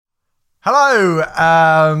Hello,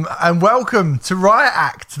 and welcome to Riot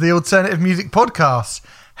Act, the alternative music podcast.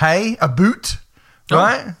 Hey, a boot,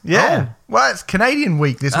 right? Oh. Yeah. Oh. Well, it's Canadian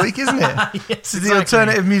week this week, isn't it? Yes, It's the exactly.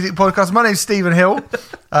 alternative music podcast. My name's Stephen Hill.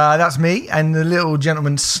 That's me, and the little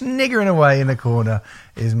gentleman sniggering away in the corner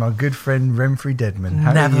is my good friend Renfrey Deadman.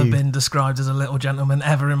 How are Never you? been described as a little gentleman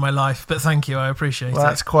ever in my life, but thank you, I appreciate Well, it.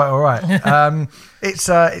 that's quite all right. It's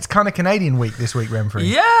kind of Canadian week this week, Renfrey.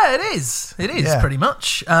 Yeah, it is. It is, Yeah. pretty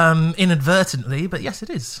much. Inadvertently, but yes, it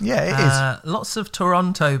is. Yeah, it is. Lots of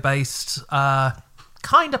Toronto-based,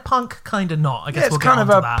 kind of punk, kind of not. I guess Yeah, it's we'll kind get of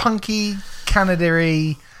onto a that. punky,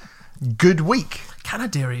 Canada-y good week.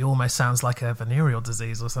 Canadieri almost sounds like a venereal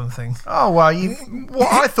disease or something. Oh, well,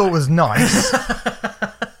 what I thought was nice,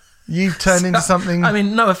 you've turned into something I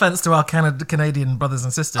mean, no offence to our Canadian brothers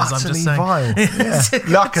and sisters. I'm utterly just saying. vile. Yeah.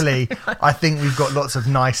 Luckily, I think we've got lots of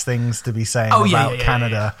nice things to be saying about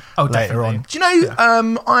Canada later definitely. on. Do you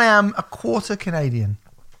know, I am a quarter Canadian.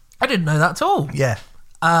 I didn't know that at all. Yeah.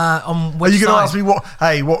 On Are which you going to side? ask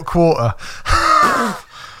me what quarter?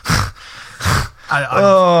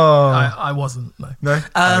 I wasn't. No. No?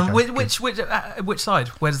 Okay, Which side?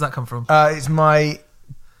 Where does that come from? It's my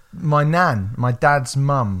nan, my dad's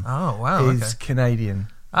mum, Oh wow. is Okay. Canadian.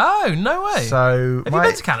 Oh no way. So Have you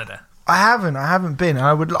been to Canada? I haven't been.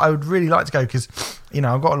 I would really like to go because, I've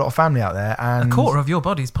got a lot of family out there, and A quarter of your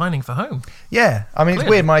body's pining for home. yeah, I mean,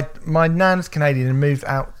 Clearly. it's weird. My nan's Canadian and moved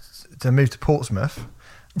to Portsmouth.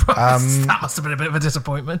 That must have been a bit of a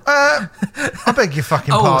disappointment. I beg your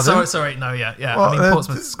fucking Oh, pardon. sorry. No, yeah. Well, I mean,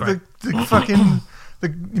 Portsmouth's great. The fucking.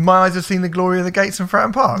 My eyes have seen the glory of the gates in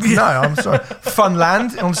Fratton Park. No, I'm sorry.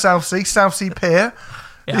 Funland on South Sea Pier,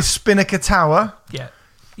 Yeah. the Spinnaker Tower, Yeah.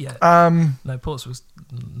 No, Portsmouth's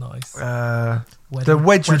nice. the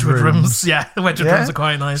Wedgwood Rooms. Yeah, the Wedgwood Yeah? Rooms are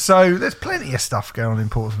quite nice. So there's plenty of stuff going on in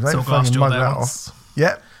Portsmouth. Saw Don't fucking Glassjaw mug there that once. off.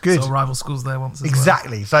 Yeah, good. Saw rival schools there once as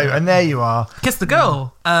Exactly. So, and there you are. well. Kissed the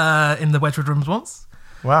girl in the Wedgwood Rooms once.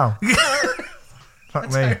 Wow. Fuck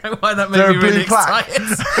me. I don't know why that made There me a blue really plaque?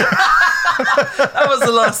 excited. That was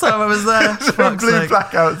the last time I was there. There's a Fuck's blue sake.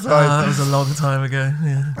 plaque outside. That was a long time ago.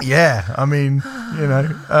 Yeah. Yeah, I mean,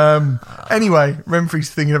 Anyway, Renfrey's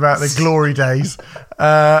thinking about the glory days,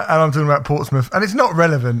 and I'm talking about Portsmouth, and it's not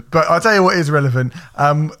relevant, but I'll tell you what is relevant.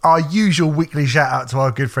 Our usual weekly shout out to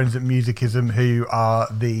our good friends at Musicism, who are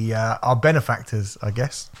our benefactors, I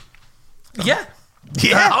guess. Yeah.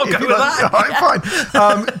 Yeah, I'll if go you with like. that. All right,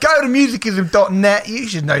 fine. Go to musicism.net. You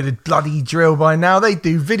should know the bloody drill by now. They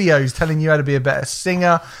do videos telling you how to be a better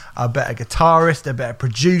singer, a better guitarist, a better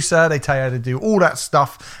producer. They tell you how to do all that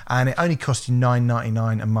stuff, and it only costs you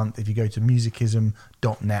 $9.99 a month if you go to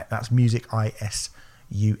musicism.net. That's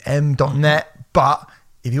musicisum.net. But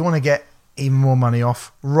if you want to get even more money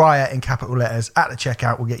off, Riot in capital letters at the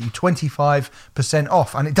checkout will get you 25%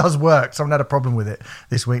 off, and it does work. Someone had a problem with it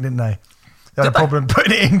this week, didn't they? They had a problem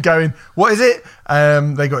putting it in, going, what is it?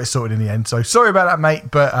 They got it sorted in the end. So sorry about that,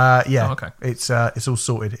 mate. But yeah, Oh, okay. It's all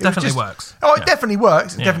sorted. It Definitely was works. Oh, it Yeah. definitely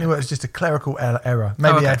works. It Yeah. definitely works. Just a clerical error.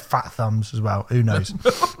 Maybe okay. they had fat thumbs as well. Who knows?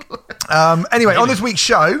 Anyway, on this week's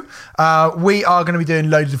show, we are going to be doing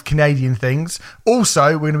loads of Canadian things.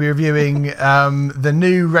 Also, we're going to be reviewing the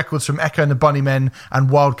new records from Echo and the Bunnymen and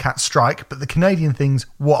Wildcat Strike. But the Canadian things,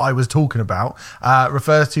 what I was talking about,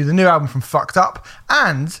 refers to the new album from Fucked Up.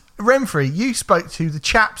 And Renfrey, you spoke to the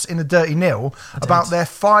chaps in the Dirty Nil about their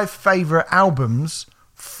 5 favourite albums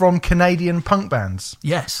from Canadian punk bands.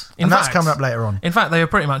 Yes. And that's coming up later on. In fact, they were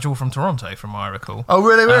pretty much all from Toronto, from what I recall. Oh,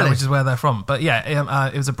 really? Which is where they're from. But yeah,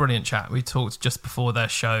 it was a brilliant chat. We talked just before their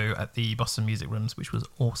show at the Boston Music Rooms, which was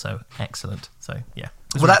also excellent. So yeah,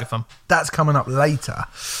 it was really good fun. That's coming up later.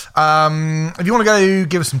 If you want to go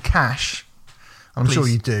give us some cash, I'm Please. sure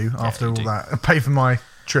you do after you all do. that. Pay for my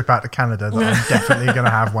trip out to Canada that I'm definitely going to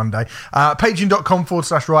have one day.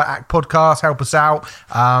 Patreon.com/Riot Act podcast. Help us out.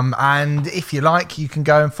 And if you like, you can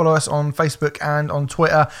go and follow us on Facebook and on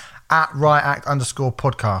Twitter at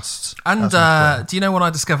 @RiotAct_podcasts. And That's on Twitter. do you know what I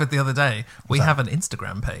discovered the other day? We have an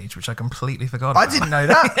Instagram page, which I completely forgot I about. didn't know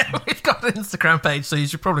that. Yeah, we've got an Instagram page, so you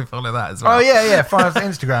should probably follow that as well. Oh, yeah. Find us on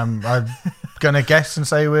Instagram. I'm going to guess and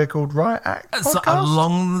say we're called Riot Act So Podcast.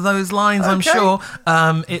 along those lines, I'm Okay. sure.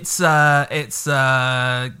 It's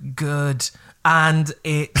good, and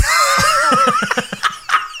it's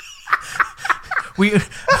we.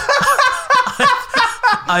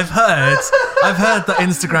 I've heard that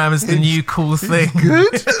Instagram is the new cool thing.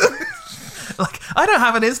 Good. Like, I don't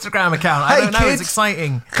have an Instagram account. I Hey, don't know. kids. It's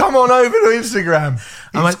exciting. Come on over to Instagram.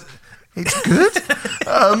 It's good.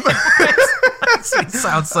 It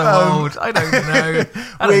sounds so old. I don't know.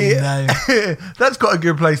 I don't know. That's got a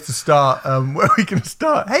good place to start. Where we can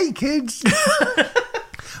start. Hey, kids.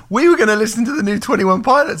 we were going to listen to the new 21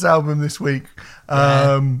 Pilots album this week.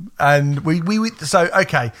 And so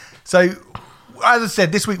as I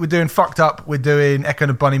said, this week we're doing Fucked Up, we're doing Echo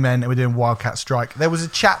and the Bunnymen, and we're doing Wildcat Strike. There was a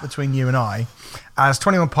chat between you and I, as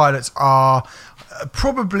 21 Pilots are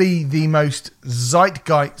probably the most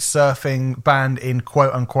zeitgeist surfing band in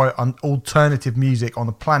quote-unquote alternative music on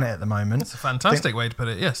the planet at the moment. That's a fantastic way to put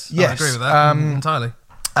it, yes. I agree with that entirely.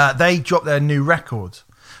 They dropped their new record,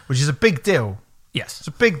 which is a big deal. Yes. It's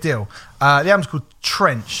a big deal. The album's called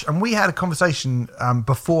Trench, and we had a conversation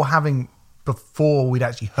before we'd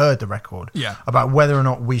actually heard the record about whether or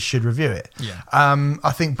not we should review it. Yeah.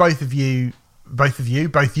 I think both you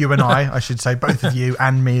and I should say, both of you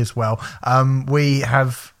and me as well, we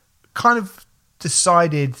have kind of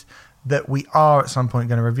decided that we are at some point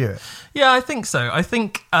going to review it. Yeah, I think so. I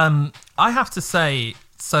think I have to say,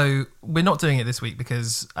 so we're not doing it this week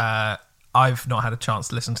because I've not had a chance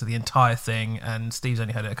to listen to the entire thing, and Steve's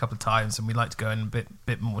only heard it a couple of times, and we'd like to go in a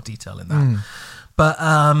bit more detail in that. But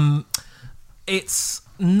it's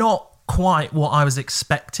not quite what I was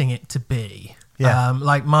expecting it to be. Yeah.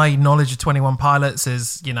 Like my knowledge of 21 Pilots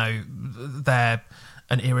is, they're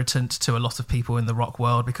an irritant to a lot of people in the rock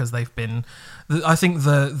world because they've been, I think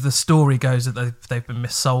the story goes that they've been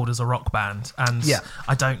missold as a rock band, and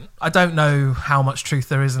I don't know how much truth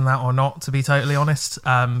there is in that or not, to be totally honest,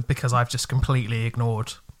 because I've just completely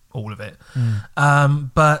ignored all of it.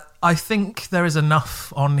 But I think there is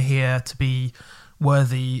enough on here to be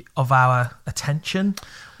worthy of our attention.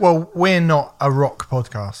 Well, we're not a rock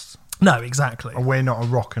podcast. No, exactly. Or we're not a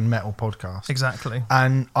rock and metal podcast. Exactly.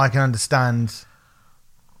 And I can understand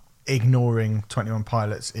ignoring 21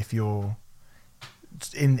 Pilots if you're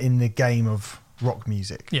in the game of rock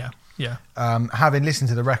music. Yeah. Having listened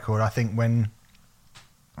to the record, I think when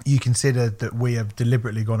you consider that we have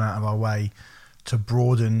deliberately gone out of our way to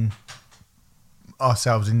broaden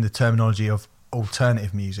ourselves in the terminology of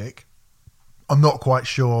alternative music, I'm not quite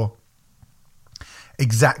sure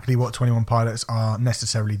exactly what 21 Pilots are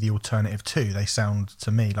necessarily the alternative to. They sound to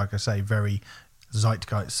me, like I say, very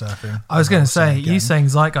zeitgeist surfing. I was going to say, you saying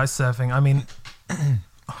zeitgeist surfing, I mean,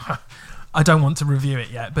 I don't want to review it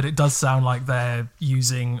yet, but it does sound like they're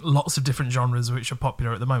using lots of different genres which are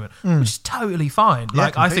popular at the moment, which is totally fine. Yeah,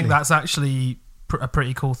 like, I think that's actually a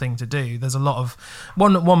pretty cool thing to do. There's a lot of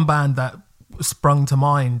one band that sprung to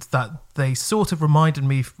mind that they sort of reminded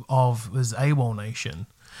me of was AWOL Nation,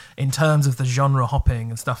 in terms of the genre hopping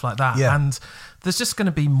and stuff like that. Yeah. And there's just going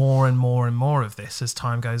to be more and more and more of this as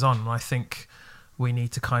time goes on. And I think we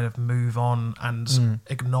need to kind of move on and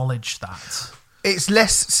acknowledge that.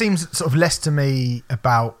 Seems sort of less to me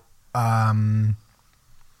about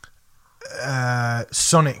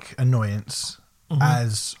sonic annoyance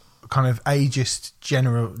as kind of ageist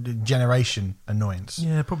generation annoyance.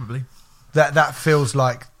 Yeah, probably. That feels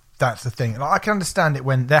like that's the thing. Like, I can understand it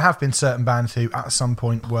when there have been certain bands who at some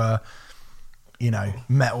point were,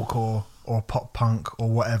 metalcore or pop punk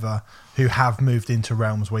or whatever, who have moved into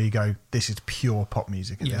realms where you go, this is pure pop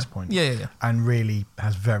music at this point. Yeah. And really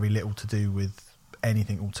has very little to do with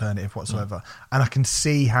anything alternative whatsoever. And I can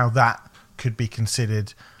see how that could be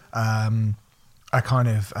considered a kind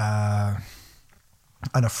of an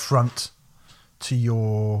affront to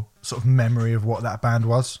your sort of memory of what that band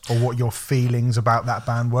was, or what your feelings about that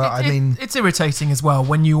band were. It's irritating as well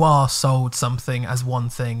when you are sold something as one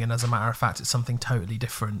thing, and as a matter of fact, it's something totally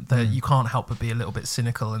different. That you can't help but be a little bit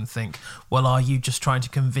cynical and think, well, are you just trying to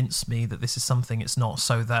convince me that this is something it's not,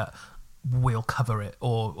 so that we'll cover it,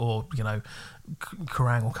 or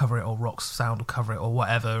Kerrang will cover it, or Rock Sound will cover it, or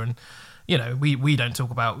whatever. And we don't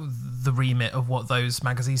talk about the remit of what those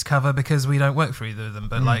magazines cover because we don't work for either of them.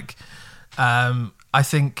 But I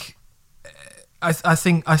think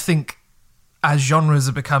as genres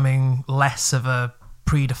are becoming less of a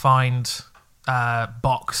predefined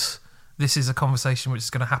box, this is a conversation which is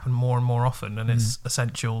going to happen more and more often, and it's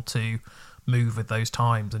essential to move with those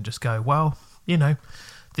times and just go, well,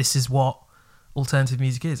 this is what alternative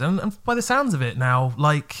music is. And by the sounds of it now,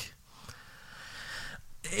 like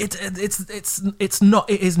it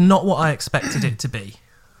is not what I expected it to be.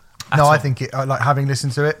 No, I think it, like, having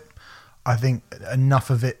listened to it, I think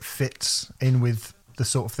enough of it fits in with the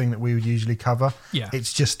sort of thing that we would usually cover. Yeah.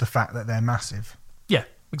 It's just the fact that they're massive. Yeah,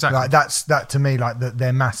 exactly. Like that to me, like that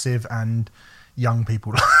they're massive and young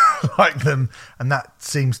people like them. And that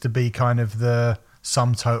seems to be kind of the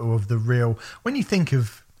sum total of the real, when you think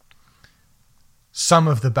of some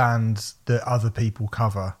of the bands that other people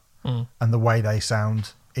cover and the way they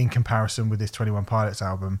sound in comparison with this 21 Pilots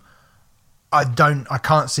album, I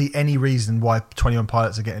can't see any reason why 21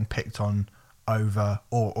 Pilots are getting picked on over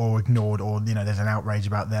or ignored, or there's an outrage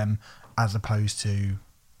about them as opposed to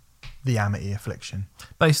the Amity Affliction.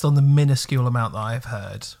 Based on the minuscule amount that I've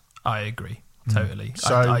heard, I agree totally.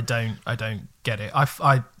 So I don't get it.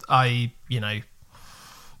 I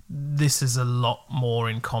this is a lot more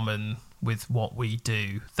in common with what we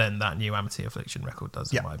do than that new Amity Affliction record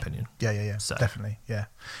does, in my opinion. Yeah. So. Definitely, yeah.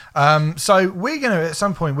 So we're going to, at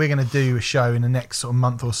some point, we're going to do a show in the next sort of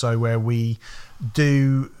month or so where we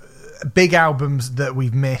do big albums that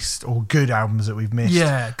we've missed, or good albums that we've missed.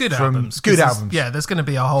 Yeah, good albums. Good albums. Yeah, there's going to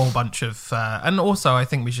be a whole bunch of... and also, I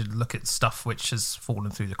think we should look at stuff which has fallen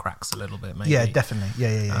through the cracks a little bit, maybe. Yeah, definitely.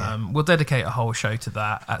 Yeah. We'll dedicate a whole show to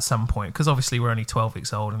that at some point, because obviously we're only 12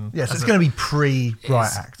 weeks old. And so it's going to be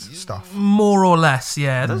pre-Riot Act stuff. More or less,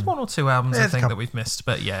 yeah. There's one or two albums, I think, that we've missed,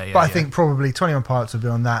 but yeah. But I think probably 21 Pilots will be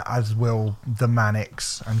on that, as will The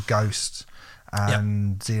Manics and Ghost.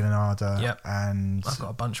 And Zealand and I've got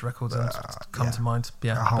a bunch of records that come to mind.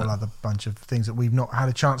 Yeah, a whole other bunch of things that we've not had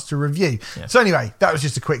a chance to review. Yeah. So anyway, that was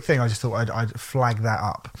just a quick thing. I just thought I'd flag that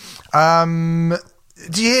up.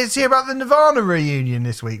 Did you hear about the Nirvana reunion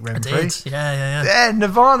this week, Renfrew? I did. Yeah. Yeah,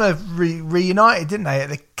 Nirvana reunited, didn't they, at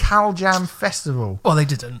the Cal Jam Festival? Well, they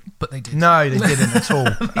didn't, but they did. No, they didn't at all.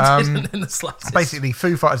 They didn't in the slightest. Basically,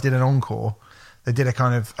 Foo Fighters did an encore. They did a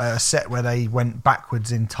kind of set where they went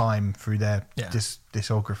backwards in time through their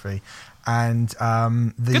discography, and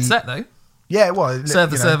good set though. Yeah, well, Serve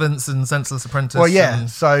the Servants and Senseless Apprentice. Well, yeah.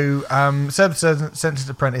 So Serve the Servants, Senseless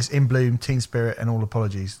Apprentice, In Bloom, Teen Spirit, and All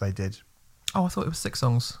Apologies. They did. Oh, I thought it was 6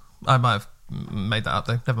 songs. I might have made that up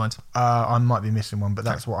though. Never mind. I might be missing one, but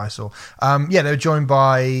that's what I saw. They were joined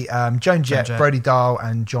by Joan Jett, Brody Dahl,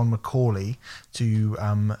 and John McCauley to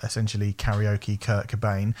essentially karaoke Kurt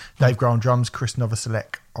Cobain. Dave Grohl on drums, Chris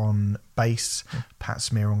Novoselic on bass, Pat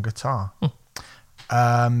Smear on guitar.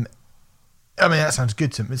 I mean, that sounds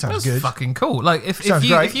good to me. It sounds good. Fucking cool. Like if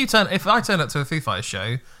I turn up to a Foo Fighters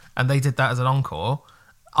show and they did that as an encore,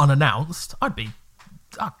 unannounced, I'd be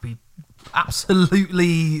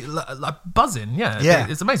absolutely like buzzing. Yeah.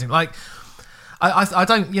 It's amazing. Like I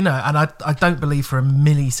don't, and I don't believe for a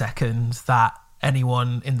millisecond that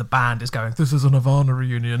anyone in the band is going, this is a Nirvana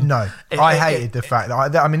reunion. No, I hated the fact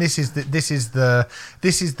that I mean this is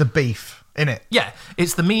the beef, innit? Yeah,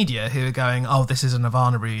 it's the media who are going, oh, this is a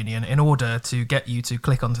Nirvana reunion, in order to get you to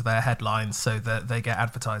click onto their headlines so that they get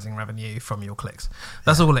advertising revenue from your clicks.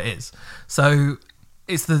 That's all it is. So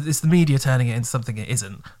it's the media turning it into something it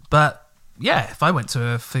isn't. But yeah, if I went to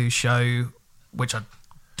a Foo show, which I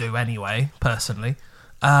do anyway, personally,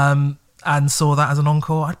 and saw that as an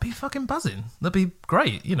encore, I'd be fucking buzzing. That'd be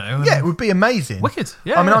great, Yeah, it would be amazing. Wicked.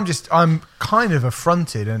 Yeah. I mean, I'm kind of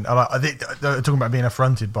affronted, and talking about being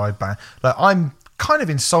affronted by a band. Like, I'm kind of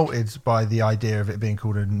insulted by the idea of it being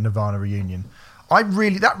called a Nirvana reunion.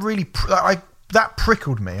 That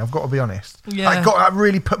prickled me. I've got to be honest. Yeah, I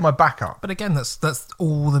really put my back up. But again, that's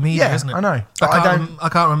all the media, isn't it? I know. I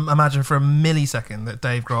can't imagine for a millisecond that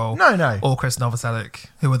Dave Grohl, or Chris Novoselic,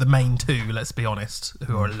 who are the main two, let's be honest,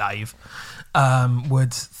 who are alive,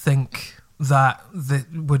 would think that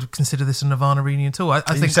would consider this a Nirvana reunion at all. I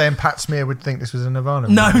think. Are you saying Pat Smear would think this was a Nirvana?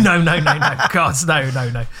 No. God,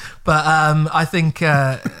 no. But I think.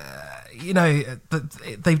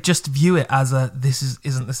 They just view it as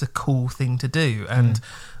isn't this a cool thing to do? And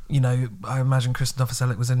I imagine Chris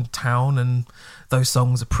Novoselic was in town, and those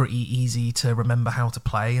songs are pretty easy to remember how to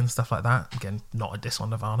play and stuff like that. Again, not a diss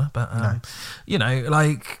on Nirvana, but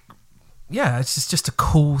it's just a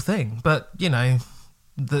cool thing. But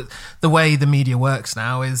the way the media works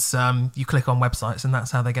now is you click on websites and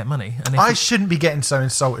that's how they get money. And I shouldn't be getting so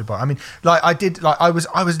insulted by it. I mean, I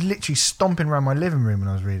was literally stomping around my living room when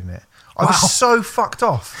I was reading it. I was so fucked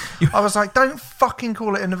off. I was like, don't fucking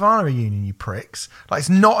call it a Nirvana reunion, you pricks. Like, it's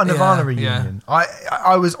not a Nirvana reunion. Yeah.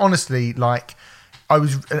 I was honestly like, and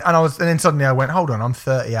then suddenly I went, hold on, I'm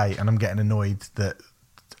 38 and I'm getting annoyed that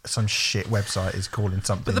some shit website is calling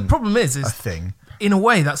something. But the problem is a thing. In a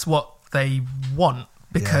way, that's what they want,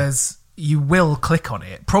 because you will click on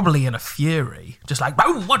it, probably in a fury, just like,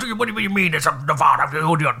 oh, what do you mean it's a Nirvana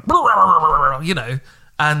reunion?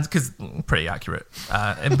 And because pretty accurate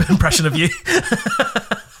impression of you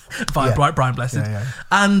by Brian Blessed. Yeah.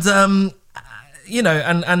 And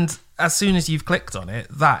and as soon as you've clicked on it,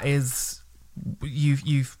 that is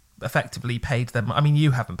you've effectively paid them. I mean,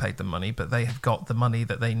 you haven't paid them money, but they have got the money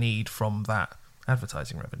that they need from that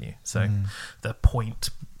advertising revenue. So the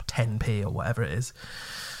 0.10p or whatever it is,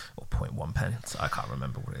 or 0.1 pence, I can't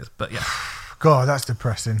remember what it is, but yeah. God, that's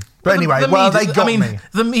depressing. But anyway, they got me.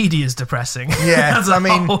 The media's depressing. Yeah, they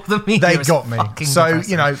got me. So,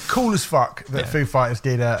 depressing. Cool as fuck that Foo Fighters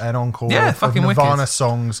did an encore of Nirvana wicked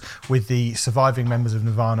songs with the surviving members of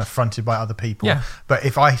Nirvana fronted by other people. Yeah. But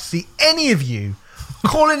if I see any of you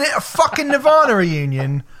calling it a fucking Nirvana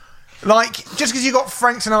reunion. Like, just because you got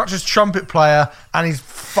Frank Sinatra's trumpet player and his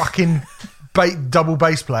fucking double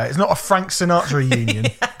bass player, it's not a Frank Sinatra reunion.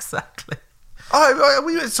 Yeah, exactly.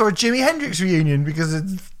 We saw a Jimi Hendrix reunion because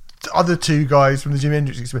of the other two guys from the Jimi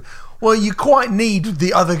Hendrix experience. Well, you quite need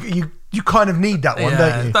the other. You kind of need that one,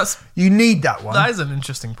 don't you? You need that one. That is an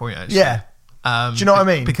interesting point, actually. Yeah. Do you know what I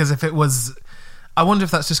mean? Because if it was, I wonder if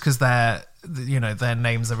that's just because their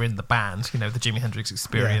names are in the band. The Jimi Hendrix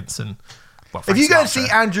Experience and. Well, if you go and see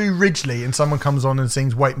Andrew Ridgeley and someone comes on and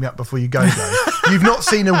sings "Wake Me Up Before You Go," you've not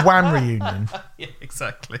seen a Wham reunion. Yeah,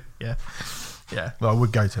 exactly. Yeah. Yeah. Well, I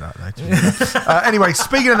would go to that though. Anyway,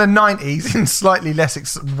 speaking of the 90s, in slightly less,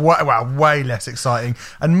 way less exciting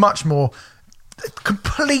and much more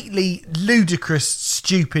completely ludicrous,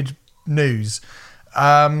 stupid news.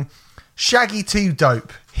 Shaggy 2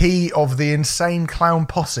 Dope, he of the Insane Clown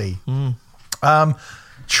Posse,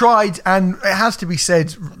 tried, and it has to be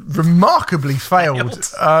said, remarkably failed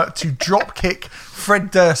to dropkick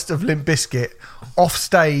Fred Durst of Limp Bizkit off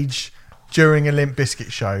stage during a Limp Bizkit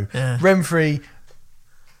show. Yeah. Renfrey,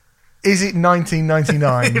 is it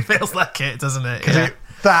 1999? It feels like it, doesn't it? Yeah.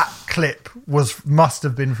 That clip must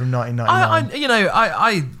have been from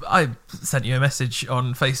 1999. I sent you a message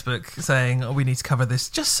on Facebook saying we need to cover this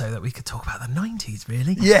just so that we could talk about the 90s,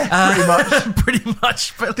 really. Yeah, pretty much. Pretty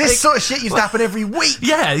much. But this sort of shit used to happen every week.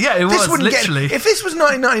 Yeah, it was, literally. If this was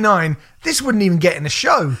 1999, this wouldn't even get in the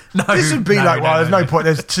show. No, this would be there's no point.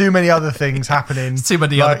 There's too many other things happening. There's too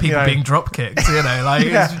many other people being drop kicked, it's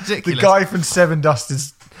ridiculous. The guy from Seven Dust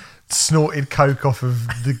has snorted coke off of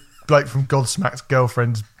the bloke from Godsmack's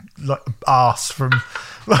girlfriend's arse from.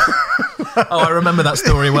 I remember that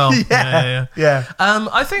story well. Yeah.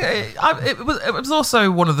 I think it was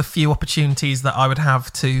also one of the few opportunities that I would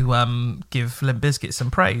have to give Limp Bizkit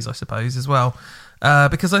some praise, I suppose, as well,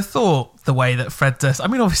 because I thought the way that Fred Durst, I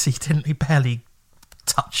mean, obviously he barely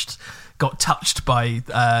got touched by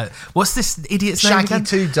what's this idiot's name again?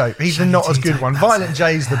 Shaggy 2 Dope. He's the not as good one. Violent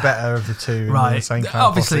J's the better of the two. Right.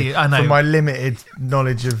 Obviously, I know. From my limited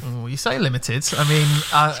knowledge of. Oh, you say limited. I mean,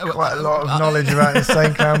 quite a lot of knowledge about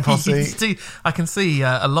Insane Clown Posse. I can see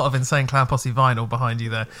a lot of Insane Clown Posse vinyl behind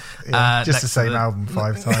you there. Yeah, just the same album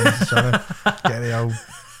 5 times, trying to get the old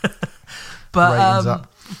ratings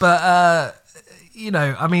up. But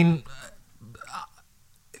I mean,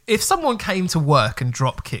 if someone came to work and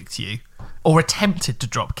drop kicked you, or attempted to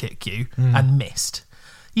drop kick you and missed,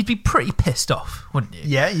 you'd be pretty pissed off, wouldn't you?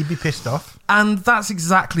 Yeah, you'd be pissed off. And that's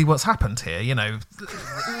exactly what's happened here.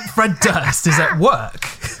 Fred Durst is at work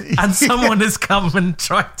and someone has come and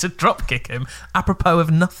tried to drop kick him apropos of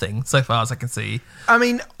nothing, so far as I can see. I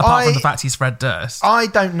mean, apart from the fact he's Fred Durst. I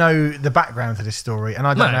don't know the background to this story, and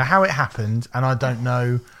I don't know how it happened, and I don't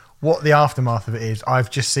know what the aftermath of it is. I've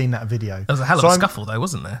just seen that video. There was a hell of a scuffle, though,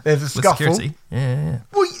 wasn't there? There's a scuffle. Security. Yeah.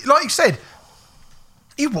 Well, like you said,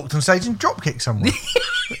 you walked on stage and dropkicked someone.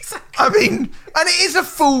 Exactly. I mean, and it is a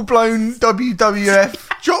full-blown WWF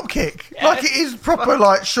dropkick. Yeah. Like, it is proper,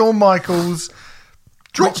 like, Shawn Michaels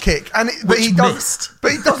dropkick. But he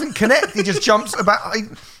doesn't connect. He just jumps about.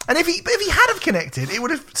 And if he had have connected, it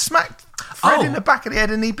would have smacked Fred in the back of the head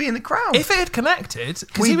and he'd be in the crowd. If it had connected,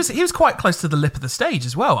 because he was quite close to the lip of the stage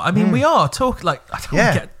as well. I mean, we are talking, like, I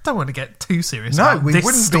don't want to get too serious. No, about we this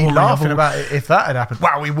wouldn't be laughing about it if that had happened.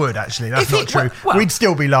 Well, we would, actually. That's not true. We'd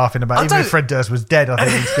still be laughing about it. Even if Fred Durst was dead, I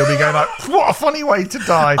think we'd still be going like, what a funny way to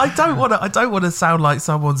die. I don't want to sound like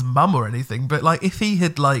someone's mum or anything, but like, if he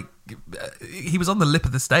had, like, he was on the lip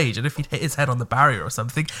of the stage, and if he'd hit his head on the barrier or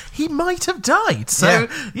something, he might have died. So,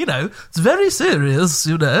 it's very serious,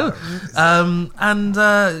 and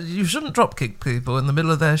you shouldn't dropkick people in the middle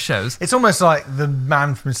of their shows. It's almost like the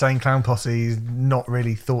man from Insane Clown Posse has not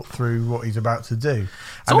really thought through what he's about to do.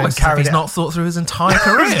 It's almost like he's not thought through his entire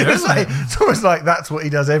career, isn't it? It's almost like that's what he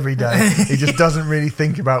does every day. He just doesn't really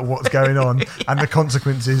think about what's going on, and the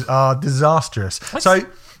consequences are disastrous. So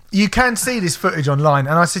you can see this footage online,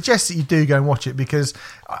 and I suggest that you do go and watch it, because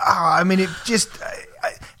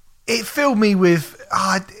it filled me with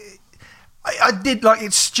I did, like,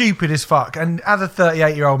 it's stupid as fuck, and as a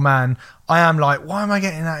 38-year-old man, I am like, why am I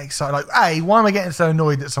getting that excited? Like, A, why am I getting so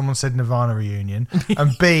annoyed that someone said Nirvana reunion?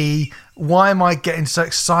 And B, why am I getting so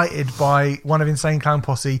excited by one of Insane Clown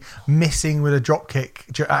Posse missing with a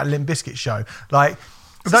dropkick at a Limp Bizkit show? Like,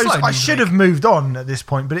 I should have moved on at this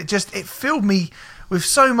point, but it filled me with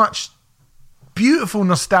so much beautiful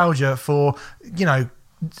nostalgia for, I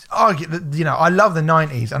love the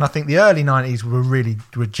 90s, and I think the early 90s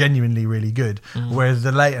were genuinely really good, whereas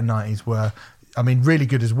the later 90s were, really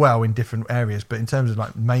good as well in different areas, but in terms of,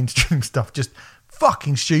 like, mainstream stuff, just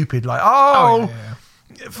fucking stupid. Like,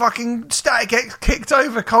 fucking Static gets kicked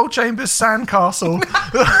over Cold Chambers Sandcastle,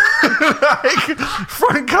 like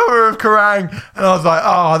front cover of Kerrang, and I was like,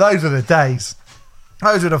 oh, those are the days.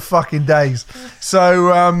 Those are the fucking days.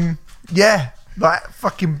 So yeah, like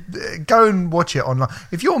fucking go and watch it online.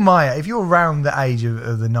 If you're around the age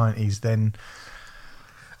of the 90s, then.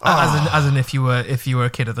 As in if you were a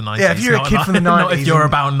kid of the 90s. Yeah, if you're a kid from the 90s. Not if you're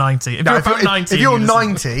about 90. If you're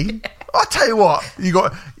 90, I'll tell you what,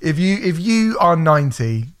 if you are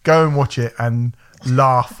 90, go and watch it and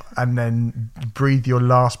laugh and then breathe your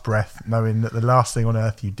last breath knowing that the last thing on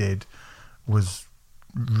earth you did was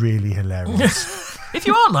really hilarious. If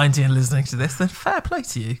you are 90 and listening to this, then fair play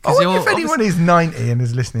to you. I wonder if anyone is 90 and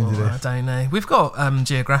is listening to this. I don't know. We've got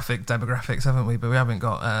geographic demographics, haven't we? But we haven't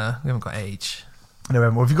got age. No,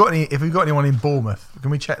 well, if we've got anyone in Bournemouth,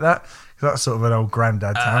 can we check that? Because that's sort of an old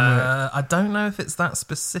granddad town, isn't it? I don't know if it's that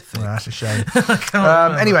specific. Oh, that's a shame.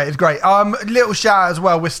 Anyway, it's great. Little shout out as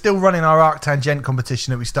well. We're still running our Arc Tangent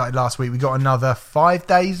competition that we started last week. We got another 5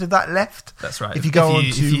 days of that left. That's right. If you go on to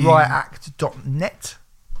riatact.net.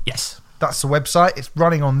 Yes. That's the website. It's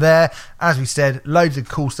running on there. As we said, loads of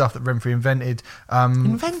cool stuff that Renfrew invented.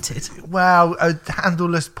 Invented? Well, a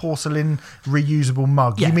handleless porcelain reusable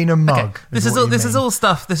mug. Yeah. You mean a mug? Okay. This is all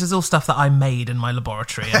stuff that I made in my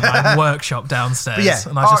laboratory and my workshop downstairs. But yeah,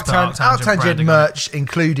 and I just Arc Tangent merch,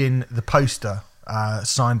 including the poster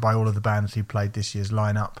signed by all of the bands who played this year's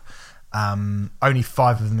lineup. Only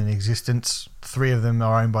 5 of them in existence. 3 of them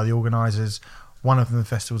are owned by the organisers. 1 of them, the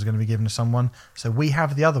festival, is going to be given to someone. So we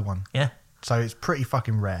have the other one. Yeah. So it's pretty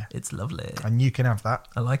fucking rare. It's lovely. And you can have that.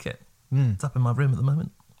 I like it. It's up in my room at the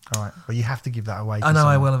moment. All right. Well, you have to give that away. I know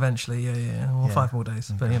I will eventually. Yeah. Well, 5 more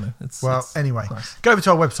days. Okay. But, it's anyway, nice. Go over to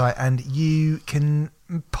our website and you can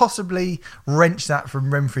possibly wrench that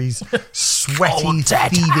from Renfrew's sweaty,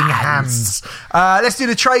 thieving hands. Let's do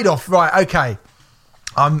the trade-off. Right, okay.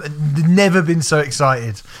 I've never been so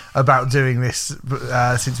excited about doing this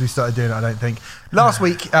since we started doing it, I don't think. Last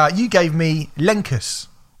week, you gave me Lenkus.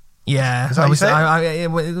 Yeah. Is that what you say?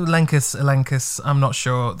 Lenkus, I'm not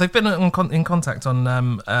sure. They've been in contact on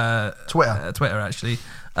Twitter, actually.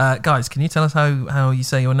 Guys, can you tell us how you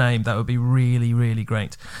say your name? That would be really, really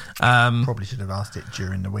great. Probably should have asked it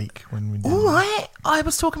during the week when we did. I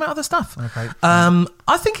was talking about other stuff. Okay.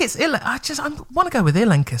 I think it's I want to go with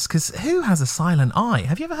Ilenkus because who has a silent I?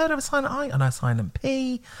 Have you ever heard of a silent I? And a silent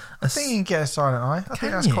P? I think you can get a silent I. I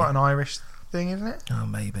think that's quite an Irish thing, isn't it? Oh,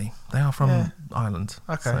 maybe. They are from Ireland.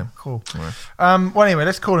 Okay, so. Cool. Right. Well, anyway,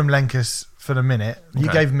 let's call him Lenkus for the minute. You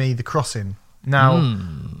gave me The Crossing. Now,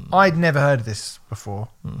 I'd never heard of this before.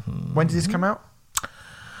 Mm-hmm. When did this come out?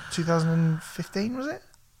 2015, was it?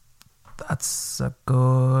 That's a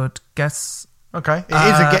good guess. Okay.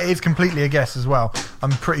 It's completely a guess as well.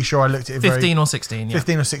 I'm pretty sure I looked at it 15 or 16, yeah.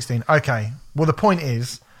 15 or 16. Okay. Well, the point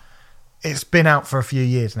is, it's been out for a few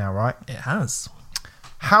years now, right? It has.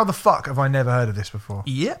 How the fuck have I never heard of this before?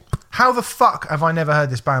 Yep. How the fuck have I never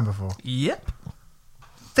heard this band before? Yep.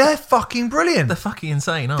 They're fucking brilliant. They're fucking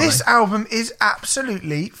insane, aren't they? This album is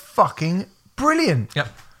absolutely fucking brilliant. Yep.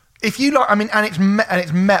 If you like, and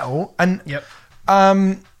it's metal, and yep.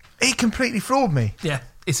 It completely floored me. Yeah,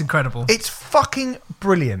 it's incredible. It's fucking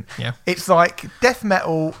brilliant. Yeah. It's like death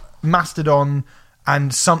metal, Mastodon,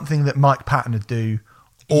 and something that Mike Patton would do,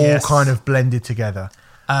 all kind of blended together.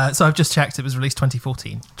 So I've just checked. It was released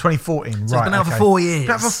 2014. 2014, right. So it's been out for 4 years. It's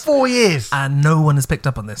been out for 4 years. And no one has picked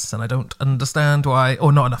up on this, and I don't understand why,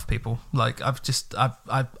 or not enough people. Like, I'm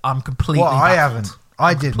completely baffled. I haven't.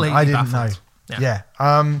 I didn't know. Yeah.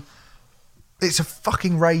 It's a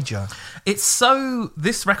fucking rager.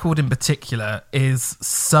 This record in particular is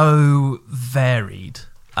so varied.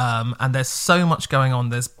 And there's so much going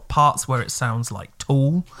on. There's parts where it sounds like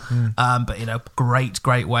Tool, but in a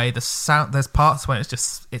great way. There's parts where it's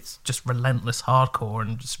just relentless hardcore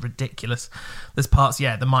and just ridiculous. There's parts,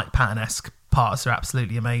 the Mike Patton-esque parts are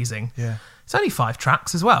absolutely amazing. Yeah. It's only 5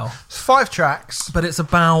 tracks as well. It's 5 tracks. But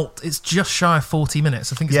it's just shy of 40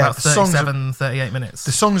 minutes. I think it's about 37, 38 minutes.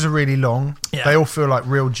 The songs are really long. Yeah. They all feel like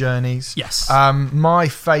real journeys. Yes. My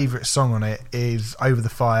favourite song on it is Over the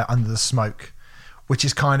Fire, Under the Smoke, which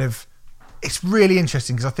is it's really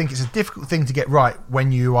interesting because I think it's a difficult thing to get right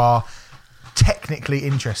when you are technically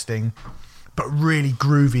interesting, but really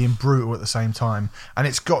groovy and brutal at the same time. And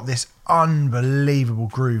it's got this unbelievable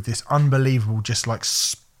groove, this unbelievable just like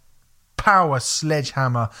power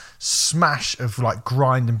sledgehammer smash of like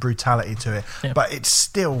grind and brutality to it. Yep. But it's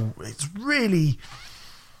really...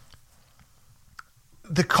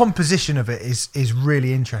 The composition of it is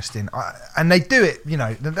really interesting, and they do it.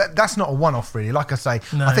 That's not a one-off, really. Like I say,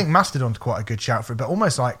 no. I think Mastodon's quite a good shout for it, but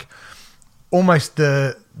almost like almost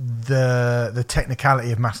the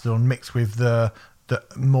technicality of Mastodon mixed with the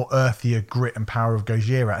more earthier grit and power of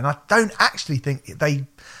Gojira. And I don't actually think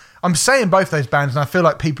I'm saying both those bands, and I feel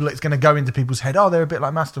like it's going to go into people's head, oh, they're a bit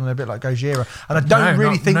like Mastodon, they're a bit like Gojira. And I don't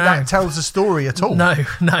really think that tells the story at all. No.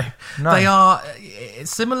 They are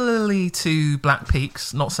similarly to Black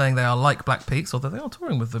Peaks, not saying they are like Black Peaks, although they are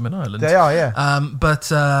touring with them in Ireland. They are, yeah. But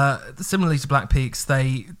similarly to Black Peaks,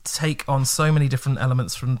 they take on so many different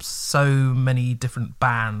elements from so many different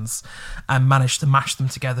bands and manage to mash them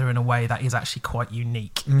together in a way that is actually quite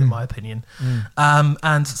unique, in my opinion.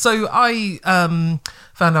 And so I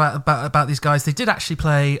found out about these guys. They did actually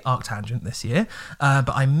play Arctangent this year,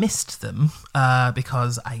 but I missed them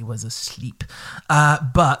because I was asleep.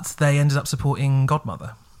 But they ended up supporting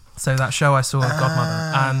Godmother. So that show I saw of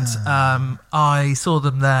Godmother, and I saw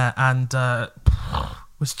them there and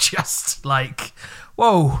was just like,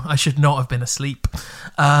 whoa, I should not have been asleep.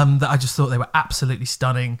 That I just thought they were absolutely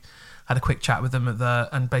stunning. Had a quick chat with them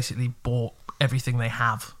and basically bought everything they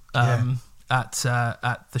have. At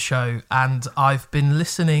the show, and I've been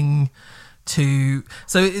listening to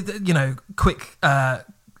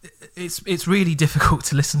it's really difficult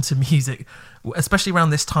to listen to music, especially around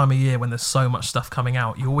this time of year when there's so much stuff coming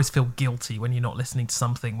out. You always feel guilty when you're not listening to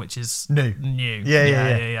something which is new.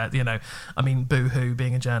 Yeah. You know, I mean, boo-hoo,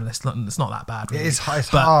 being a journalist, it's not that bad, really. It's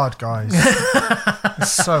hard, guys.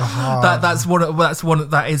 It's so hard.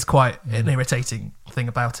 That is quite an irritating thing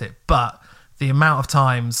about it, but the amount of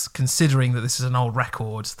times, considering that this is an old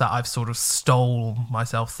record, that I've sort of stole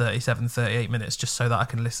myself 37, 38 minutes just so that I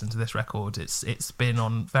can listen to this record, it's been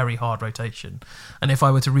on very hard rotation. And if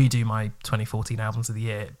I were to redo my 2014 albums of the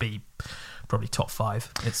year, it'd be probably top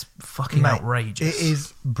 5. It's fucking outrageous. It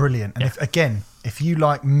is brilliant. And if you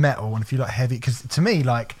like metal and if you like heavy, because to me,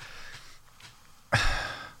 like,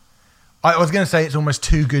 I was going to say it's almost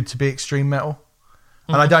too good to be extreme metal.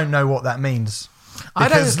 And I don't know what that means.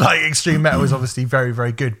 Because like extreme metal is obviously very,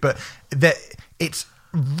 very good, but it's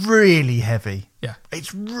really heavy. Yeah,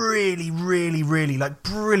 it's really, really, really like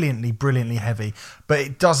brilliantly heavy. But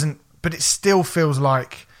it still feels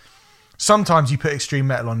like sometimes you put extreme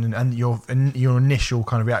metal on and your initial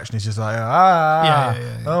kind of reaction is just like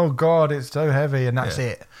oh god, it's so heavy, and that's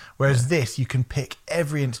it. Whereas this, you can pick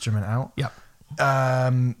every instrument out. Yep.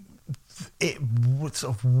 It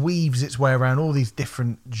sort of weaves its way around all these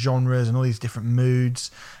different genres and all these different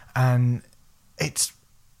moods, and it's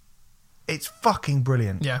fucking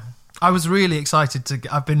brilliant. Yeah, I was really excited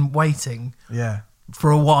I've been waiting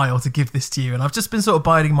for a while to give this to you, and I've just been sort of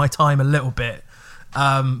biding my time a little bit,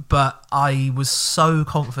 but I was so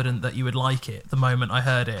confident that you would like it the moment I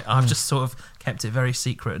heard it. I've just sort of kept it very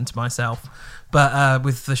secret and to myself. But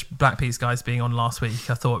with the Black Peaks guys being on last week,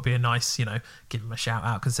 I thought it'd be a nice, give them a shout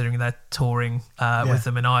out considering they're touring with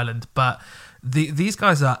them in Ireland. But these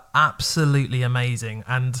guys are absolutely amazing,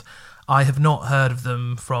 and I have not heard of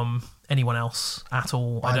them from anyone else at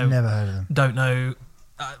all. I've never heard of them. Don't know.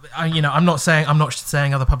 I'm not saying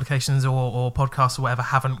other publications or podcasts or whatever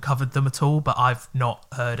haven't covered them at all, but I've not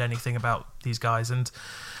heard anything about these guys. And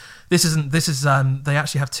This is they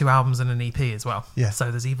actually have 2 albums and an EP as well. Yeah. So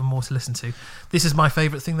there's even more to listen to. This is my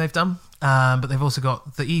favourite thing they've done. But they've also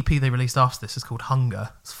got the EP they released after this is called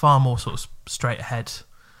Hunger. It's far more sort of straight ahead,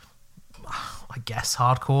 I guess,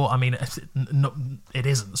 hardcore. I mean, it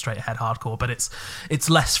isn't straight ahead hardcore, but it's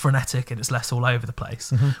less frenetic and it's less all over the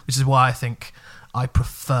place, which is why I think I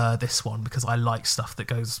prefer this one, because I like stuff that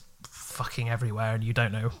goes fucking everywhere and you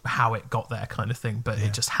don't know how it got there kind of thing, but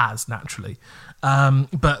it just has naturally.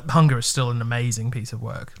 But Hunger is still an amazing piece of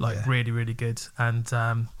work, really, really good. And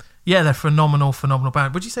they're phenomenal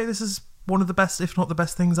band. Would you say this is one of the best, if not the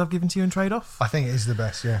best things I've given to you in trade-off? I think it is the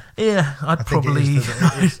best, yeah. Yeah,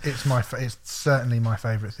 it's certainly my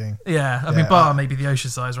favourite thing. Yeah, I mean, bar maybe the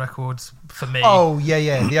Oceanside records for me. Oh,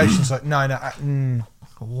 yeah, the Oceanside.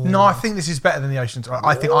 No, I think this is better than the Oceanside.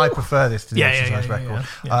 I think I prefer this to the Oceanside record.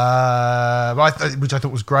 Which I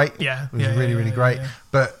thought was great. Yeah. It was really, really great. Yeah.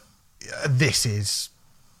 But this is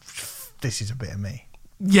a bit of me.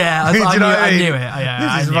 Yeah, I knew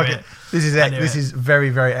it. This is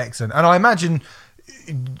very, very excellent. And I imagine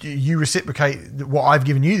you reciprocate what I've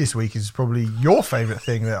given you this week is probably your favourite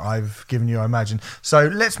thing that I've given you, I imagine. So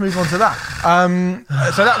let's move on to that.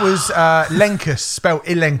 So that was Lencus, spelled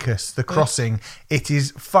Ilenkus, The Crossing. It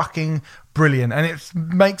is fucking brilliant. And it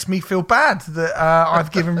makes me feel bad that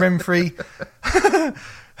I've given Renfrey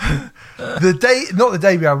the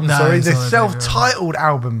debut album, the self-titled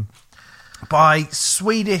album by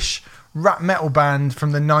Swedish rap metal band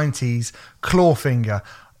from the 90s, Clawfinger.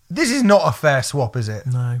 This is not a fair swap, is it?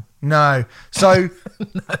 No. So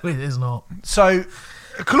no, it is not. So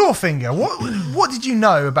Clawfinger. What did you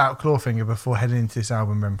know about Clawfinger before heading into this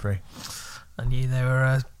album, Renfrey? I knew they were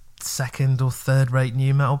a second or third rate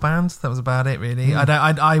new metal band. That was about it, really.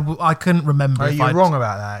 I couldn't remember. You're wrong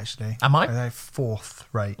about that, actually. Am I? They're fourth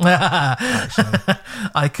rate. Actually,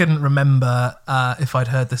 I couldn't remember if I'd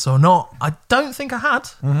heard this or not. I don't think I had,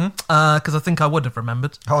 because I think I would have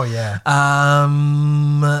remembered. Oh yeah.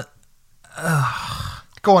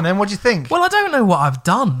 Go on then. What do you think? Well, I don't know what I've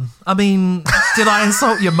done. I mean, did I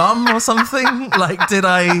insult your mum or something? Like, did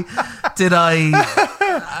I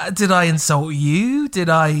insult you? Did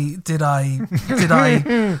I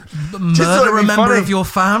murder a member of your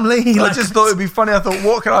family? I just thought it'd be funny. I thought,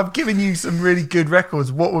 what could I've given you some really good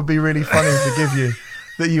records? What would be really funny to give you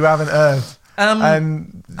that you haven't heard?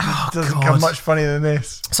 And it doesn't come much funnier than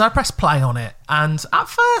this. So I pressed play on it, and at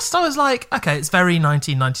first I was like, okay, it's very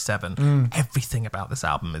 1997. Everything about this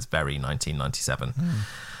album is very 1997.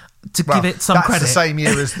 To give it some credit, that's the same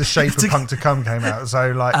year as The Shape of Punk to Come came out.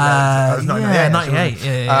 So like, that was 98.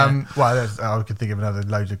 Yeah. Well, I could think of another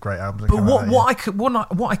loads of great albums. But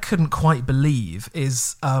what I couldn't quite believe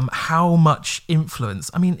is how much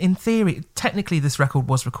influence. I mean, in theory, technically, this record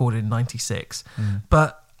was recorded in '96,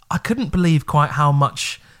 but I couldn't believe quite how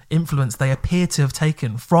much influence they appear to have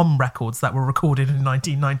taken from records that were recorded in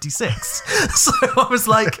 1996. So I was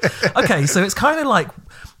like, okay, so it's kind of like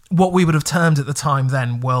what we would have termed at the time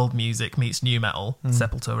then world music meets new metal,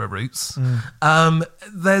 Sepultura roots.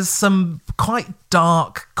 There's some quite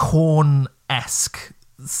dark, Korn-esque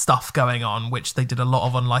stuff going on, which they did a lot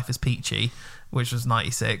of on Life is Peachy, which was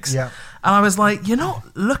 96. Yeah. And I was like, you're not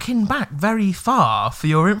looking back very far for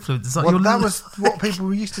your influence. Like, well, that was what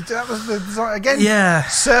people used to do. That was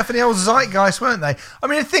surfing the old zeitgeist, weren't they? I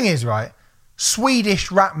mean, the thing is, right,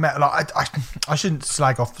 Swedish rap metal. Like, I shouldn't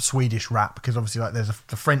slag off Swedish rap, because obviously, like,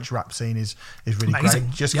 the French rap scene is really amazing.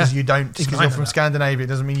 Great. Just because you're from Scandinavia, it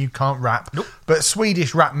doesn't mean you can't rap. Nope. But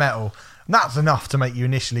Swedish rap metal, that's enough to make you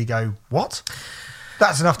initially go, what?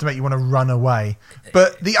 That's enough to make you want to run away.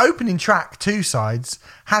 But the opening track, Two Sides,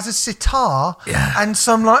 has a sitar and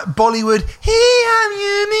some like Bollywood, and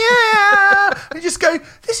you just go,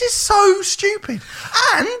 this is so stupid.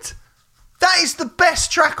 And that is the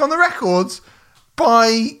best track on the records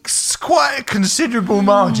by quite a considerable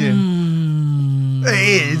margin.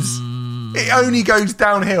 It is. It only goes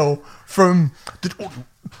downhill from...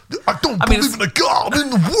 I believe in a God in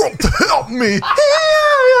the world to help me.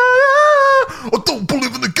 I don't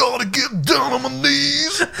believe in a God to get down on my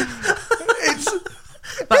knees.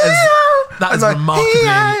 That is like, remarkably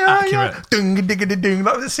accurate.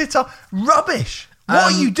 Like the sitar, rubbish.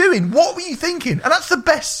 What are you doing? What were you thinking? And that's the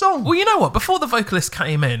best song. Well, you know what? Before the vocalist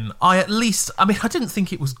came in, I didn't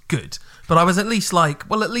think it was good, but I was at least like,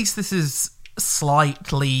 well, at least this is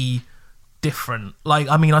slightly different. Like,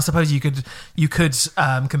 I mean, I suppose you could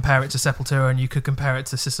compare it to Sepultura, and you could compare it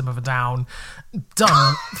to System of a Down.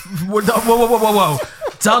 Done. Whoa.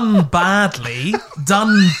 Done badly.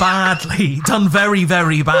 Done very,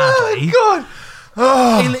 very badly. Oh, God.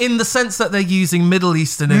 Oh. In the sense that they're using Middle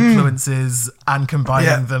Eastern influences and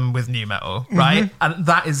combining them with new metal, right? And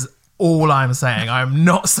that is all I'm saying. I'm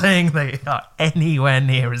not saying they are anywhere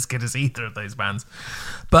near as good as either of those bands.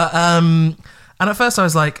 But, and at first I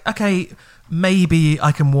was like, okay, maybe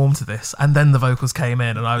I can warm to this. And then the vocals came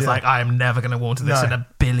in, and I was like, I am never going to warm to this in a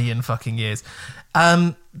billion fucking years.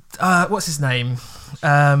 What's his name?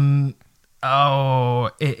 It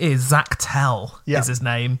is Zach Tell is his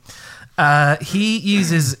name. He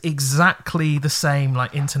uses exactly the same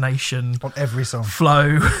like intonation on every song,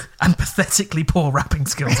 flow, and pathetically poor rapping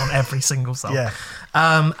skills on every single song.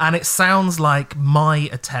 And it sounds like my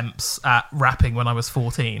attempts at rapping when I was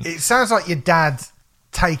 14. It sounds like your dad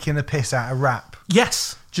taking the piss out of rap.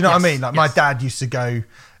 Yes. Do you know what I mean? Like my dad used to go,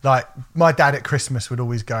 like my dad at Christmas would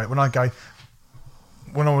always go, when I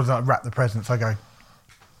was like wrap the presents, I go,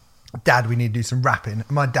 Dad, we need to do some rapping.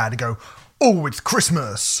 And my dad would go, oh, it's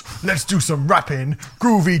Christmas. Let's do some rapping.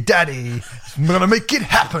 Groovy daddy. I'm going to make it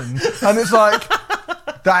happen. And it's like,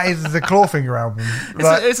 that is the Clawfinger album.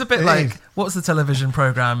 It's a bit like, what's the television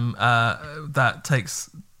programme that takes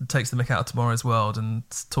the mick out of Tomorrow's World and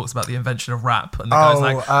talks about the invention of rap? And the guy's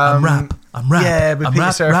like, I'm rap. Yeah, with Peter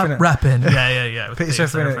Serafinowicz. Rapping. Yeah. Peter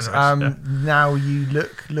Serafinowicz. Now you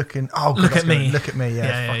looking. Oh, God, look at me. Look at me.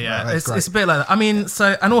 Yeah. It's a bit like that. I mean,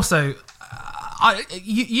 and also,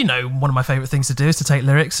 you know, one of my favourite things to do is to take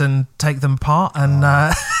lyrics and take them apart. And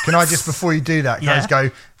can I just, before you do that, can I just go?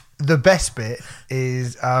 The best bit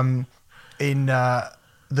is in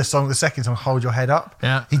the second song, "Hold Your Head Up."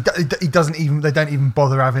 Yeah, he doesn't even. They don't even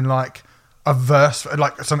bother having like a verse,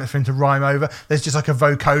 like something for him to rhyme over. There's just like a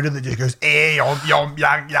vocoder that just goes yom yom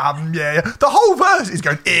yam yam yeah. The whole verse is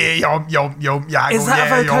going yom yom yom yam. Is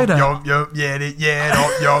that a vocoder? Yom yom yeah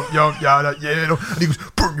yom yom yeah yeah. And he goes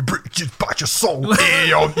burn your bridges, bite your soul.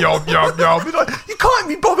 Yom yom yom yom. Like, you can't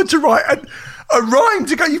be bothered to write a rhyme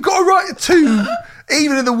to go. You've got to write a tune.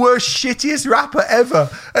 Even in the worst, shittiest rapper ever,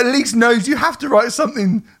 at least knows you have to write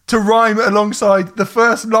something to rhyme alongside the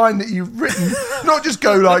first line that you've written. Not just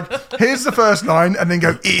go like, here's the first line, and then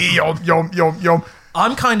go, yom, yom, yom, yom.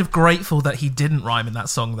 I'm kind of grateful that he didn't rhyme in that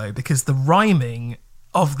song, though, because the rhyming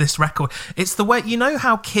of this record, it's the way, you know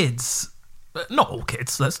how kids... Not all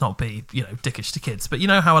kids, let's not be, dickish to kids, but you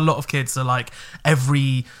know how a lot of kids are like,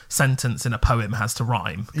 every sentence in a poem has to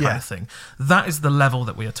rhyme kind of thing. That is the level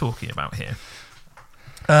that we are talking about here.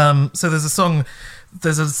 So there's a song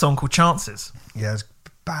called Chances. Yeah, it's a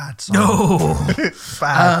bad song. No.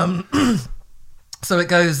 Bad. So it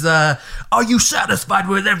goes, are you satisfied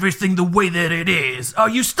with everything the way that it is? Are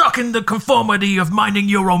you stuck in the conformity of minding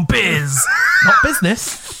your own biz? Not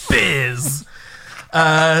business, biz.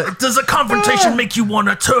 Does a confrontation make you want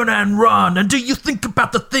to turn and run? And do you think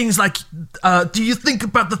about the things like, you'd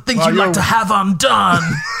like to have undone?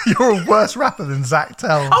 You're a worse rapper than Zach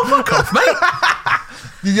Tell. Oh, fuck off, mate.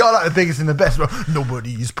 You're like the biggest and the best. But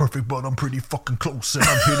nobody is perfect, but I'm pretty fucking close. And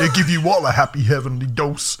I'm here to give you all a happy heavenly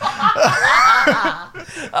dose.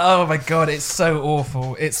 Oh my God, it's so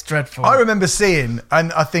awful. It's dreadful. I remember seeing,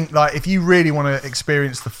 and I think like if you really want to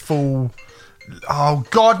experience the full... Oh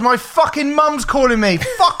God, my fucking mum's calling me.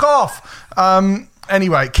 Fuck off.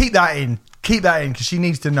 Anyway, keep that in because she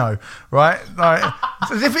needs to know, right? Like,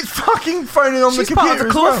 as if it's fucking phoning on the computer. She's part of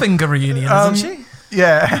the Clawfinger reunion, isn't she?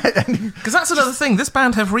 Yeah. Because that's another thing. This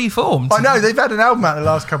band have reformed. I know, they've had an album out the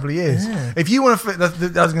last couple of years. Yeah. If you want to... I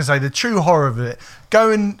was going to say, the true horror of it, go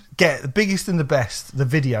and get The Biggest and the Best, the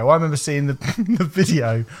video. I remember seeing the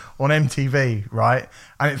video on MTV, right?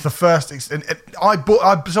 And it's the first... I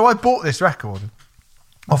bought this record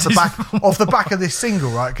off the back of this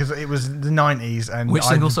single, right? Because it was the 90s. And which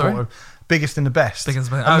single, sorry? Biggest and the Best. Biggest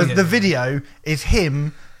and the Best. And the video is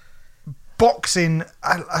him... boxing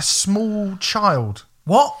a small child.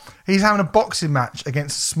 What? He's having a boxing match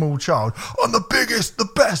against a small child. I'm the biggest, the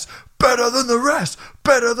best, better than the rest,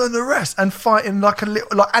 and fighting like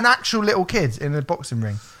an actual little kid in a boxing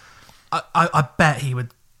ring. I bet he would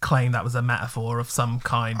claim that was a metaphor of some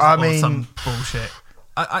kind, some bullshit.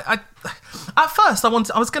 At first, I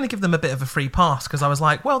was going to give them a bit of a free pass because I was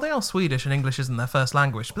like, well, they are Swedish and English isn't their first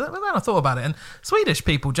language. But then I thought about it, and Swedish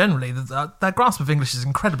people generally, their grasp of English is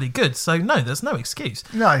incredibly good. So no, there's no excuse.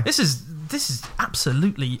 No, this is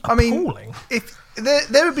absolutely appalling. If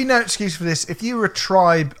there would be no excuse for this if you were a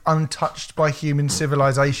tribe untouched by human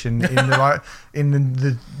civilization in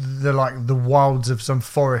the wilds of some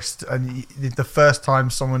forest, and the first time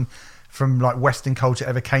someone from like Western culture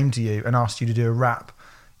ever came to you and asked you to do a rap,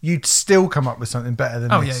 you'd still come up with something better than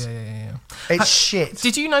this. Yeah. It's shit.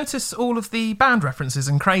 Did you notice all of the band references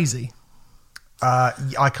in Crazy?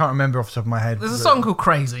 I can't remember off the top of my head. There's a song called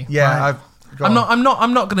Crazy. Yeah, right? I'm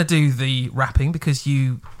not going to do the rapping because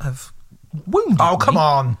you have wounded me. Oh, come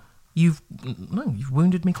on. You've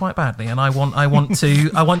wounded me quite badly, and I want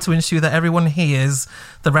to ensure that everyone hears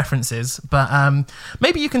the references. But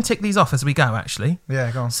maybe you can tick these off as we go. Actually, yeah,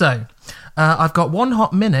 go on. So, I've got 1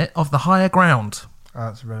 hot minute of the higher ground. Oh,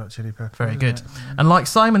 that's a Red Hot Chili Pepper. Very good. And like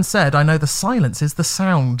Simon said, I know the silence is the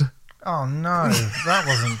sound. Oh no, that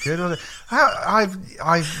wasn't good, was it?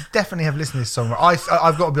 I definitely have listened to this song. I've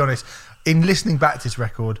got to be honest. In listening back to this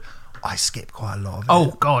record, I skip quite a lot of it.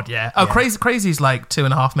 Oh God, yeah. Oh, yeah. Crazy's like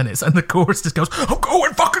 2.5 minutes, and the chorus just goes, "I'm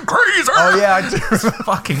going fucking crazy." Oh yeah, I do. It's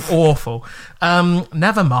fucking awful.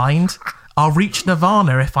 Never mind. I'll reach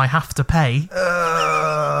Nirvana if I have to pay.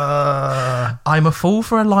 I'm a fool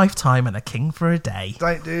for a lifetime and a king for a day.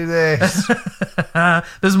 Don't do this.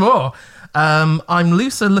 There's more. I'm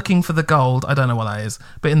looser looking for the gold. I don't know what that is.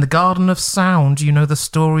 But in the garden of sound, you know the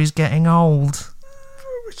story's getting old.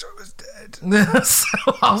 I wish I was dead.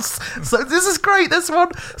 So this is great, this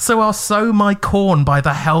one. So I'll sow my corn by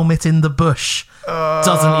the helmet in the bush.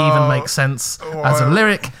 Doesn't even make sense as a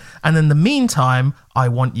lyric. And in the meantime, I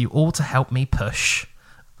want you all to help me push.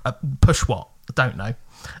 Push what? I don't know.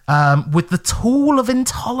 With the tool of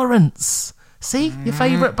intolerance. See, your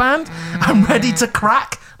favourite band? I'm ready to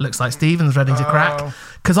crack. Looks like Stephen's ready to crack.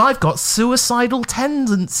 Because I've got suicidal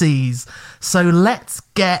tendencies. So let's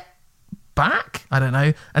get back, I don't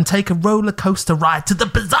know, and take a roller coaster ride to the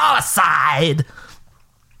bizarre side.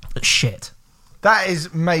 Shit. That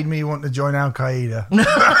has made me want to join Al Qaeda.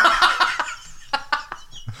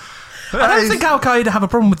 I don't think Al Qaeda have a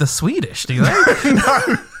problem with the Swedish, do they?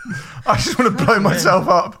 No. I just want to blow myself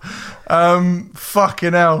up.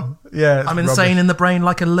 Fucking hell. Yeah. I'm insane in the brain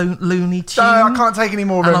like a Looney Tune. No, I can't take any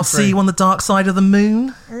more. And I'll see you on the dark side of the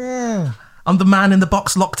moon. I'm the man in the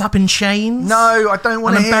box locked up in chains. No, I don't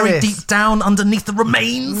want to hear buried this. deep down underneath the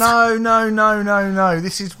remains. No.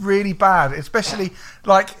 This is really bad. Especially,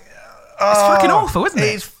 like... It's fucking awful, isn't it?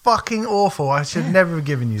 It's fucking awful. I should never have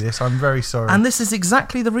given you this. I'm very sorry. And this is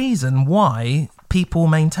exactly the reason why people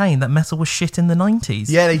maintain that metal was shit in the 90s.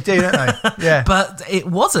 Yeah, they do, don't they? Yeah. But it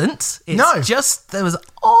wasn't. It's just there was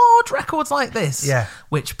odd records like this,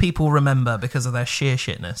 which people remember because of their sheer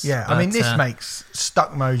shitness. Yeah, but, I mean, this makes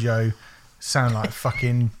Stuck Mojo sound like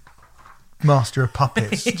fucking Master of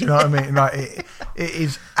Puppets. Do you know what I mean? Like it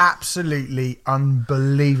is absolutely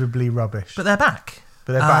unbelievably rubbish. But they're back.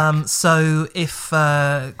 So if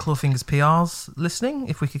Clawfingers PR's listening,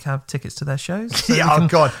 if we could have tickets to their shows, so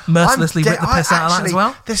God, mercilessly rip the piss out of that as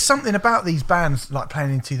well. There's something about these bands like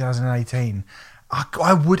playing in 2018.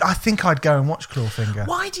 I think I'd go and watch Clawfinger.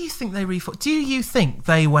 Why do you think they do you think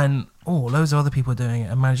they went, loads of other people are doing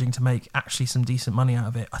it and managing to make actually some decent money out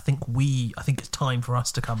of it? I think it's time for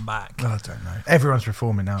us to come back. I don't know. Everyone's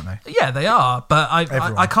reforming, aren't they? Yeah, they are. But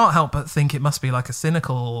I can't help but think it must be like a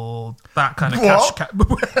cynical, that kind of cash.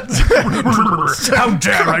 How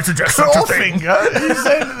dare I suggest such a thing? You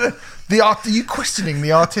said are you questioning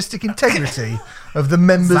the artistic integrity of the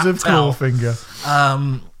members of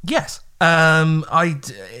Clawfinger? Yes.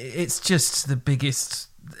 It's just the biggest.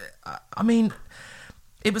 I mean,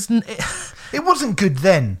 it wasn't good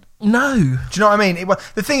then. No. Do you know what I mean?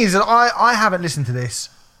 The thing is that I haven't listened to this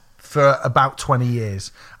for about 20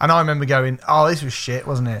 years, and I remember going, this was shit,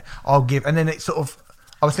 wasn't it? And then it sort of.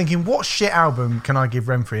 I was thinking, what shit album can I give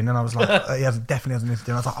Renfrey? And then I was like, he definitely hasn't listened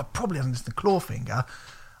to it. And I was like, I probably hasn't listened to Clawfinger.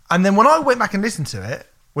 And then when I went back and listened to it,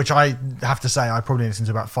 which I have to say, I probably listened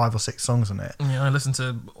to about 5 or 6 songs on it. Yeah, I listened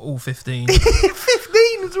to all 15.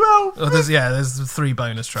 15 as well. There's 3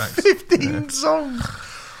 bonus tracks. 15 songs.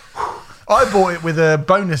 I bought it with a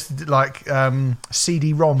bonus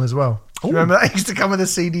CD-ROM as well. Remember that? It used to come with a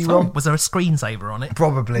CD-ROM. Was there a screensaver on it?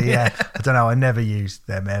 Probably, yeah. I don't know. I never used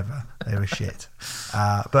them ever. They were shit.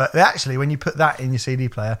 But actually, when you put that in your CD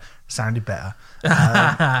player, it sounded better.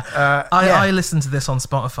 I listen to this on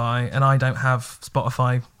Spotify, and I don't have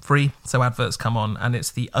Spotify free, so adverts come on, and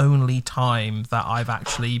it's the only time that I've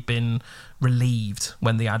actually been relieved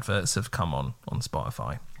when the adverts have come on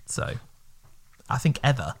Spotify. So, I think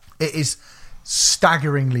ever. It is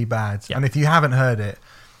staggeringly bad. Yep. And if you haven't heard it,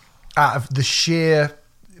 out of the sheer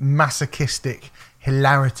masochistic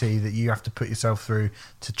hilarity that you have to put yourself through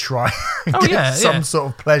to try and get some sort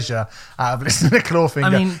of pleasure out of listening to Clawfinger. I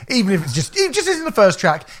mean, even if it just isn't the first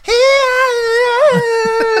track.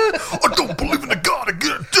 I don't believe in the God, I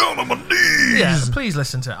get down on my knees. Yeah, please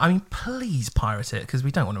listen to it. I mean, please pirate it, because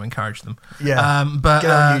we don't want to encourage them. Yeah, but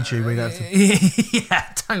get on YouTube. We have to.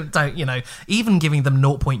 Yeah, don't. Even giving them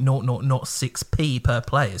 0.0006p per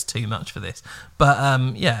play is too much for this. But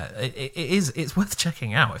it's worth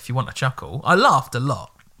checking out if you want a chuckle. I laughed a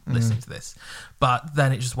lot listening to this, but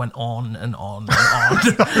then it just went on and on and on.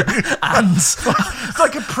 And it's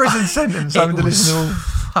like a prison sentence having to listen to all.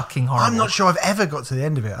 Fucking horrible. I'm not sure I've ever got to the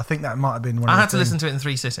end of it. I think that might have been one of I had to listen to it in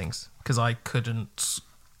 3 sittings because I couldn't.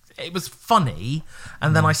 It was funny,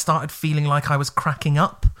 and then I started feeling like I was cracking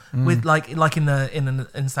up with like in an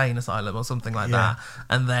insane asylum or something like that.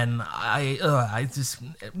 And then I just,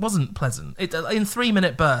 it wasn't pleasant. In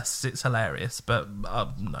 3-minute bursts, it's hilarious, but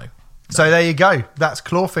no. So there you go. That's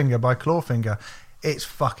Clawfinger by Clawfinger. It's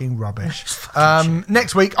fucking rubbish.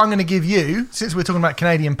 Next week, I'm going to give you, since we're talking about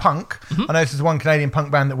Canadian punk, I know this is one Canadian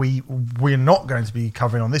punk band that we're not going to be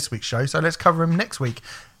covering on this week's show, so let's cover them next week.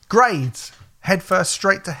 Grades, Head First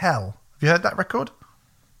Straight to Hell. Have you heard that record?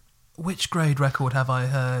 Which Grade record have I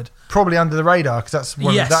heard? Probably Under the Radar, because that's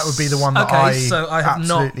one. Yes. That would be the one that so I have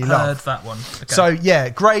not heard love. That one. Okay. So yeah,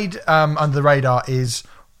 Grade Under the Radar is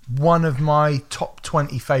one of my top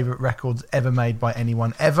 20 favourite records ever made by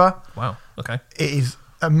anyone ever. Wow, okay. It is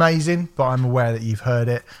amazing, but I'm aware that you've heard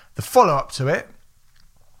it. The follow-up to it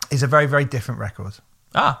is a very, very different record.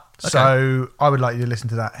 Okay. So I would like you to listen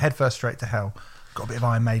to that. Head First Straight to Hell. Got a bit of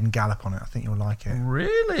Iron Maiden gallop on it. I think you'll like it.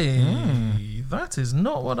 Really? That is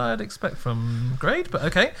not what I'd expect from Grade, but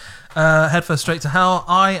okay. Head First Straight to Hell.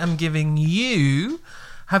 I am giving you...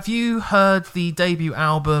 Have you heard the debut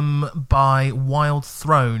album by Wild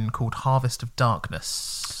Throne called Harvest of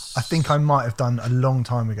Darkness? I think I might have done a long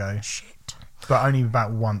time ago. Shit. But only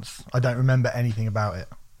about once. I don't remember anything about it.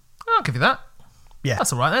 I'll give you that. Yeah.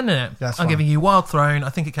 That's all right then, isn't it? I'm giving you Wild Throne. I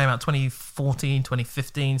think it came out 2014,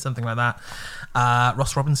 2015, something like that.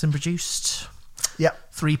 Ross Robinson produced.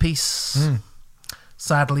 Yep. 3-piece.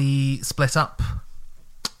 sadly split up.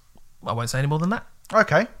 I won't say any more than that.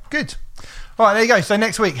 Okay, good. All right, there you go. So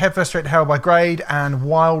next week, Head First Straight to Hell by Grade and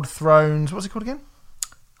Wild Thrones. What's it called again?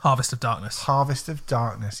 Harvest of Darkness. Harvest of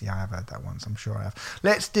Darkness. Yeah, I've heard that once. I'm sure I have.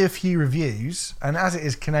 Let's do a few reviews. And as it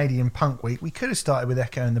is Canadian Punk Week, we could have started with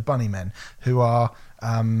Echo and the Bunnymen, who are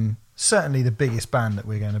certainly the biggest band that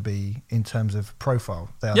we're going to be in terms of profile.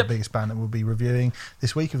 They are the biggest band that we'll be reviewing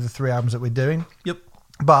this week of the 3 albums that we're doing. Yep.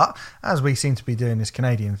 But as we seem to be doing this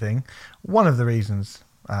Canadian thing, one of the reasons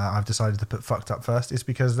I've decided to put Fucked Up first is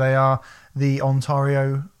because they are the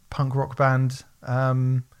Ontario punk rock band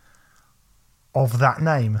of that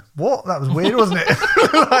name. What? That was weird, wasn't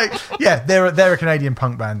it? They're a Canadian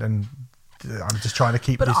punk band, and I'm just trying to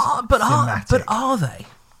keep this thematic. But are they?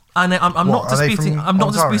 And I'm not disputing. I'm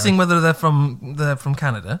not disputing whether they're from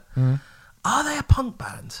Canada. Are they a punk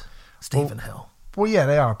band, Stephen Hill? Well, yeah,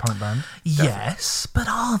 they are a punk band. Yes, but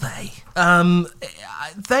are they?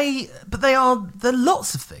 They're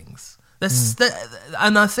lots of things.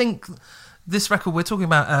 And I think this record we're talking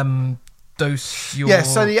about. Dose Your... Yeah,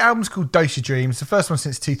 so the album's called Dose Your Dreams. The first one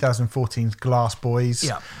since 2014's Glass Boys.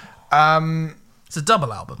 Yeah. It's a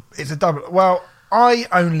double album. It's a double. Well, I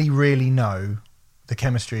only really know The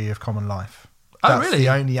Chemistry of Common Life. That's really? The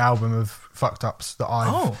only album of Fucked Ups that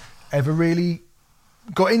I've ever really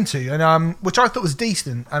got into, and which I thought was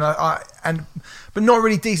decent, but not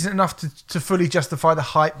really decent enough to fully justify the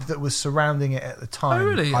hype that was surrounding it at the time. Oh,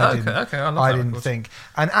 really? I didn't think,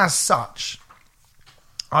 and as such,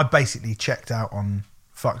 I basically checked out on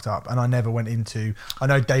Fucked Up, and I never went into. I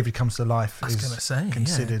know David Comes to Life. I was going to say,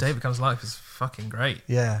 considered. David Comes to Life is fucking great.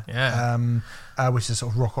 Yeah. Which is a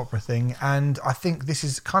sort of rock opera thing, and I think this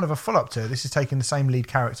is kind of a follow up to it. This is taking the same lead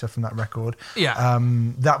character from that record. Yeah.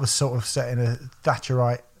 That was sort of set in a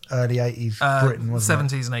Thatcherite early 80s Britain,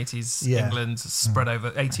 wasn't 70s and 80s England, spread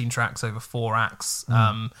over 18 tracks over 4 acts.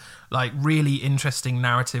 Like really interesting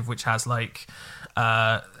narrative, which has like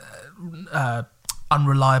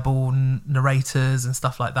unreliable narrators and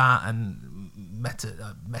stuff like that, and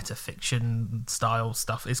meta fiction style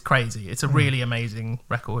stuff. It's crazy. It's a really amazing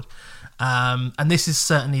record, and this is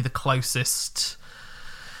certainly the closest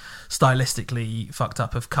stylistically Fucked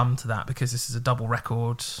Up have come to that, because this is a double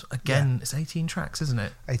record. Again, it's 18 tracks, isn't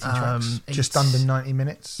it? 18 tracks, just under 90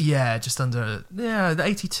 minutes. Yeah, just under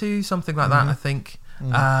 82, something like that, I think.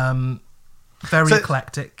 Very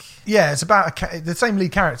eclectic. Yeah, it's about the same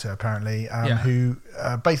lead character, apparently, who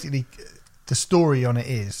basically, the story on it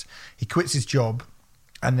is he quits his job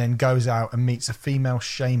and then goes out and meets a female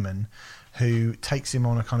shaman who takes him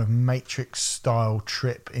on a kind of Matrix-style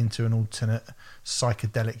trip into an alternate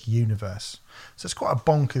psychedelic universe. So it's quite a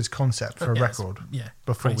bonkers concept for a record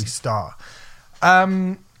before we start.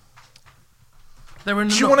 Do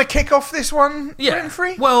you want to kick off this one,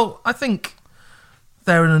 Free? Well, I think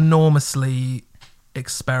they're an enormously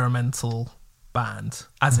experimental band,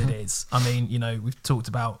 as it is. I mean, we've talked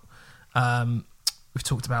about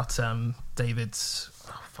David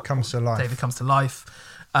Comes to Life.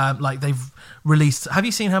 Like they've released. Have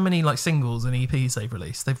you seen how many like singles and EPs they've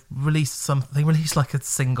released? They release like a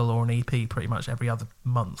single or an EP pretty much every other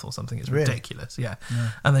month or something. It's ridiculous. Yeah.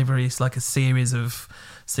 And they've released like a series of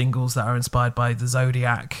singles that are inspired by the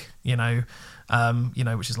Zodiac.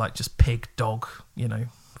 Which is like just pig, dog.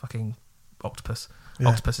 Fucking octopus. Yeah.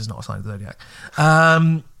 Octopus is not a sign of the Zodiac.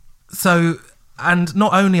 And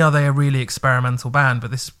not only are they a really experimental band, but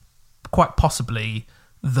this is quite possibly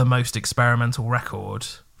the most experimental record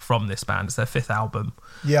from this band. It's their 5th album.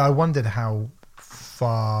 Yeah, I wondered how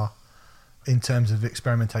far in terms of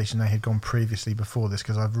experimentation they had gone previously before this,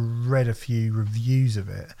 because I've read a few reviews of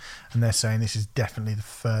it and they're saying this is definitely the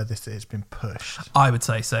furthest that it's been pushed. I would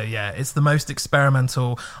say so, yeah. It's the most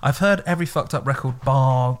experimental. I've heard every Fucked Up record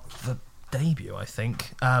bar the debut, I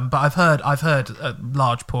think, but I've heard a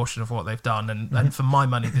large portion of what they've done, and for my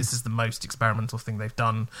money this is the most experimental thing they've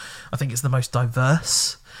done. I think it's the most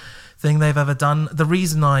diverse thing they've ever done. The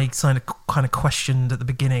reason I kind of questioned at the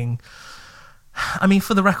beginning, I mean,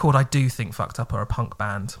 for the record, I do think Fucked Up are a punk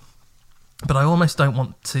band, but I almost don't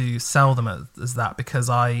want to sell them as that, because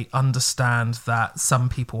I understand that some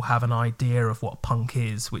people have an idea of what punk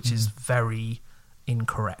is, which is very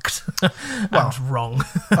incorrect and wrong.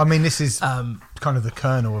 I mean, this is kind of the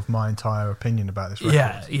kernel of my entire opinion about this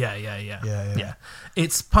record. Yeah.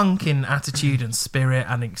 It's punk in attitude and spirit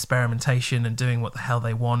and experimentation and doing what the hell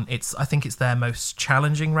they want. I think it's their most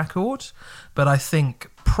challenging record, but I think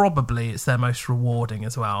probably it's their most rewarding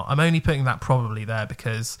as well. I'm only putting that probably there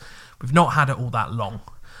because we've not had it all that long,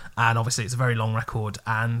 and obviously it's a very long record,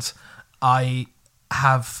 and I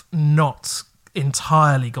have not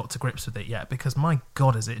entirely got to grips with it yet, because my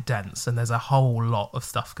God, is it dense, and there's a whole lot of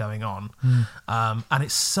stuff going on. And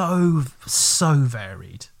it's so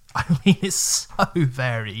varied. I mean, it's so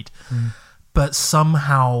varied, but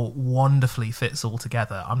somehow wonderfully fits all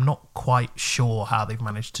together. I'm not quite sure how they've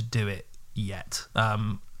managed to do it yet.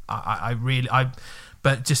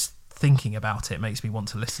 But just thinking about it makes me want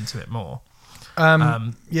to listen to it more.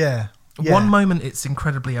 Yeah. One moment it's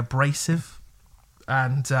incredibly abrasive,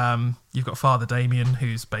 and you've got Father Damien,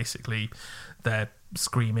 who's basically their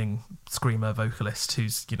screamer vocalist,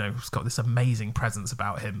 who's who's got this amazing presence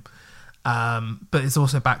about him, but it's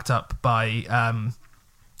also backed up by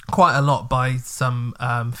quite a lot by some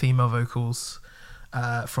female vocals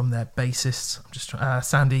from their bassist. I'm just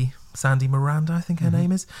Sandy Miranda, I think her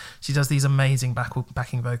name is. She does these amazing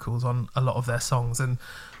backing vocals on a lot of their songs, and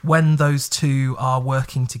when those two are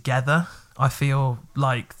working together, I feel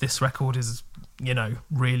like this record is,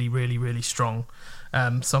 really, really, really strong.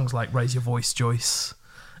 Songs like Raise Your Voice, Joyce,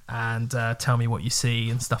 and Tell Me What You See,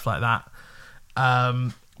 and stuff like that.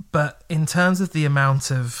 But in terms of the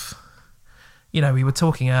amount of, we were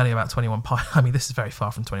talking earlier about 21 Pilots. I mean, this is very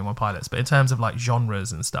far from 21 Pilots, but in terms of like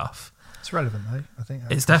genres and stuff, it's relevant though, I think.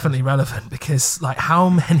 It's definitely relevant, because like, how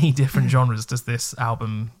many different genres does this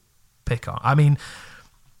album pick on? I mean,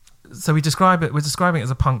 so we're describing it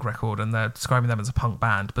as a punk record, and they're describing them as a punk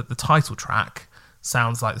band, but the title track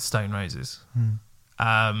sounds like the Stone Roses.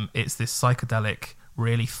 It's this psychedelic,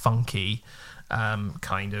 really funky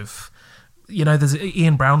kind of, there's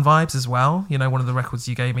Ian Brown vibes as well. One of the records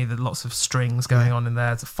you gave me, there's lots of strings going on in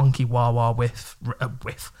there. It's a funky wah-wah riff.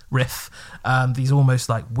 These almost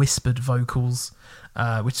like whispered vocals,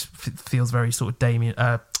 which feels very sort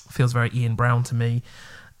of feels very Ian Brown to me.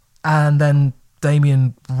 And then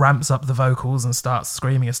Damien ramps up the vocals and starts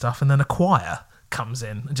screaming and stuff, and then a choir comes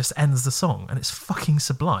in and just ends the song, and it's fucking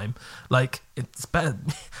sublime. Like, it's better.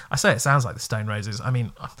 I say it sounds like the Stone Roses. I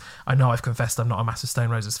mean, I know I've confessed I'm not a massive Stone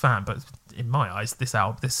Roses fan, but in my eyes, this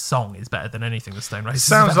song is better than anything the Stone Roses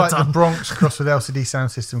sounds have ever like done. The Bronx crossed with LCD Sound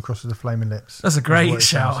System crossed with the Flaming Lips. That's a great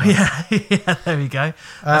shout. Yeah, there we go.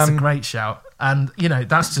 That's a great shout. And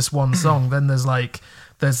that's just one song. Then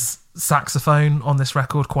there's saxophone on this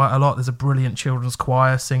record quite a lot. There's a brilliant children's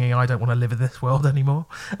choir singing I Don't Want to Live in This World Anymore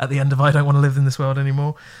at the end of I Don't Want to Live in This World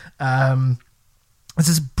Anymore. There's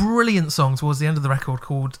this brilliant song towards the end of the record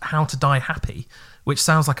called How to Die Happy, which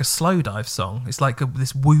sounds like a slow dive song. It's like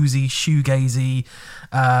this woozy, shoegazy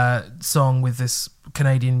song with this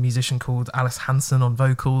Canadian musician called Alice Hansen on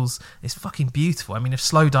vocals. It's fucking beautiful. I mean, if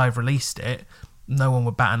Slow Dive released it, no one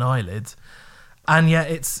would bat an eyelid. And yet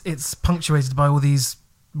it's punctuated by all these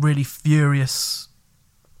really furious,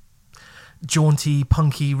 jaunty,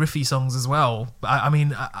 punky, riffy songs as well. I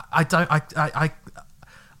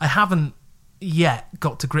haven't yet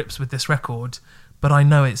got to grips with this record, but I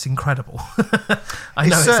know it's incredible. I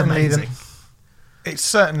know it's amazing. It's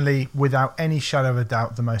certainly, without any shadow of a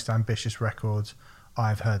doubt, the most ambitious record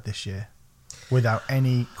I've heard this year, without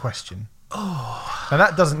any question. Now,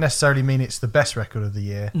 that doesn't necessarily mean it's the best record of the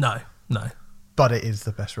year. No. But it is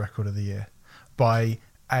the best record of the year by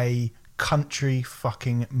a country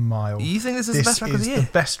fucking mile. You think this is the best record of the year? This is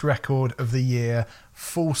the best record of the year.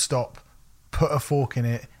 Full stop. Put a fork in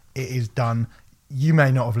it. It is done. You may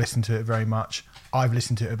not have listened to it very much. I've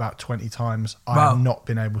listened to it about 20 times. I have not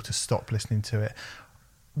been able to stop listening to it.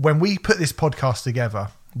 When we put this podcast together,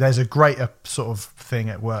 there's a greater sort of thing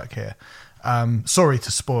at work here. Sorry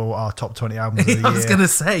to spoil our top 20 albums of the year. I was going to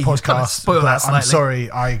say, podcast, spoil that slightly. I'm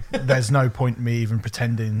sorry. There's no point in me even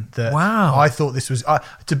pretending that. Wow. I thought this was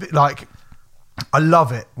to be like. I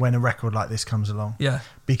love it when a record like this comes along. Yeah.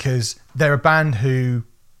 Because they're a band who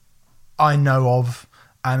I know of,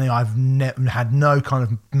 and I've had no kind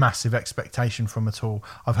of massive expectation from at all.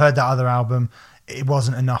 I've heard that other album. It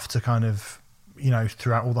wasn't enough to kind of,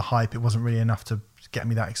 throughout all the hype, it wasn't really enough to get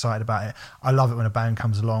me that excited about it. I love it when a band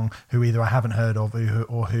comes along who either I haven't heard of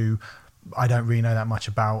or who I don't really know that much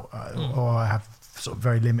about, or I have sort of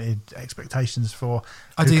very limited expectations for.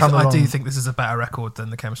 I do think this is a better record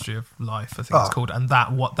than The Chemistry of Life, I think it's called, and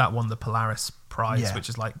that won the Polaris Prize, which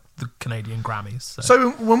is like the Canadian Grammys.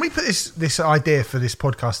 So when we put this idea for this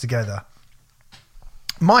podcast together,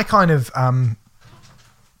 my kind of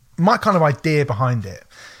idea behind it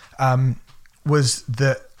was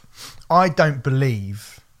that I don't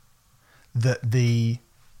believe that the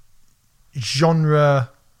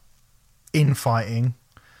genre infighting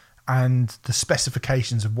and the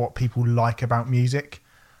specifications of what people like about music,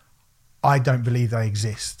 I don't believe they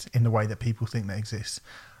exist in the way that people think they exist.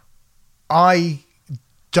 I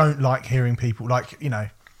don't like hearing people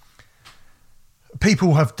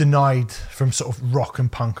people have denied from sort of rock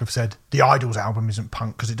and punk have said the Idols album isn't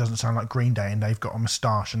punk because it doesn't sound like Green Day and they've got a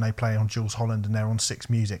moustache and they play on Jules Holland and they're on Six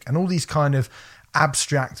Music and all these kind of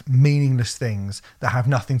abstract, meaningless things that have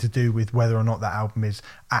nothing to do with whether or not that album is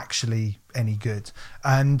actually any good.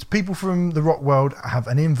 And people from the rock world have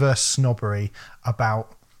an inverse snobbery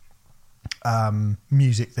about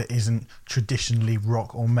music that isn't traditionally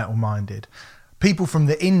rock or metal minded. People from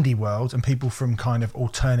the indie world and people from kind of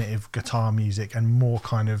alternative guitar music and more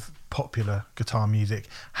kind of popular guitar music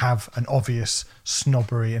have an obvious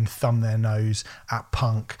snobbery and thumb their nose at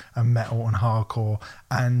punk and metal and hardcore.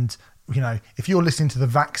 And, you know, if you're listening to the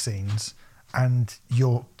Vaccines and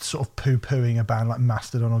you're sort of poo-pooing a band like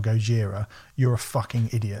Mastodon or Gojira, you're a fucking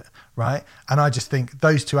idiot, right? And I just think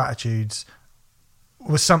those two attitudes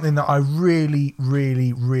was something that I really,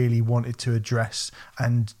 really, really wanted to address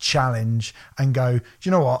and challenge and go, do you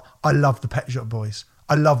know what? I love the Pet Shop Boys.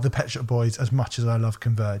 I love the Pet Shop Boys as much as I love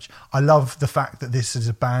Converge. I love the fact that this is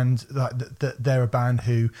a band, that they're a band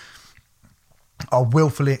who are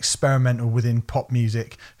willfully experimental within pop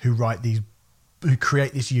music, who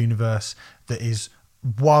create this universe that is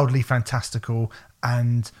wildly fantastical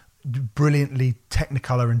and brilliantly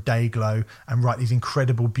Technicolor and Dayglow and write these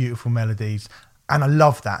incredible, beautiful melodies. And I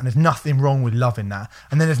love that. And there's nothing wrong with loving that.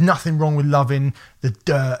 And then there's nothing wrong with loving the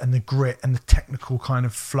dirt and the grit and the technical kind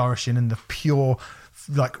of flourishing and the pure,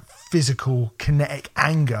 like, physical, kinetic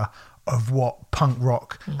anger of what punk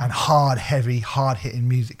rock and hard, heavy, hard-hitting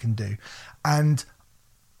music can do. And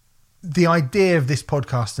the idea of this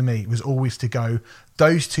podcast to me was always to go,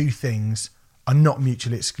 those two things are not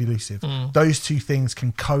mutually exclusive. Those two things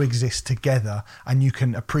can coexist together and you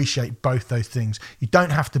can appreciate both those things. You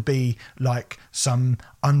don't have to be like some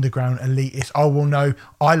underground elitist, oh well no,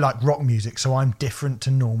 I like rock music so I'm different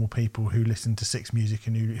to normal people who listen to Six Music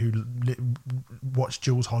and who watch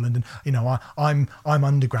Jules Holland and, you know, I'm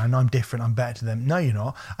underground, I'm different, I'm better to them. No, you're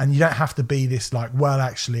not. And you don't have to be this like, well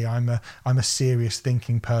actually I'm a serious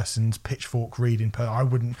thinking person's pitchfork reading person. I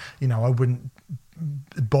wouldn't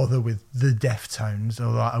bother with the Deftones,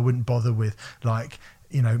 or like, I wouldn't bother with, like,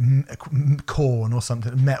 you know, Korn or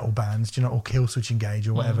something, metal bands, you know, or Killswitch Engage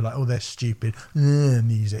or whatever, like all their stupid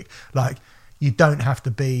music. Like, you don't have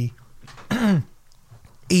to be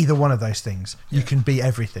either one of those things. You can be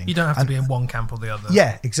everything. You don't have to be in one camp or the other.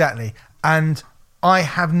 Yeah, exactly. And I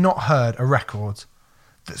have not heard a record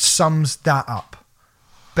that sums that up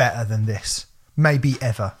better than this, maybe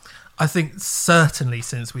ever. I think certainly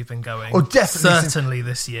since we've been going. Or definitely certainly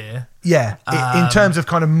this year. Yeah, in terms of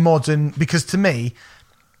kind of modern, because to me,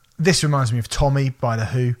 this reminds me of Tommy by The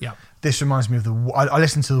Who. Yeah. This reminds me of I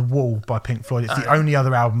listened to The Wall by Pink Floyd. It's the only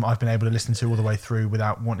other album I've been able to listen to all the way through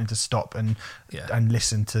without wanting to stop and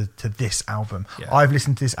listen to this album. Yeah. I've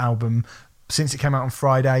listened to this album since it came out on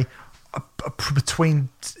Friday, between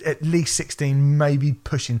at least 16, maybe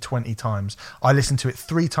pushing 20 times. I listened to it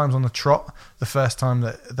 3 times on the trot. The first time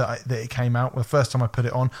that it came out, the first time I put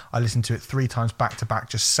it on, I listened to it 3 times back to back,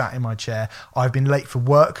 just sat in my chair. I've been late for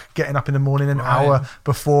work, getting up in the morning an hour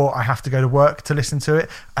before I have to go to work to listen to it,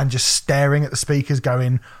 and just staring at the speakers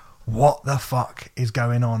going, what the fuck is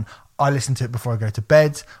going on? I listen to it before I go to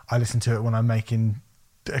bed. I listen to it when I'm making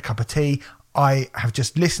a cup of tea. I have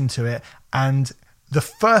just listened to it, and the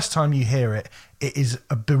first time you hear it, it is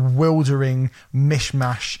a bewildering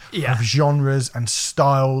mishmash of genres and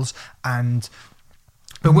styles and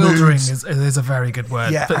bewildering moods. is a very good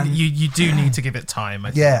word. Yeah, but you do need to give it time.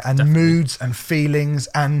 I think, and definitely. Moods and feelings,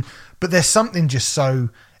 but there's something just so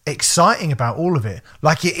exciting about all of it.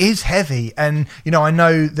 Like, it is heavy, and you know, I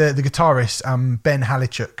know the guitarist Ben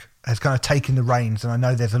Halichuk has kind of taken the reins, and I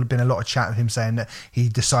know there's been a lot of chat of him saying that he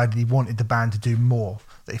decided he wanted the band to do more,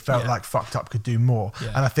 that he felt like Fucked Up could do more.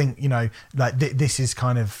 And I think, you know, like this is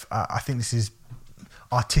kind of I think this is,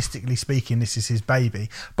 artistically speaking, this is his baby.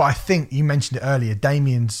 But I think you mentioned it earlier,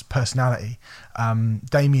 Damien's personality,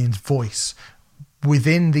 Damien's voice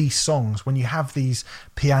within these songs, when you have these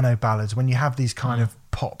piano ballads, when you have these kind of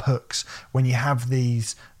pop hooks, when you have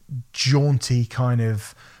these jaunty kind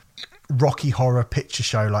of Rocky Horror Picture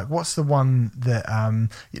Show, like what's the one that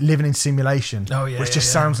Living in Simulation, which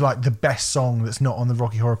just sounds like the best song that's not on the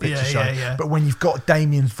Rocky Horror Picture Show. But when you've got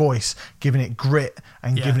Damien's voice giving it grit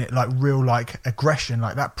and giving it like real like aggression,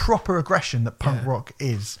 like that proper aggression that punk rock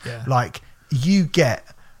is, like you get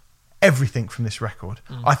everything from this record.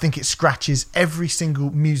 I think it scratches every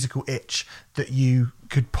single musical itch that you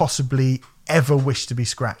could possibly ever wish to be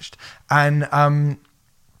scratched. And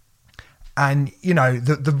you know,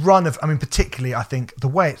 the run of, I mean, particularly I think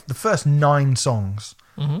the first 9 songs,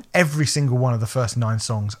 every single one of the first 9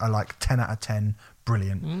 songs are like 10 out of 10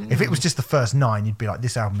 brilliant. If it was just the first 9, you'd be like,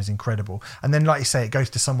 this album is incredible. And then, like you say, it goes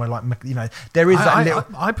to somewhere like, there is that little...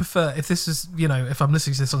 I prefer, if this is, if I'm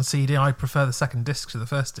listening to this on CD, I prefer the second disc to the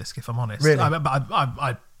first disc, if I'm honest. Really?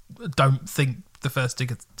 I don't think the first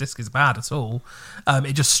disc is bad at all.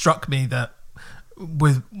 It just struck me that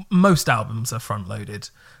with most albums are front loaded,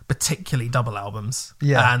 particularly double albums.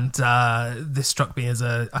 Yeah. And this struck me as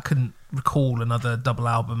I couldn't recall another double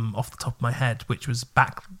album off the top of my head which was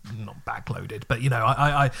not backloaded, but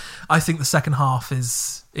I think the second half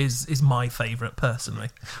is my favourite personally.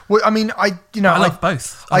 Well, I mean, I love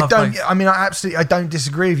both. I don't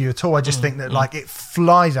disagree with you at all. I just think that like it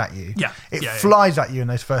flies at you. Yeah. It flies at you in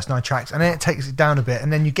those first 9 tracks, and then it takes it down a bit,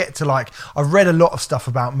 and then you get to like, I've read a lot of stuff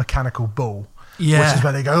about Mechanical Bull. Yeah. Which is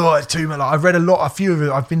where they go, it's too much. Like, I've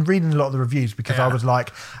been reading a lot of the reviews because I was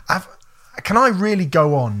like, can I really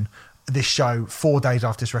go on this show 4 days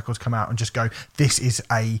after this record's come out and just go, this is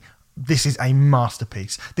a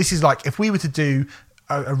masterpiece. This is like, if we were to do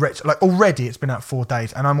already it's been out 4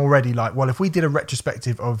 days, and I'm already like, well, if we did a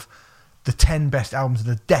retrospective of the 10 best albums of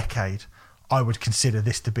the decade, I would consider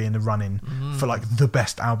this to be in the running for like the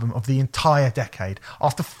best album of the entire decade.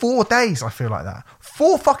 After 4 days, I feel like that.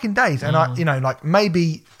 4 fucking days. And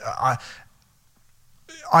maybe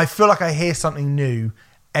I feel like I hear something new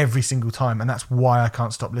every single time, and that's why I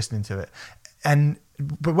can't stop listening to it.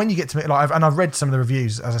 But when you get to it, I've read some of the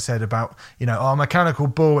reviews, as I said, about Mechanical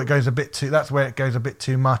Bull, that's where it goes a bit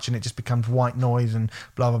too much, and it just becomes white noise and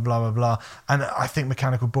blah blah blah blah blah. And I think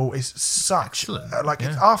Mechanical Bull is such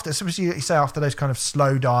it's after, especially you say after those kind of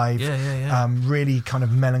slow dive, really kind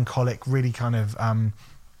of melancholic, really kind of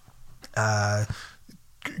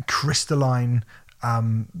crystalline,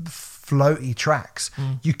 floaty tracks.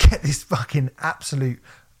 You get this fucking absolute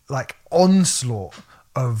like onslaught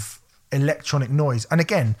of electronic noise, and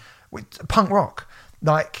again with punk rock,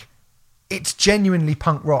 like it's genuinely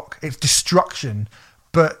punk rock. It's destruction,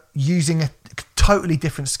 but using a totally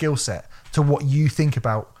different skill set to what you think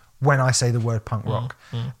about when I say the word punk rock.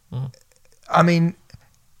 I mean,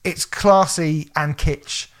 it's classy and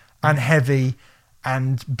kitsch and heavy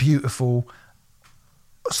and beautiful,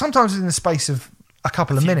 sometimes in the space of a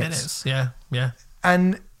couple of minutes. Yeah.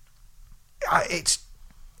 And it's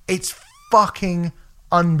fucking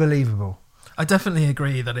unbelievable. I definitely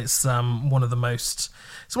agree that it's one of the most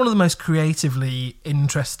creatively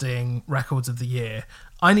interesting records of the year.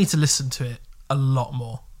 I need to listen to it a lot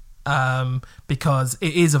more because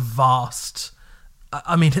it is a vast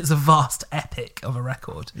epic of a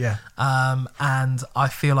record. Yeah. And I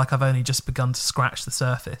feel like I've only just begun to scratch the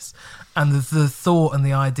surface. And the thought and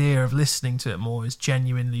the idea of listening to it more is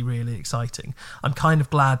genuinely really exciting. I'm kind of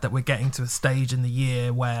glad that we're getting to a stage in the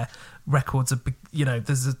year where records are,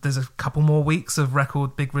 there's a couple more weeks of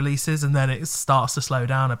record big releases, and then it starts to slow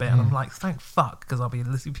down a bit. And I'm like, thank fuck, because I'll be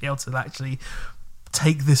able to actually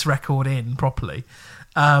take this record in properly.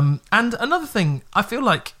 And another thing, I feel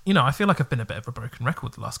like I've been a bit of a broken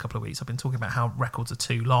record the last couple of weeks. I've been talking about how records are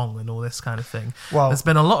too long and all this kind of thing. Well, there's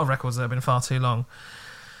been a lot of records that have been far too long.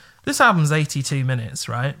 This album's 82 minutes,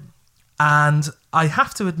 right? And I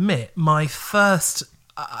have to admit, my first,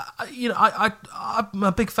 I'm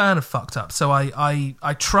a big fan of Fucked Up, so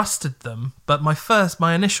I trusted them. But my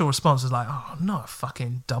initial response was like, oh, not a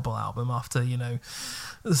fucking double album after,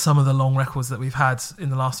 some of the long records that we've had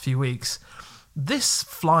in the last few weeks. This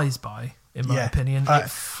flies by, in my opinion. It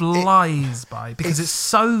flies by because it's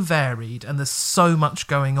so varied and there's so much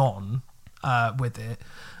going on with it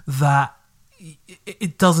that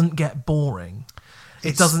it doesn't get boring.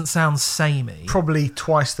 It doesn't sound samey. Probably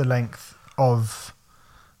twice the length of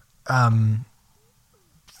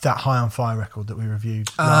that High on Fire record that we reviewed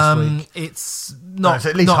last week. It's not, it's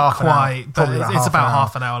at least not half quite. An hour, probably it's about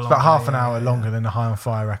half an hour longer. It's about half an hour longer than the High on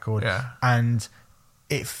Fire record. Yeah. And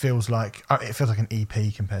it feels like an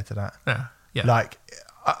EP compared to that. Yeah. Like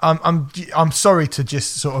I'm sorry to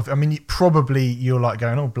just sort of, I mean, probably you're like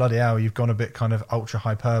going, oh bloody hell, you've gone a bit kind of ultra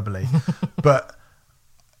hyperbole, but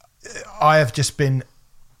I have just been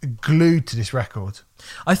glued to this record.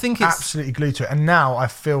 I think it's absolutely glued to it, and now I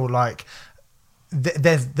feel like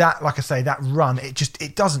there's that, like I say, that run.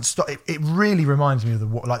 It doesn't stop. It really reminds me of The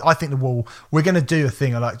Wall. Like, I think The Wall. We're going to do a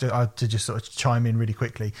thing. I like to just sort of chime in really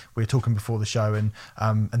quickly. We were talking before the show, and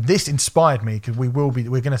this inspired me because we're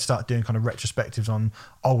going to start doing kind of retrospectives on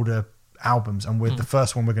older albums, and the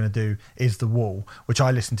first one we're going to do is The Wall, which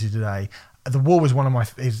I listened to today. The Wall is one of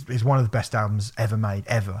the best albums ever made,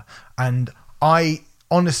 ever, and I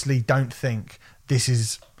honestly don't think this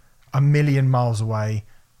is a million miles away.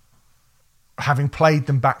 Having played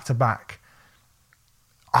them back to back,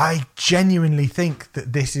 I genuinely think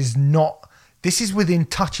that this is not This is within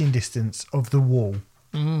touching distance of The Wall.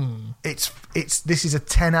 This is a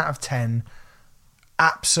 10 out of 10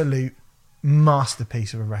 absolute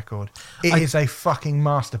masterpiece of a record. It is a fucking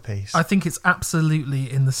masterpiece. I think it's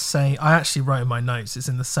absolutely in the same... I actually wrote in my notes, it's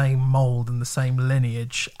in the same mould and the same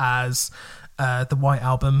lineage as the White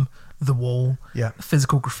Album, The Wall,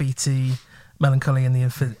 Physical Graffiti, Melancholy and the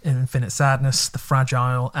Infinite Sadness, The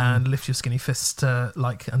Fragile, and Lift Your Skinny Fists to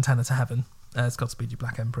like Antenna to Heaven. It's Godspeed You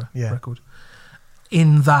Black Emperor record.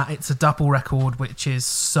 In that it's a double record which is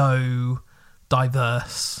so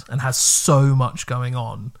diverse and has so much going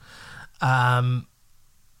on. And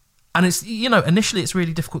it's, initially it's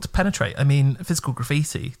really difficult to penetrate. I mean, Physical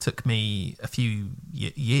Graffiti took me a few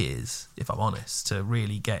years, if I'm honest, to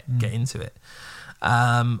really get into it.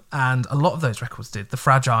 And a lot of those records did. The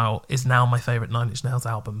Fragile is now my favourite Nine Inch Nails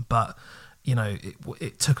album, but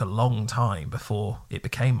it took a long time before it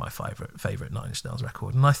became my favourite Nine Inch Nails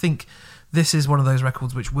record. And I think this is one of those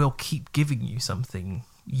records which will keep giving you something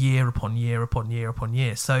year upon year upon year upon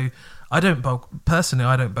year. So I don't balk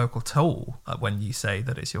at all when you say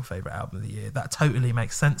that it's your favourite album of the year. That totally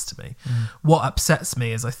makes sense to me. What upsets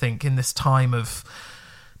me is I think in this time of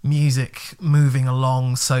music moving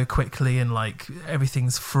along so quickly and like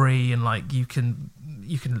everything's free and like you can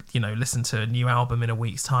listen to a new album in a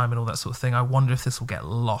week's time and all that sort of thing, I wonder if this will get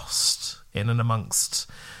lost in and amongst,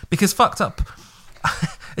 because Fucked Up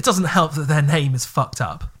it doesn't help that their name is Fucked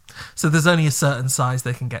Up, so there's only a certain size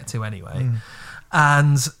they can get to anyway.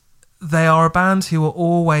 And they are a band who are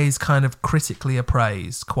always kind of critically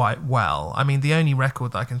appraised quite well. I mean, the only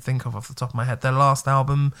record that I can think of off the top of my head, their last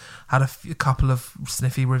album had a couple of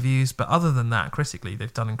sniffy reviews, but other than that, critically,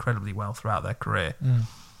 they've done incredibly well throughout their career.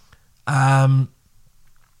 I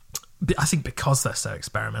think because they're so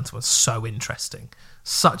experimental and so interesting,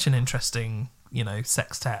 such an interesting,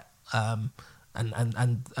 sextet, and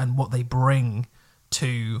what they bring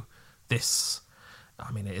to this.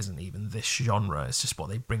 I mean, it isn't even this genre, it's just what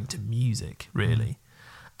they bring to music, really.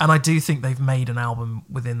 And I do think they've made an album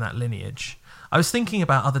within that lineage. I was thinking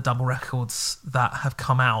about other double records that have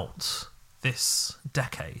come out this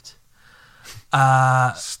decade.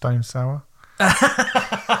 Stone Sour?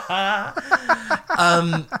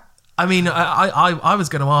 I mean, I was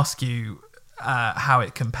going to ask you how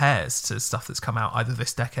it compares to stuff that's come out either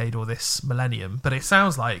this decade or this millennium, but it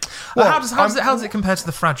sounds like how does it compare to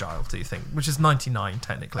The Fragile, do you think, which is 99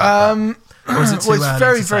 technically, or is it too it's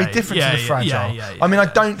very very different to The Fragile. I mean, I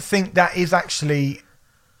don't think that is actually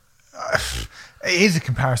it is a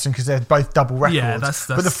comparison because they're both double records, that's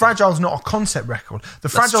but The Fragile's not a concept record. The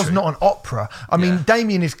Fragile's not an opera. I mean,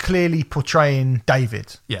 Damien is clearly portraying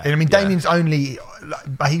David. I mean, Damien's only,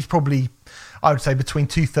 he's probably, I would say, between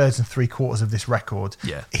 2/3 and 3/4 of this record,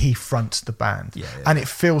 he fronts the band, and it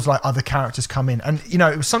feels like other characters come in. And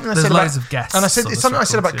it was something I said about, of guests, and I said it's something I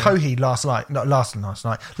said about Coheed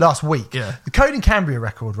last week. The Code in Cambria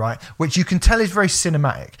record, right, which you can tell is very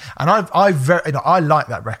cinematic, and I like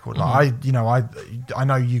that record. Like, I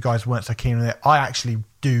know you guys weren't so keen on it. I actually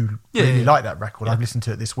do really like that record. I've listened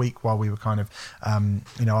to it this week while we were kind of,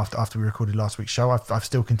 after we recorded last week's show. I've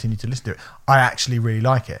still continued to listen to it. I actually really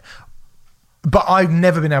like it. But I've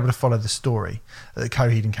never been able to follow the story that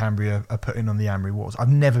Coheed and Cambria are putting on the Amory Wars. I've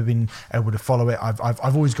never been able to follow it.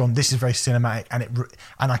 I've always gone, this is very cinematic,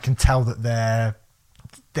 and I can tell that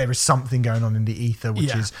there is something going on in the ether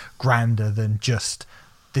which is grander than just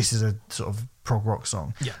this is a sort of prog rock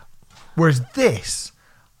song. Whereas this,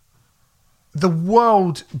 the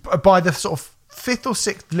world, by the sort of 5th or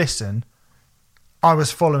 6th listen, I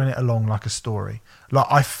was following it along like a story. Like,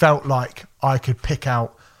 I felt like I could pick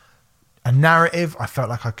out a narrative. I felt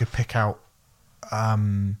like I could pick out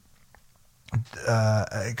kind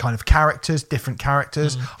of characters, different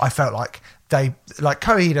characters. I felt like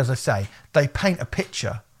Coheed, as I say, they paint a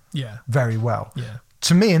picture very well.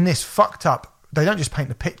 To me, in this Fucked Up, they don't just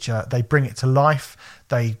paint a picture, they bring it to life.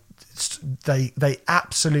 They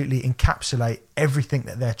absolutely encapsulate everything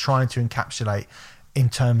that they're trying to encapsulate in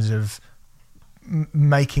terms of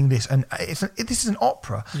making this, and this is an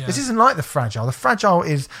opera. This isn't like The Fragile. The Fragile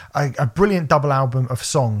is a brilliant double album of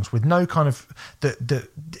songs with no kind of that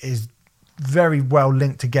is very well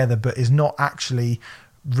linked together, but is not actually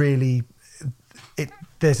really.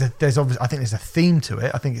 There's obviously, I think there's a theme to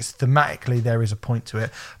it. I think it's thematically there is a point to it,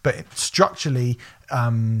 but structurally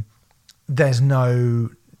there's no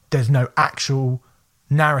actual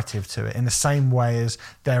narrative to it in the same way as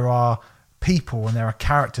there are people and there are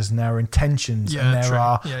characters and there are intentions and there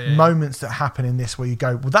are moments that happen in this where you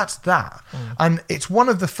go, well, that's that. And it's one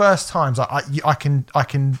of the first times I can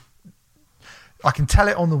tell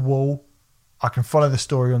it on The Wall. I can follow the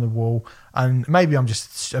story on the wall, and maybe I'm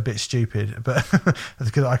just a bit stupid, but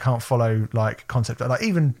because I can't follow like concept, like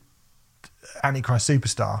even Antichrist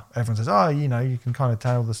Superstar, everyone says, oh, you know, you can kind of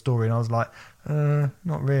tell the story, and I was like,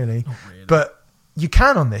 not really. But you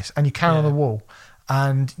can on this, and you can on the wall,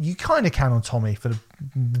 and you kind of can on Tommy for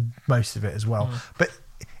most of it as well. But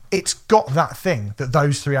it's got that thing that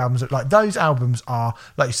those three albums, like those albums are,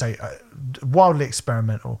 like you say, wildly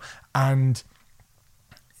experimental and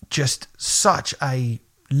just such a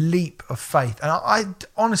leap of faith. And I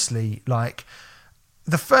honestly, like,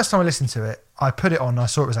 the first time I listened to it, I put it on, I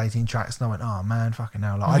saw it was 18 tracks, and I went, oh man, fucking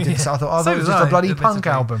hell. Like, I did. I thought, it was just a bloody punk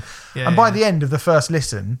album. And by the end of the first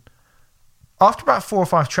listen, after about 4 or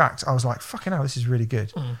 5 tracks, I was like, fucking hell, this is really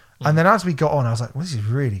good. And then as we got on, I was like, well, this is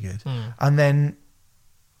really good. And then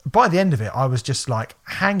by the end of it, I was just like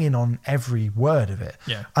hanging on every word of it.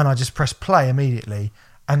 And I just pressed play immediately.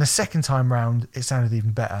 And the second time round, it sounded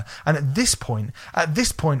even better. And at this point,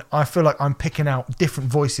 I feel like I'm picking out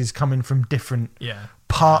different voices coming from different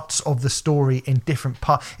parts of the story in different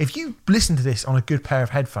parts. If you listen to this on a good pair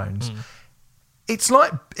of headphones, it's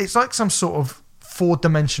like some sort of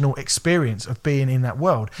 4-dimensional experience of being in that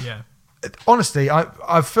world. Honestly,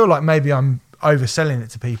 I feel like maybe I'm overselling it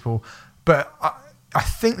to people, but I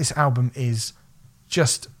think this album is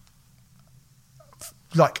just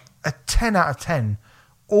like a 10 out of 10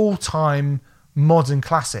 all-time modern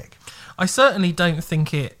classic. I certainly don't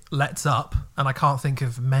think it lets up, and I can't think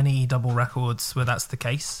of many double records where that's the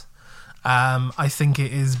case. I think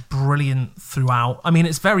it is brilliant throughout. I mean,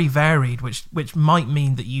 it's very varied, which might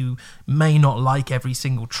mean that you may not like every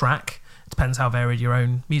single track. Depends how varied your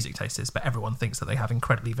own music taste is, but everyone thinks that they have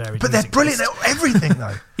incredibly varied But music they're brilliant taste. at everything,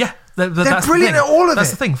 though. They're brilliant at all of it.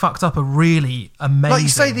 That's the thing. Fucked Up are really amazing. Like you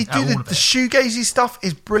say, they do the shoegazy stuff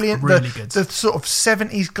is brilliant. Really good. The sort of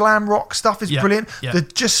 70s glam rock stuff is brilliant. The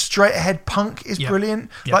just straight ahead punk is brilliant.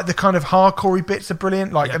 Like the kind of hardcorey bits are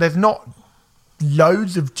brilliant. Like there's not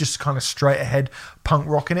loads of just kind of straight ahead punk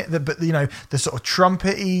rock in it, but you know, the sort of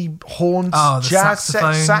trumpety horns, jazz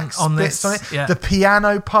sax on bits on it, the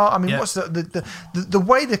piano part. I mean, what's the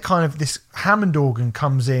way the kind of this Hammond organ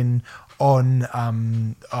comes in on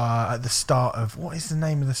at the start of, what is the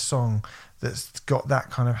name of the song that's got that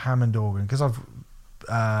kind of Hammond organ? Because I've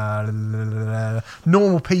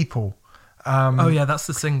Normal People. That's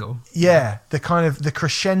the single. The kind of the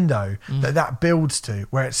crescendo that builds to,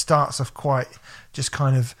 where it starts off quite just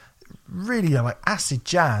kind of really like acid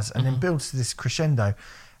jazz, and then builds to this crescendo.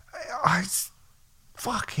 It's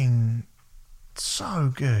fucking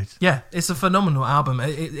so good. Yeah, it's a phenomenal album.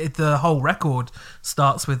 The whole record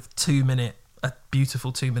starts with a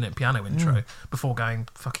beautiful 2-minute piano intro before going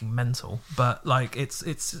fucking mental. But like, it's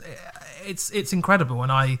incredible,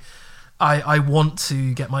 and I want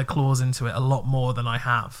to get my claws into it a lot more than I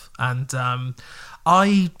have. And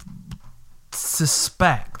I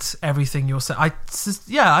suspect everything you're saying. I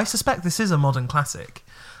suspect this is a modern classic.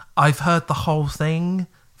 I've heard the whole thing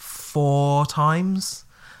 4 times,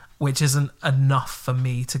 which isn't enough for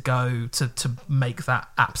me to go to make that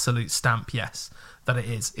absolute stamp, yes, that it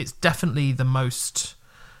is. It's definitely the most...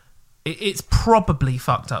 It's probably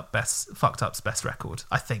Fucked Up's best record,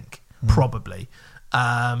 I think. Probably.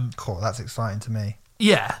 Cool, that's exciting to me.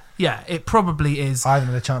 Yeah, it probably is. I haven't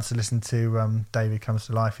had a chance to listen to David Comes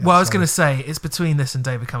to Life yet. Well, I was going to say, it's between this and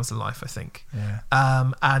David Comes to Life, I think.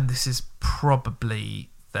 And this is probably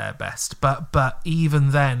their best. But even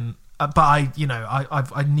then, I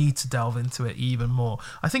need to delve into it even more.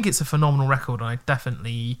 I think it's a phenomenal record, and I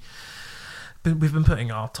definitely... We've been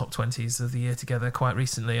putting our top 20s of the year together quite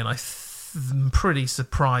recently, and I'm pretty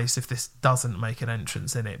surprised if this doesn't make an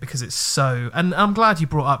entrance in it, because it's so... And I'm glad you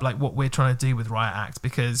brought up like what we're trying to do with Riot Act,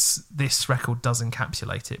 because this record does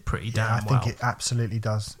encapsulate it pretty damn well. I think it absolutely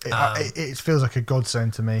does. It feels like a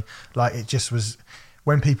godsend to me. Like, it just was...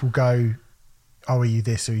 When people go, oh, are you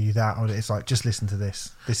this or are you that? Or it's like, just listen to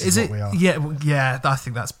this. This is what we are. Yeah, I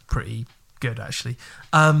think that's pretty good, actually.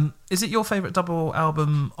 Is it your favourite double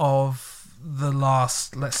album of the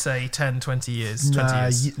last, let's say, 10, 20 years? 20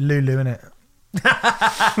 years? Lulu, innit?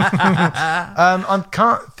 I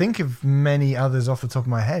can't think of many others off the top of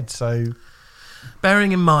my head, so...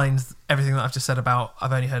 Bearing in mind everything that I've just said about,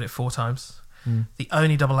 I've only heard it 4 times. The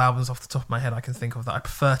only double albums off the top of my head I can think of that I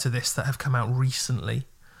prefer to this that have come out recently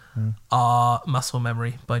are Muscle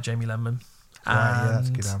Memory by Jamie Lemon. That's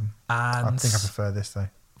a good album. And I think I prefer this, though.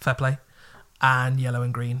 Fair play. And Yellow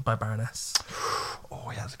and Green by Baroness.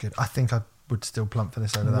 Oh, yeah, that's good. I think I would still plump for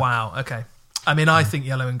this over that. Wow, okay. I mean, I think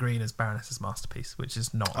Yellow and Green is Baroness's masterpiece, which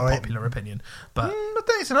is not a popular opinion, but I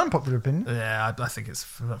think it's an unpopular opinion. Yeah, I think it's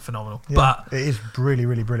phenomenal. Yeah, but it is really,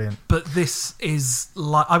 really brilliant. But this is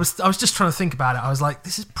like I was just trying to think about it. I was like,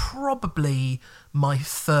 this is probably my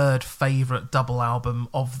third favourite double album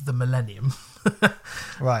of the millennium.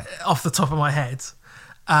 Right, off the top of my head.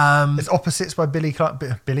 It's Opposites by Biffy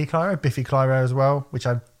Clyro as well, which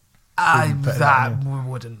that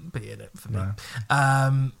wouldn't be in it for me.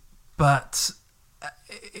 No. But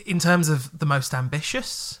in terms of the most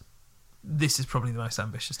ambitious, this is probably the most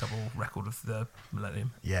ambitious double record of the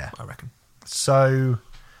millennium. Yeah, I reckon. So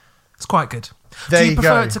it's quite good. Do you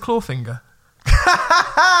prefer it to Clawfinger?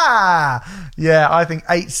 Yeah, I think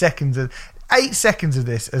 8 seconds of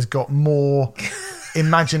this has got more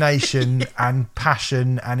imagination and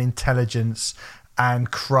passion and intelligence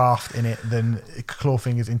and craft in it than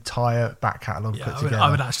Clawfinger's entire back catalogue put together.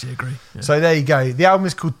 I would actually agree. Yeah. So there you go. The album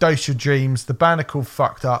is called Dose Your Dreams. The band are called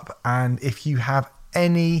Fucked Up. And if you have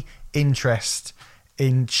any interest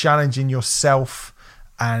in challenging yourself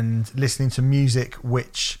and listening to music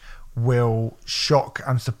which will shock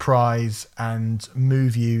and surprise and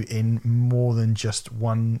move you in more than just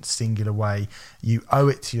one singular way, you owe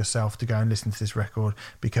it to yourself to go and listen to this record,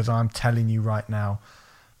 because I'm telling you right now,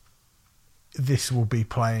 this will be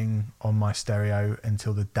playing on my stereo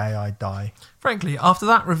until the day I die. Frankly, after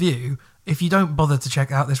that review, if you don't bother to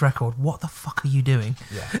check out this record, what the fuck are you doing?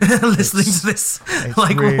 Yeah. Listening to this?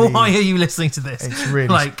 Like, really, why are you listening to this? It's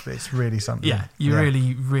really something. Yeah, you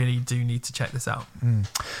really, really do need to check this out.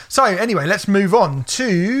 So anyway, let's move on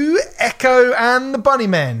to Echo and the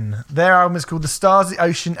Bunnymen. Their album is called The Stars, the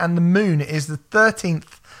Ocean and the Moon. It is the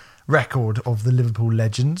 13th record of the Liverpool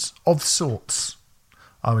legends, of sorts,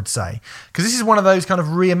 I would say, because this is one of those kind of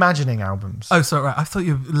reimagining albums. Oh, sorry, right. I thought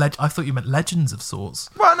you meant legends of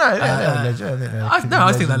sorts. Well, no, legends. I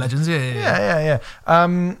think they're legends. Yeah.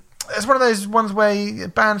 It's one of those ones where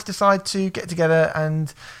bands decide to get together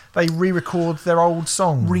and they re-record their old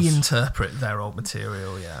songs, reinterpret their old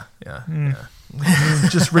material.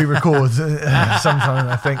 Just re-record sometimes,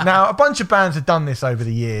 I think. Now, a bunch of bands have done this over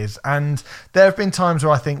the years, and there have been times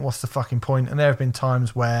where I think, what's the fucking point? And there have been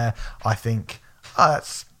times where I think,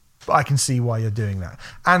 I can see why you're doing that.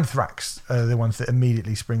 Anthrax are the ones that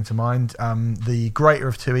immediately spring to mind. The Greater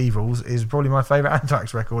of Two Evils is probably my favourite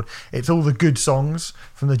Anthrax record. It's all the good songs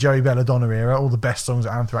from the Joey Belladonna era, all the best songs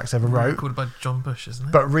that Anthrax ever wrote. Recorded by John Bush, isn't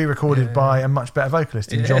it? But re-recorded by a much better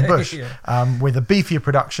vocalist in John Bush. With a beefier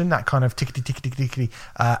production, that kind of tickety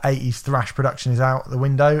 80s thrash production is out the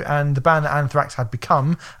window, and the band that Anthrax had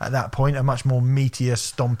become at that point, a much more meatier,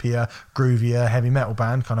 stompier, groovier heavy metal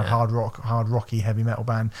band, kind of hard rocky heavy metal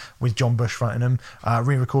band with John Bush fronting them,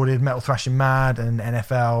 re-recorded Metal Thrashing Mad and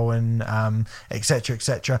NFL and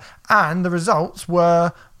etc. And the results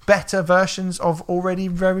were better versions of already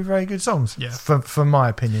very, very good songs, for my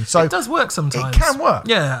opinion. So it does work sometimes. It can work.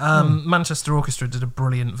 Yeah, Manchester Orchestra did a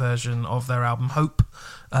brilliant version of their album Hope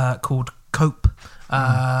called Cope.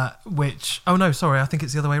 Which I think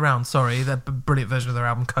it's the other way around. Sorry, the brilliant version of their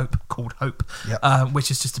album Cope called Hope, which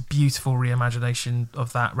is just a beautiful reimagination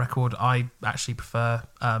of that record. I actually prefer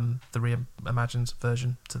the reimagined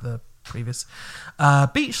version to the previous.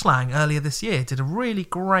 Beach Slang earlier this year did a really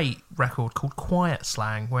great record called Quiet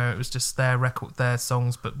Slang, where it was just their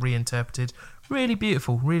songs but reinterpreted. Really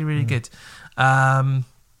beautiful, really, really good.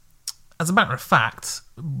 As a matter of fact,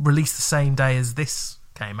 released the same day as this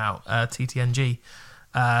came out, TTNG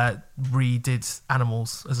redid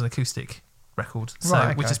Animals as an acoustic record,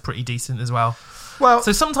 which is pretty decent as well. Well,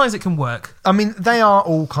 so sometimes it can work. I mean, they are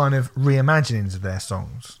all kind of reimaginings of their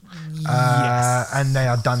songs, and they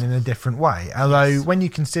are done in a different way. Although, when you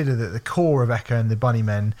consider that the core of Echo and the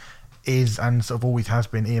Bunnymen is, and sort of always has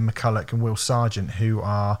been, Ian McCulloch and Will Sargent, who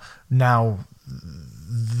are now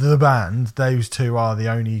the band. Those two are the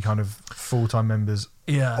only kind of full-time members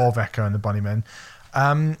of Echo and the Bunnymen.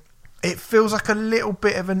 It feels like a little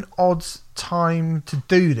bit of an odd time to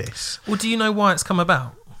do this. Well, do you know why it's come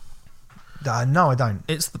about? No, I don't.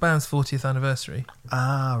 It's the band's 40th anniversary.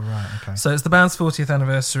 Ah, right, okay. So it's the band's 40th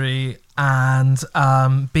anniversary, and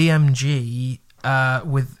BMG,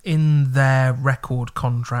 within their record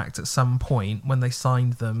contract at some point, when they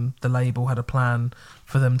signed them, the label had a plan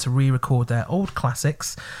for them to re-record their old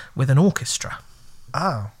classics with an orchestra.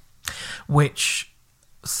 Oh. Which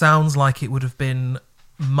sounds like it would have been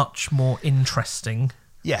much more interesting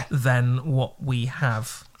than what we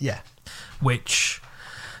have. Yeah.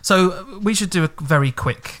 So we should do a very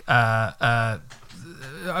quick... I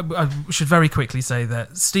should very quickly say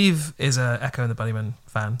that Steve is a Echo and the Bunnymen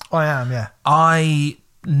fan. I am, yeah. I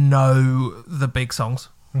know the big songs.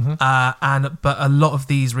 But a lot of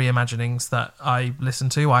these reimaginings that I listen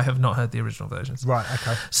to, I have not heard the original versions. Right.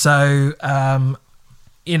 Okay. So,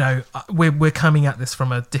 we're coming at this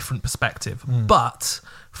from a different perspective. But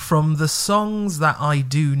from the songs that I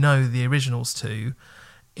do know the originals to,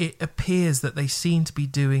 it appears that they seem to be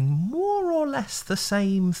doing more or less the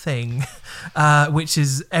same thing, which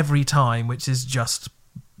is every time, which is just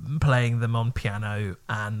playing them on piano,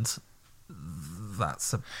 and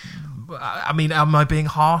that's I mean, am I being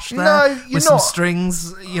harsh there? No, you're with not. Some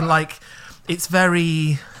strings, it's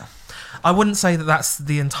very. I wouldn't say that that's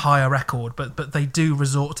the entire record, but they do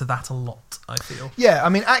resort to that a lot, I feel. Yeah, I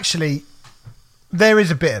mean, actually, there is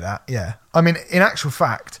a bit of that, yeah. I mean, in actual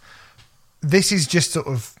fact, this is just sort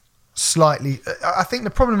of slightly... I think the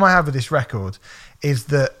problem I have with this record is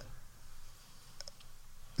that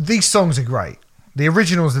these songs are great. The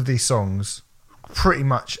originals of these songs, pretty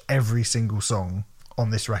much every single song on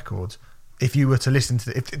this record, if you were to listen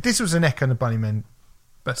to... If this was an Echo and the Bunnymen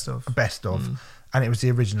Best of, and it was the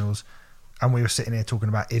originals, and we were sitting here talking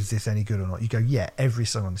about, is this any good or not? You go, yeah, every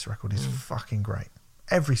song on this record is fucking great.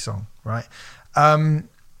 Every song, right?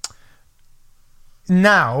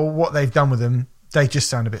 Now, what they've done with them, they just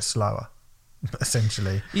sound a bit slower,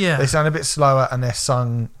 essentially. Yeah. They sound a bit slower and they're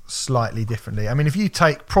sung slightly differently. I mean, if you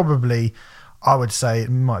take probably, I would say it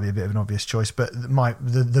might be a bit of an obvious choice, but my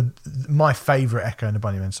favourite Echo and the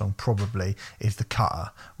Bunnymen song probably is The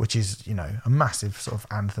Cutter, which is, a massive sort of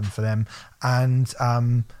anthem for them. And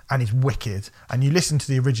it's wicked. And you listen to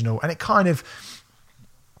the original and it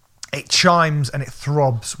chimes and it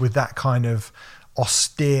throbs with that kind of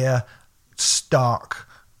austere, stark,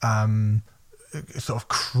 sort of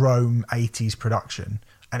chrome 80s production,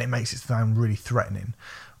 and it makes it sound really threatening.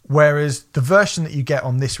 Whereas the version that you get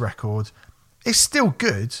on this record is still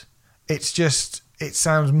good. It's just, it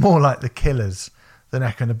sounds more like the Killers than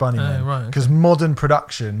Echo and the Bunnymen. Because modern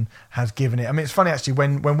production has given it... I mean, it's funny actually,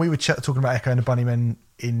 when we were talking about Echo and the Bunnymen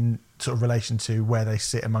in sort of relation to where they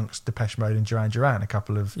sit amongst Depeche Mode and Duran Duran a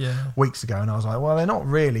couple of weeks ago, and I was like, well, they're not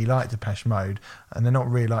really like Depeche Mode and they're not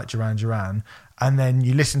really like Duran Duran. And then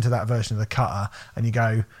you listen to that version of The Cutter and you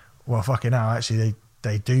go, well, fucking hell, actually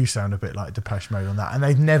they do sound a bit like Depeche Mode on that. And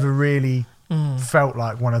they've never really felt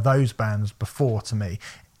like one of those bands before to me.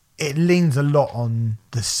 It leans a lot on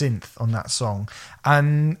the synth on that song,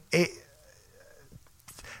 and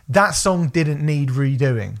that song didn't need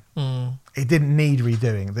redoing. It didn't need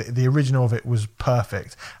redoing. The original of it was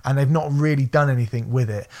perfect, and they've not really done anything with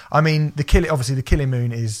it. I mean, the Killing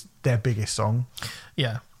Moon is their biggest song,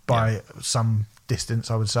 by some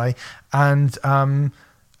distance, I would say, and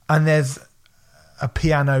there's a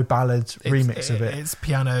piano ballad remix of it. It's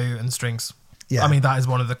piano and strings. Yeah. I mean, that is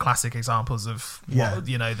one of the classic examples of what,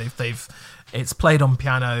 they've it's played on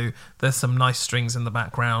piano. There's some nice strings in the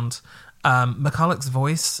background. McCulloch's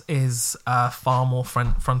voice is far more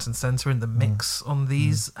front and center in the mix on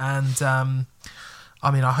these. And I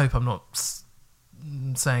mean, I hope I'm not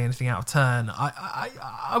saying anything out of turn.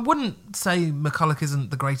 I wouldn't say McCulloch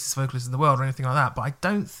isn't the greatest vocalist in the world or anything like that, but I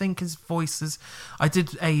don't think his voice is... I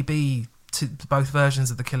did A/B to both versions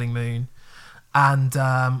of The Killing Moon, and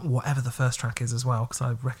whatever the first track is as well, because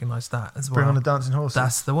I recognised that as well. Bring on the Dancing Horses.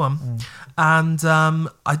 That's the one. And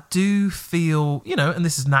I do feel, and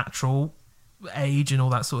this is natural age and all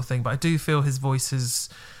that sort of thing, but I do feel his voice is...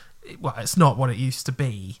 Well, it's not what it used to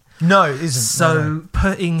be. No, it isn't. So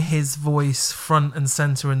putting his voice front and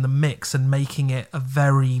centre in the mix and making it a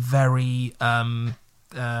very, very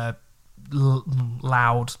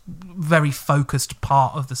loud, very focused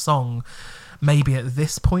part of the song, maybe at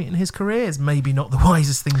this point in his career, is maybe not the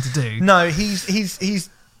wisest thing to do. No, he's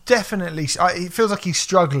definitely... It feels like he's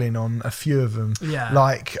struggling on a few of them. Yeah.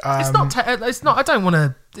 Like... it's not... I don't want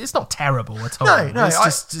to... It's not terrible at all. No.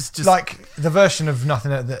 It's just like the version of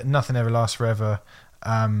Nothing Ever Lasts Forever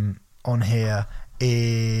on here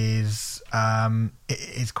is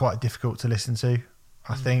quite difficult to listen to.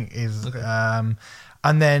 I think is okay.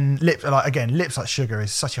 And then Lips Like Sugar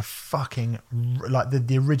is such a fucking... Like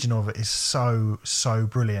the original of it is so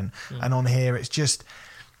brilliant. And on here it's just...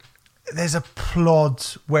 There's a plod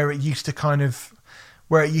where it used to kind of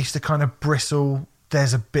bristle.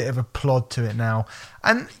 There's a bit of a plod to it now.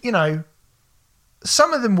 And,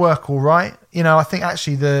 some of them work all right. I think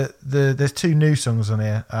actually there's two new songs on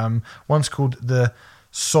here. One's called The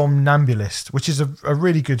Somnambulist, which is a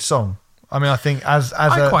really good song. I mean, I think I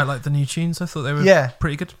quite like the new tunes. I thought they were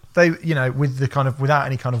pretty good. They, with the kind of, without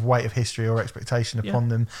any kind of weight of history or expectation upon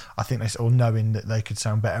them, I think they sort of knowing that they could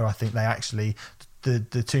sound better. I think they actually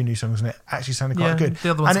the two new songs on it actually sounded quite good.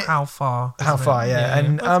 The other one's How Far. How Far, yeah.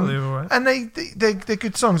 And they're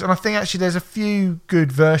good songs. And I think actually there's a few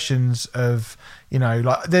good versions of,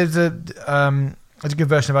 like there's a good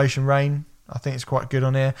version of Ocean Rain. I think it's quite good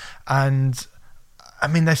on here. And I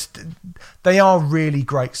mean, they are really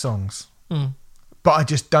great songs. But I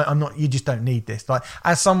just don't. You just don't need this. Like,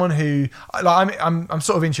 as someone who, like, I'm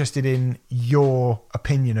sort of interested in your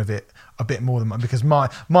opinion of it a bit more than mine, because my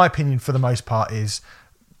opinion for the most part is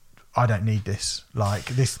I don't need this. Like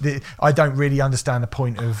this, I don't really understand the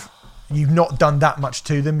point of. You've not done that much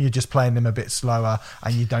to them. You're just playing them a bit slower,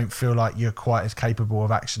 and you don't feel like you're quite as capable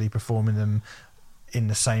of actually performing them in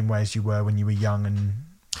the same way as you were when you were young and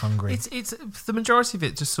hungry. It's the majority of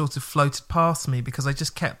it just sort of floated past me because I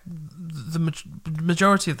just kept the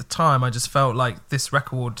majority of the time I just felt like this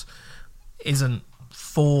record isn't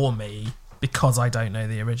for me because I don't know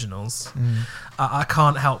the originals. I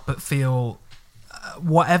can't help but feel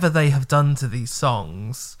whatever they have done to these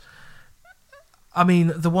songs, I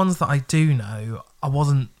mean, the ones that I do know, I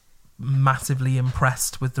wasn't massively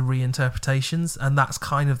impressed with the reinterpretations, and that's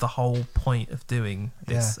kind of the whole point of doing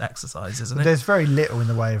this exercise, isn't it? There's very little in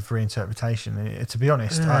the way of reinterpretation, to be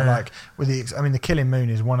honest. I like the Killing Moon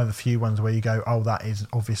is one of the few ones where you go, oh, that is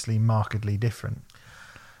obviously markedly different.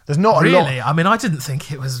 There's not really a lot. I mean, I didn't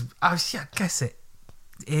think it was. I guess it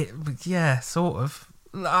sort of.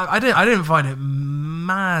 I didn't find it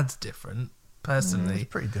mad different. Personally, it's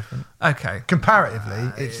pretty different. Okay,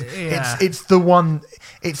 comparatively, it's the one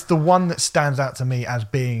that stands out to me as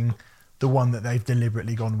being the one that they've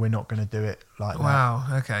deliberately gone, we're not going to do it like that. Wow.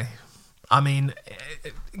 Okay. I mean,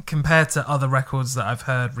 compared to other records that I've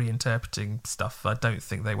heard reinterpreting stuff, I don't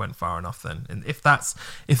think they went far enough. Then, and if that's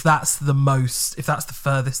the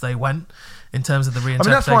furthest they went in terms of the reinterpretation, I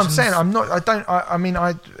mean, that's what I'm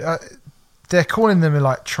saying. They're calling them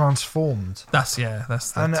like transformed. That's the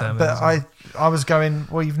term. But I was going,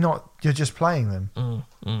 well, you're just playing them.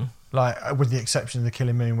 Like, with the exception of the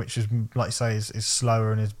Killing Moon, which is, like you say, is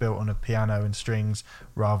slower and is built on a piano and strings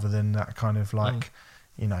rather than that kind of like,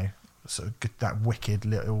 sort of that wicked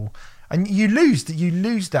little. And you lose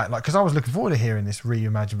that, like, because I was looking forward to hearing this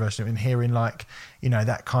reimagined version of it and hearing like,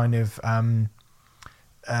 that kind of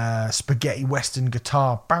spaghetti western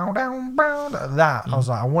guitar, bow down, bow down, that. I was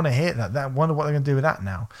like, I want to hear that. I wonder what they're going to do with that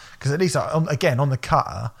now, because at least again on the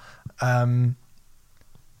cutter,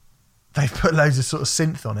 they've put loads of sort of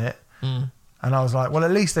synth on it, and I was like, well,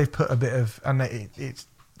 at least they've put a bit of, and it's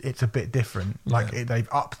a bit different. Like they've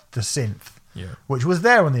upped the synth, which was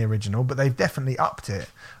there on the original, but they've definitely upped it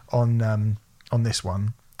on this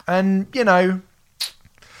one, and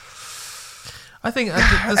I think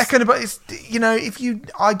but it's if you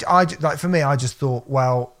like, for me, I just thought,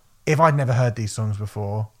 well, if I'd never heard these songs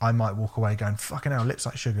before, I might walk away going, fucking hell, Lips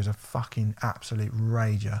Like Sugar's a fucking absolute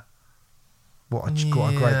rager. What a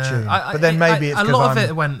great tune. But then maybe it's a lot of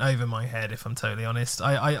it went over my head, if I'm totally honest.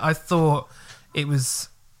 I thought it was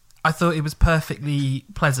perfectly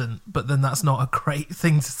pleasant, but then that's not a great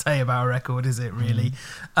thing to say about a record, is it, really?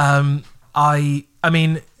 I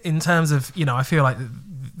mean, in terms of, I feel like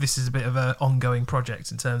this is a bit of an ongoing project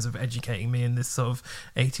in terms of educating me in this sort of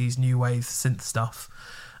 80s new wave synth stuff.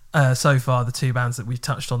 So far, the two bands that we've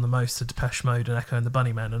touched on the most are Depeche Mode and Echo and the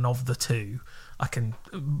Bunnymen, and of the two, I can,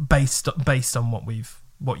 based on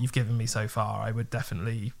what you've given me so far, I would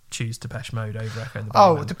definitely choose Depeche Mode over Echo and the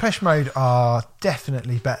Bunnymen. Oh, Depeche Mode are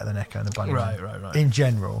definitely better than Echo and the Bunnymen. Right. In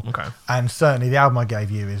general. Okay. And certainly the album I gave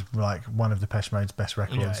you is like one of Depeche Mode's best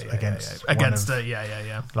records against so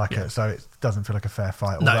it doesn't feel like a fair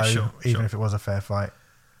fight. Although, even if it was a fair fight,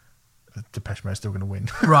 Depeche Mode's still going to win.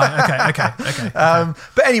 Right. Okay.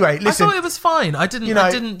 But anyway, listen. I thought it was fine. I didn't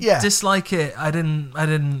dislike it.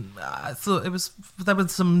 I thought there were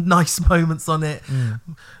some nice moments on it.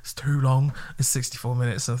 It's too long. It's 64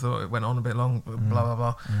 minutes. I thought it went on a bit long. Blah blah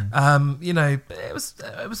blah. It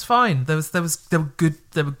was fine. There were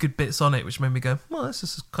good bits on it, which made me go, well, this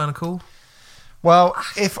is kind of cool. Well,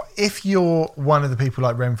 if you're one of the people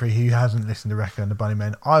like Renfrey who hasn't listened to Echo and the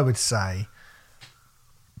Bunnymen, I would say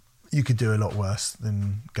you could do a lot worse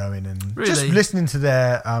than going and just listening to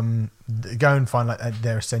their go and find like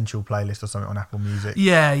their essential playlist or something on Apple Music.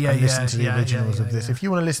 And listen to the originals of this. If you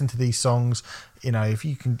want to listen to these songs, if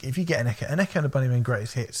you get an Echo and the Bunnymen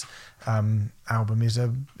Greatest Hits album is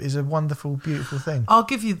a wonderful, beautiful thing. I'll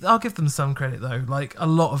give them some credit though. Like, a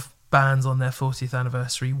lot of bands on their 40th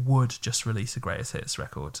anniversary would just release a Greatest Hits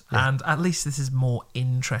record, and at least this is more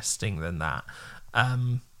interesting than that.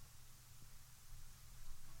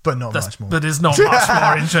 But not much more. But it's not much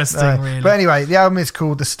more interesting, really. But anyway, the album is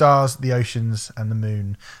called The Stars, the Oceans and the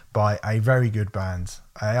Moon by a very good band.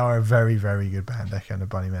 They are a very, very good band, Echo and the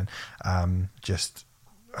Bunnymen.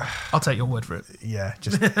 I'll take your word for it. Yeah,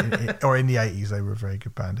 or in the 80s, they were a very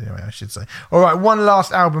good band anyway, I should say. All right, one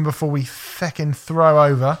last album before we feckin' throw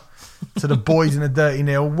over to the boys in the Dirty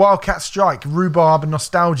Nil. Wildcat Strike, Rhubarb and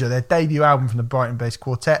Nostalgia, their debut album from the Brighton-based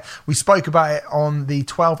quartet. We spoke about it on the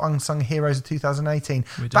 12 Unsung Heroes of 2018.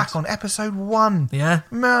 Back on episode 1. Yeah.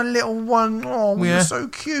 My little one. Oh, we were so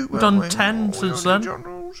cute. We've done 10 since then.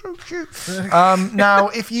 Oh, so cute. Now,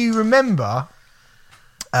 if you remember...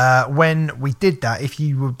 when we did that, if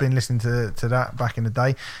you have been listening to that back in the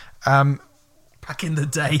day, back in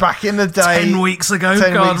the day, 10 weeks ago,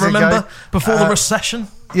 remember ago, before the recession?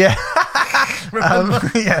 Yeah, remember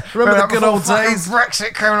the good old days.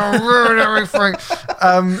 Brexit came and ruined everything.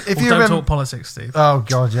 If you don't talk politics, Steve. Oh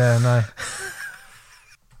God, yeah, no.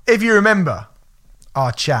 If you remember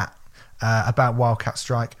our chat about Wildcat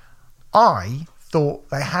Strike, I thought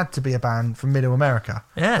they had to be a band from Middle America,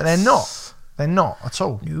 but they're not. They're not at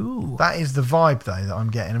all. Ooh. That is the vibe, though, that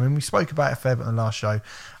I'm getting. I mean, we spoke about it a fair bit on the last show.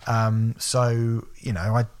 So, you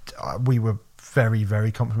know, we were very,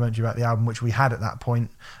 very complimentary about the album, which we had at that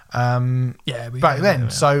point back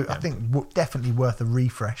then. So I think definitely worth a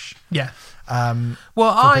refresh. Yeah.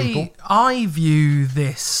 Well, I view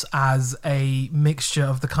this as a mixture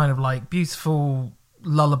of the kind of like beautiful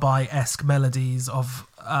lullaby-esque melodies of...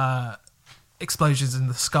 Explosions in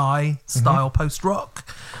the Sky style post-rock,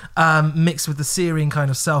 mixed with the searing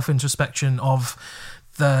kind of self-introspection of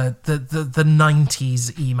the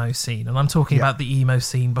 90s emo scene. And I'm talking about the emo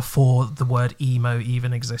scene before the word emo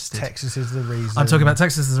even existed. Texas Is the Reason. I'm talking about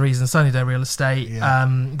Texas Is the Reason, Sunny Day Real Estate,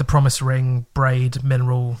 The Promise Ring, Braid,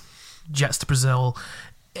 Mineral, Jets to Brazil.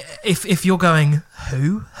 If you're going,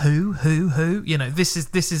 who, you know, this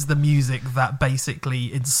is the music that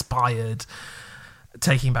basically inspired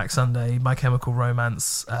Taking Back Sunday, My Chemical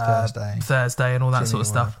Romance, Thursday, and all that sort of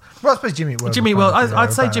stuff. Well, I suppose Jimmy Eat World.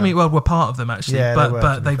 I'd say Jimmy Eat World were part of them actually,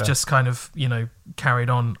 but they've fair. just kind of carried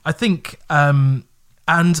on. I think, and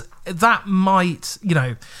that might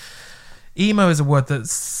emo is a word that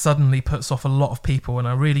suddenly puts off a lot of people, and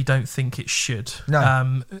I really don't think it should.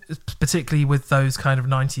 No. Particularly with those kind of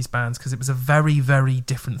 90s bands, because it was a very, very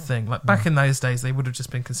different thing. Like back in those days, they would have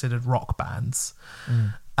just been considered rock bands.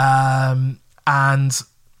 And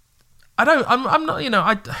I'm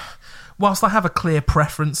not, whilst I have a clear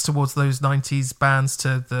preference towards those 90s bands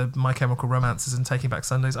to the My Chemical Romances and Taking Back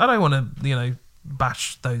Sundays, I don't want to,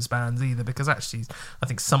 bash those bands either, because actually I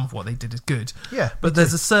think some of what they did is good. Yeah. But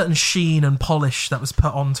there's a certain sheen and polish that was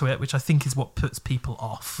put onto it, which I think is what puts people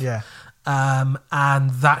off. Yeah. And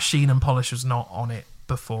that sheen and polish was not on it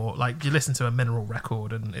before. Like, you listen to a Mineral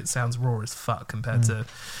record and it sounds raw as fuck compared to...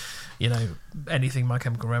 anything My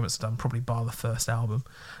Chemical Romance have done, probably bar the first album.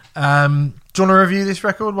 Do you want to review this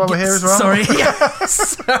record while we're here as well? Sorry,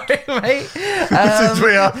 mate. Since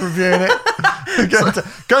we are reviewing it.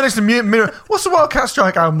 Go and listen to Mineral. What's the Wildcat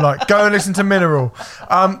Strike album like? Go and listen to Mineral.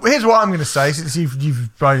 Here's what I'm going to say, since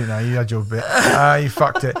you've blown it now, you had your bit. You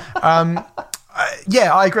fucked it.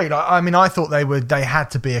 Yeah, I agree. I thought they had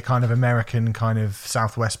to be a kind of American kind of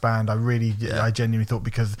Southwest band. I genuinely thought,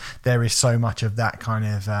 because there is so much of that kind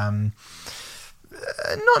of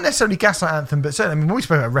not necessarily Gaslight Anthem, but certainly, we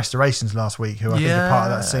spoke about Restorations last week, who I think are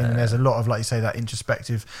part of that scene, and there's a lot of, like you say, that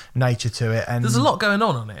introspective nature to it. And there's a lot going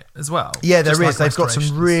on it as well. Yeah, there is. They've got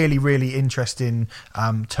some really, really interesting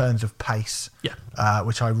turns of pace,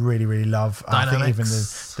 which I really, really love. Dynamics. I think even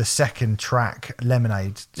the second track,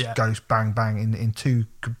 Lemonade, goes bang, bang in two,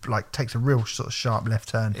 like, takes a real sort of sharp left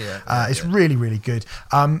turn. It's really, really good.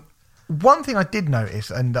 One thing I did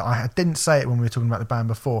notice, and I didn't say it when we were talking about the band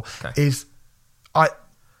before, is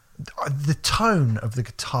the tone of the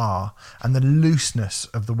guitar and the looseness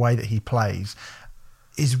of the way that he plays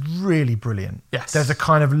is really brilliant. Yes. There's a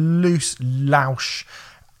kind of loose louche.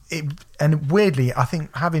 And weirdly, I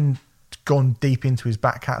think, having gone deep into his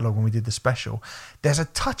back catalogue when we did the special, there's a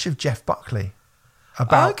touch of Jeff Buckley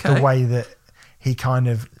about the way that he kind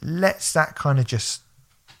of lets that kind of just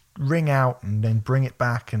ring out and then bring it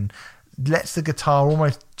back, and lets the guitar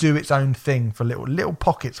almost do its own thing for little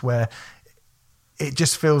pockets where it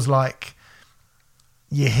just feels like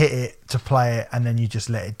you hit it to play it, and then you just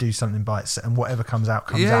let it do something by itself, and whatever comes out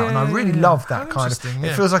comes out. And I really love that kind of.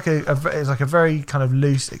 It feels like it's like a very kind of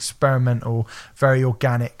loose, experimental, very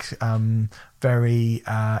organic, very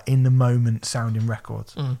in the moment sounding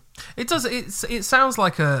record. It does. It sounds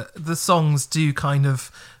like the songs do kind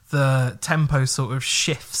of the tempo sort of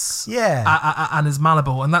shifts, and is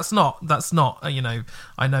malleable, and that's not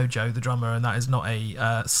I know Joe the drummer, and that is not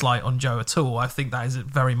a slight on Joe at all. I think that is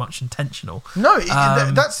very much intentional. No,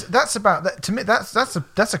 that's about that to me.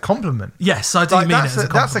 That's a compliment. Yes, I do mean it as a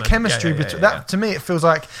compliment. That's a chemistry between that. To me, it feels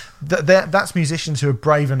like that's musicians who are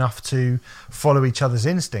brave enough to follow each other's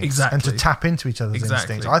instincts and to tap into each other's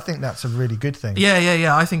instincts. I think that's a really good thing.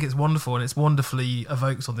 Yeah. I think it's wonderful, and it's wonderfully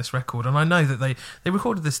evoked on this record. And I know that they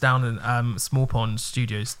recorded this down in Small Pond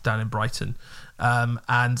Studios down in Brighton,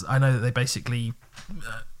 and I know that they basically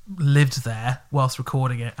lived there whilst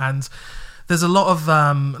recording it. And there's a lot of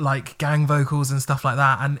like gang vocals and stuff like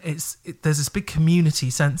that, and there's this big community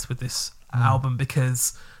sense with this album,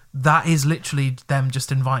 because that is literally them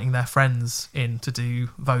just inviting their friends in to do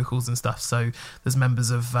vocals and stuff. So there's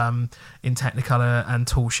members of In Technicolor and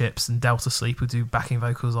Tall Ships and Delta Sleep who do backing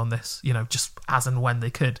vocals on this, just as and when they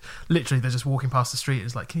could. Literally, they're just walking past the street and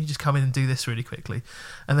it's like, can you just come in and do this really quickly?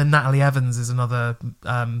 And then Natalie Evans is another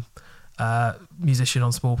musician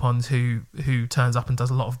on Small Pond who turns up and does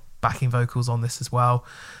a lot of backing vocals on this as well.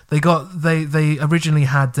 They originally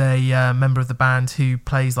had a member of the band who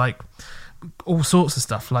plays like all sorts of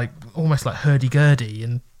stuff, like almost like hurdy-gurdy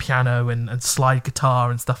and piano and slide guitar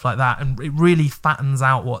and stuff like that, and it really fattens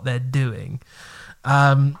out what they're doing.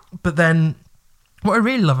 But then what I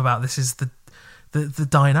really love about this is the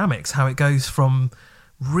dynamics, how it goes from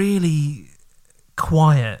really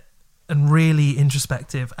quiet and really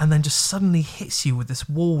introspective, and then just suddenly hits you with this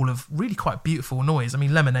wall of really quite beautiful noise. I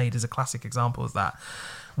mean, Lemonade is a classic example of that.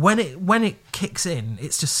 When it kicks in,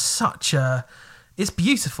 it's just it's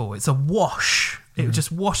beautiful. It's a wash. It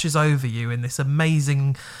just washes over you in this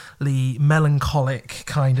amazingly melancholic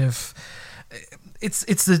kind of.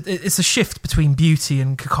 It's a shift between beauty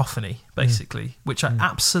and cacophony, basically, which I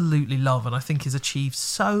absolutely love, and I think is achieved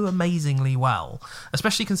so amazingly well.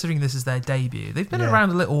 Especially considering this is their debut. They've been around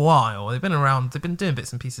a little while. They've been doing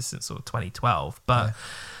bits and pieces since sort of 2012, but.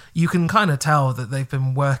 You can kind of tell that they've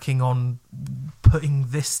been working on putting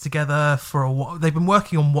this together for a while. They've been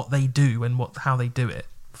working on what they do and how they do it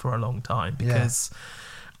for a long time, because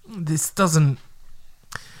this doesn't.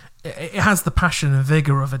 It has the passion and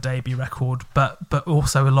vigor of a debut record, but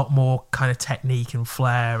also a lot more kind of technique and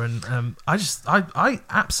flair. And I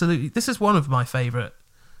absolutely, this is one of my favourite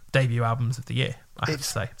debut albums of the year. I have to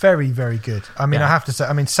say, very, very good. I mean, I have to say,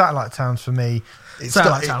 Satellite Town's for me.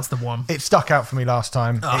 Satellite Town's the one. It stuck out for me last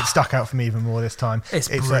time. It stuck out for me even more this time. It's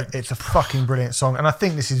a fucking brilliant song, and I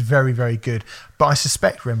think this is very, very good. But I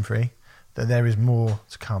suspect, Remfry, that there is more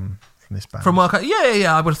to come from this band.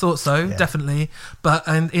 I would have thought so, definitely. But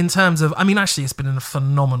in terms of, actually, it's been a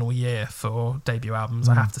phenomenal year for debut albums,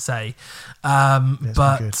 I have to say.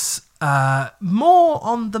 But more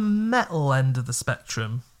on the metal end of the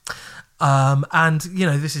spectrum. And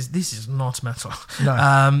this is not metal.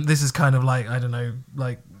 No. This is kind of like, I don't know,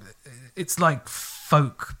 like it's like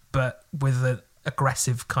folk, but with an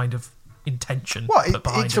aggressive kind of intention.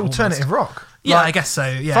 It's alternative rock. Yeah, I guess so.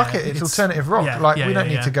 Yeah, fuck it, it's alternative rock. We don't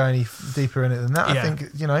need to go any deeper in it than that. I think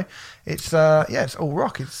it's it's all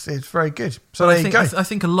rock. It's very good. So there you go. I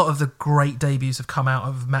think a lot of the great debuts have come out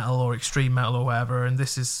of metal or extreme metal or whatever, and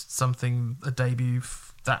this is a debut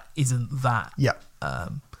that isn't that. Yeah.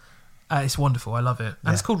 It's wonderful. I love it.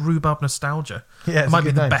 And it's called Rhubarb Nostalgia. Yeah, it might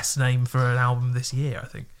be the best name for an album this year, I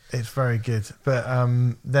think. It's very good. But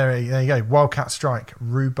there you go. Wildcat Strike.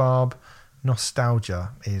 Rhubarb Nostalgia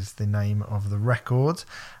is the name of the record.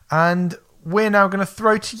 And we're now going to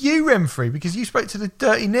throw to you, Remfry, because you spoke to the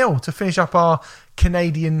Dirty Nil to finish up our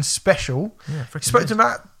Canadian special. Yeah, you spoke to them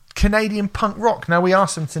about Canadian punk rock. Now, we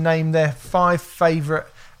asked them to name their 5 favourite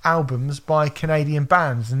albums by Canadian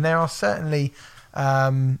bands. And there are certainly...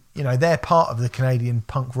 they're part of the Canadian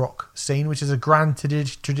punk rock scene, which is a grand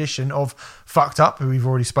tradition of Fucked Up, who we've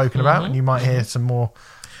already spoken about, and you might hear some more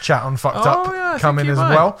chat on Fucked Up coming as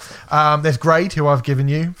well. There's Grade, who I've given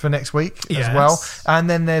you for next week as well, and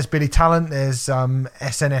then there's Billy Talent, there's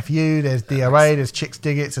SNFU, there's DOA, there's Chicks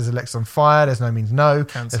Diggits, there's Alex on Fire, there's No Means No,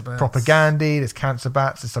 there's Propagandy, there's Cancer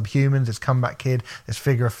Bats, there's Subhumans, there's Comeback Kid, there's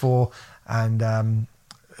Figure of 4, and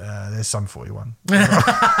there's Sum 41.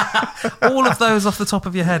 All of those off the top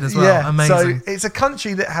of your head as well. Yeah, amazing. So it's a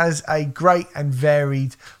country that has a great and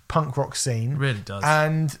varied punk rock scene. It really does.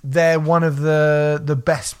 And they're one of the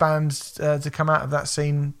best bands to come out of that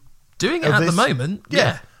scene. Doing it at the moment.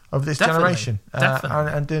 Yeah. Of this generation.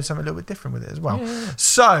 And doing something a little bit different with it as well. Yeah.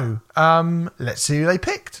 So, let's see who they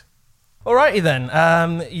picked. Alrighty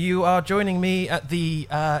then. You are joining me at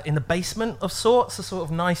in the basement of sorts, a sort of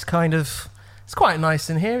nice kind of It's quite nice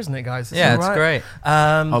in here, isn't it, guys? Yeah, all it's right. great.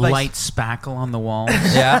 A light spackle on the walls.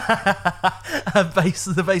 Yeah.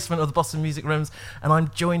 The basement of the Boston Music Rooms, and I'm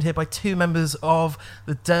joined here by two members of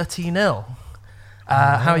the Dirty Nil.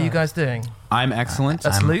 How are you guys doing? I'm excellent.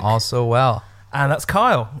 That's I'm Luke. also well. And that's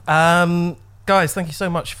Kyle. Guys, thank you so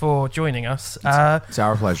much for joining us. It's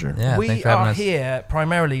our pleasure. Yeah, we thanks for having are us. here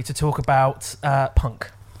primarily to talk about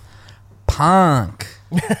punk. Punk.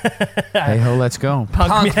 Hey ho, let's go.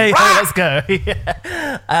 Punk. Hey, let's go.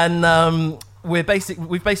 Yeah. And we've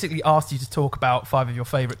basically asked you to talk about 5 of your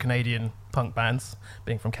favourite Canadian punk bands,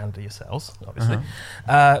 being from Canada yourselves, obviously.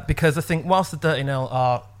 Because I think whilst the Dirty Nil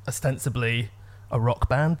are ostensibly a rock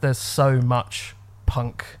band, there's so much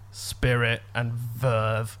punk spirit and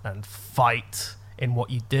verve and fight in what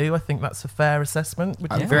you do. I think that's a fair assessment.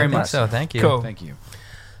 Would you very I think much so. Thank you. Cool. Thank you.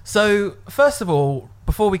 So, first of all,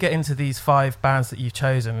 before we get into these 5 bands that you've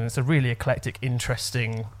chosen, and it's a really eclectic,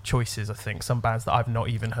 interesting choices, I think. Some bands that I've not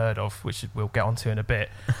even heard of, which we'll get onto in a bit.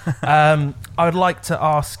 I would like to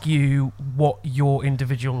ask you what your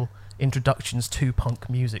individual introductions to punk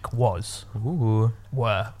music Ooh.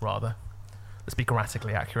 were, rather. Let's be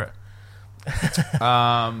grammatically accurate.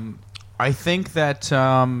 I think that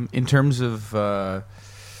in terms of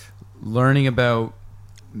learning about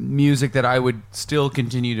music that I would still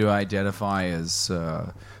continue to identify as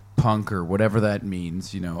punk or whatever that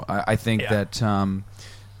means, I think that when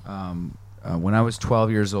I was 12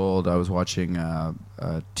 years old, I was watching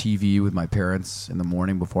TV with my parents in the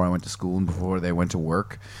morning before I went to school and before they went to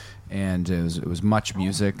work. And it was Much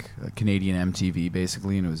Music, Canadian MTV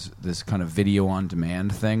basically, and it was this kind of video on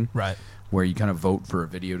demand thing, Right. where you kind of vote for a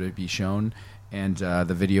video to be shown. And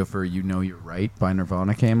the video for "You Know You're Right" by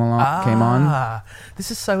Nirvana came on. This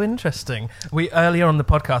is so interesting. We earlier on the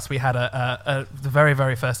podcast we had the very,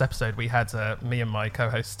 very first episode. We had me and my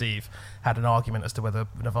co-host Steve had an argument as to whether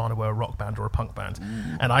Nirvana were a rock band or a punk band,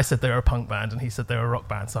 and I said they were a punk band, and he said they were a rock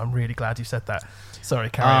band. So I'm really glad you said that. Sorry,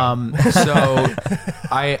 carry on. So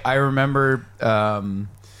I remember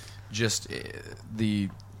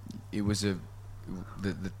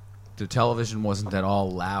the television wasn't at all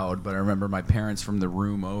loud, but I remember my parents from the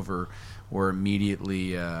room over were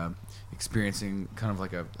immediately experiencing kind of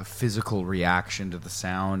like a physical reaction to the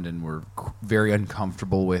sound, and were very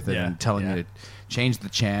uncomfortable with it, and telling me to change the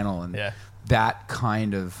channel, and that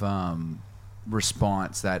kind of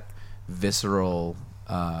response, that visceral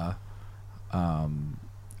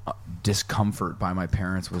discomfort by my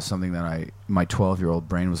parents was something that my 12-year-old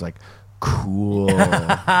brain was like, cool.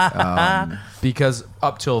 Because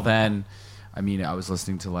up till then, I mean, I was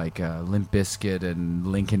listening to like Limp Bizkit and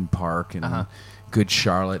Linkin Park and Good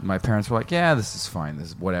Charlotte, and my parents were like, yeah, this is fine, this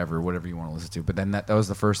is whatever you want to listen to. But then that was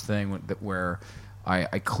the first thing where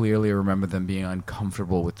I clearly remember them being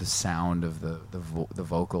uncomfortable with the sound of the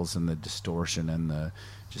vocals and the distortion and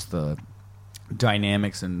the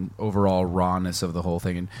dynamics and overall rawness of the whole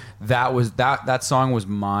thing, and that song was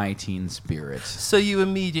my teen spirit. So you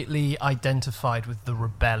immediately identified with the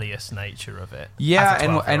rebellious nature of it.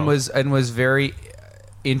 Yeah, and was very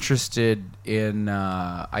interested in.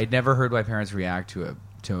 I'd never heard my parents react to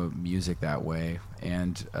music that way,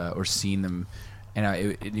 and or seen them, and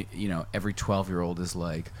every 12-year-old is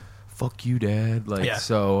like, fuck you, Dad.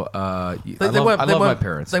 So I love my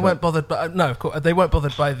parents. They weren't bothered, but no, of course, they weren't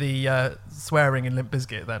bothered by the swearing in Limp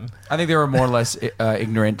Bizkit. Then I think they were more or less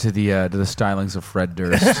ignorant to the stylings of Fred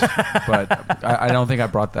Durst, but I don't think I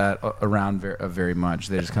brought that around very much.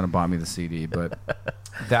 They just kind of bought me the CD, but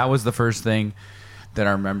that was the first thing that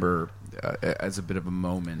I remember as a bit of a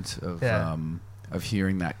moment of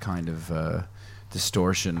hearing that kind of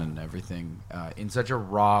distortion and everything in such a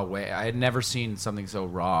raw way. I had never seen something so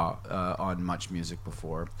raw on Much Music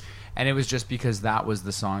before, and it was just because that was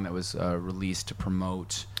the song that was released to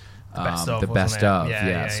promote the best of.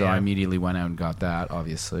 So I immediately went out and got that.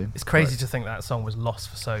 Obviously, it's crazy to think that song was lost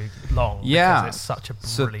for so long. Yeah, because it's such a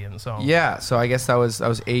brilliant song. Yeah, so I guess that was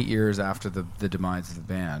 8 years after the demise of the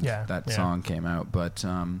band. That song came out, but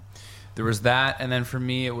there was that, and then for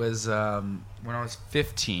me it was when I was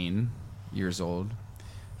 15 years old.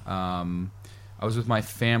 I was with my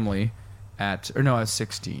family I was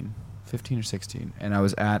 16, 15 or 16, and I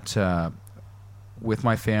was with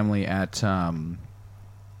my family at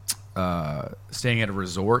staying at a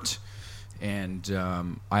resort, and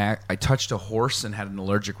I touched a horse and had an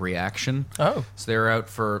allergic reaction. So they were out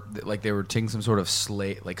for they were taking some sort of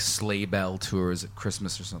sleigh bell tours at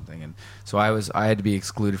Christmas or something, and so I had to be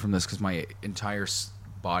excluded from this because my entire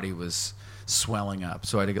body was swelling up.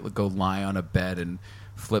 So I had to go lie on a bed and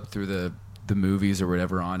flip through the movies or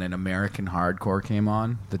whatever on, and American Hardcore came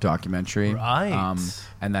on, the documentary. Right.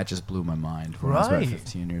 And that just blew my mind when I was about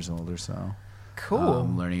 15 years old or so. Cool.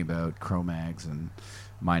 Learning about Cro-Mags and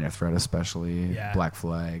Minor Threat, especially Black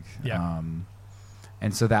Flag. Yeah.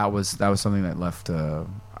 And so that was something that left.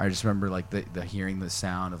 I just remember like the hearing the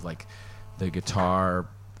sound of like the guitar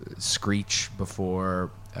screech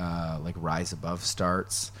before like Rise Above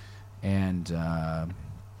starts, and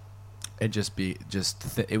it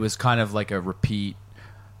it was kind of like a repeat,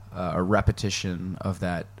 a repetition of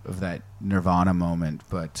that Nirvana moment,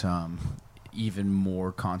 but even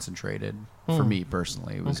more concentrated for me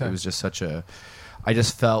personally. It was just such a. I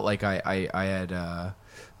just felt like I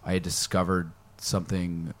had discovered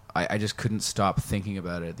something. I just couldn't stop thinking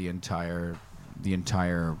about it the entire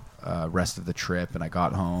rest of the trip. And I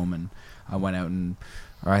got home and I went out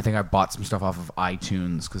or I think I bought some stuff off of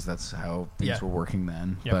iTunes because that's how things were working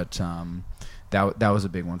then. Yep. But that was a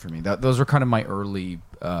big one for me. Those were kind of my early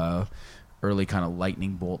kind of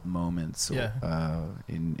lightning bolt moments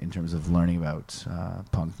in terms of learning about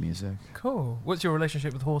punk music. Cool. What's your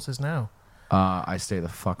relationship with horses now? I stay the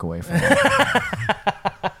fuck away from them.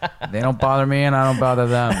 They don't bother me, and I don't bother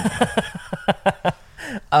them.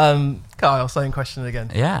 Kyle, same question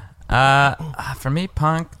again. Yeah. For me,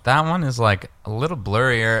 punk, that one is like a little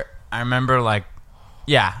blurrier. I remember like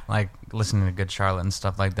listening to Good Charlotte and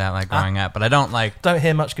stuff like that, like growing up. But I don't Don't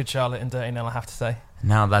hear much Good Charlotte and Dirty Nell, I have to say.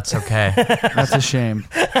 No, that's okay. That's a shame.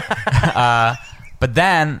 But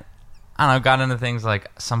then, I don't know, got into things like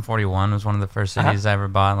Sum 41 was one of the first CDs I ever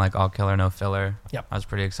bought, like All Killer, No Filler. Yep. I was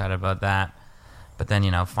pretty excited about that. But then,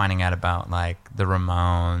 finding out about like the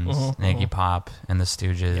Ramones, Iggy Pop, and the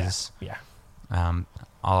Stooges. Yeah.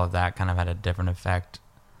 All of that kind of had a different effect,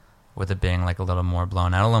 with it being like a little more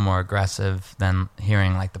blown out, a little more aggressive than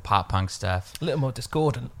hearing like the pop punk stuff. A little more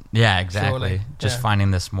discordant. Yeah, exactly. Surely. Just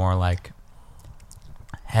finding this more like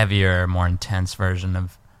heavier, more intense version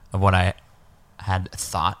of what I had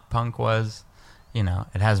thought punk was.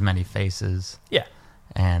 It has many faces. Yeah.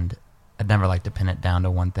 And I'd never like to pin it down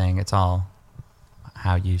to one thing. It's all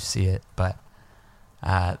how you see it. But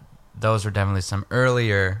those were definitely some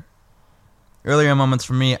earlier moments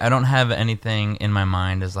for me. I don't have anything in my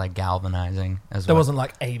mind as like galvanizing as there wasn't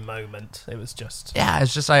like a moment. It was just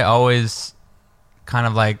it's just I always kind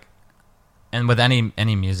of like, and with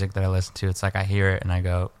any music that I listen to, it's like I hear it and I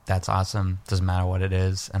go, that's awesome, doesn't matter what it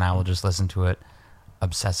is, and I will just listen to it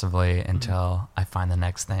obsessively until I find the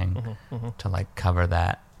next thing to like cover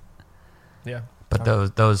that. Yeah.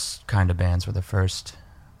 But those kind of bands were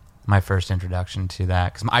my first introduction to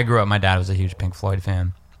that, because I grew up, my dad was a huge Pink Floyd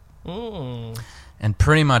fan. And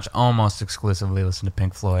pretty much almost exclusively listened to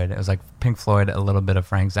Pink Floyd. It was like Pink Floyd, a little bit of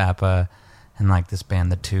Frank Zappa, and like this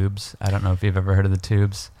band, The Tubes. I don't know if you've ever heard of The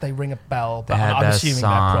Tubes. They ring a bell, but they had I'm assuming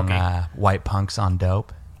song, they're proggy. White Punks on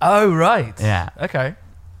Dope. Oh, right. Yeah. Okay.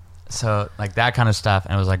 So like that kind of stuff,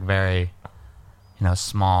 and it was like very,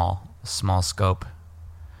 small scope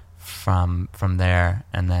from there,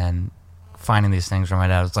 and then finding these things from my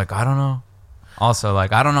dad. It's like, I don't know. Also,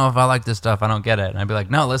 like, I don't know if I like this stuff. I don't get it. And I'd be like,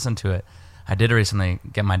 no, listen to it. I did recently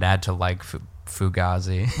get my dad to like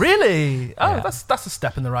Fugazi. Really? Oh, yeah. That's a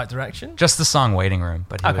step in the right direction. Just the song "Waiting Room,"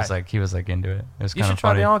 but he was like into it. It was you kind should of try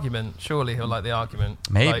funny. The Argument. Surely he'll like The Argument.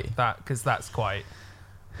 Maybe like that, because that's quite.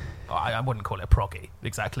 I wouldn't call it proggy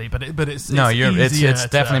exactly, but it's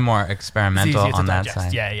definitely more experimental on that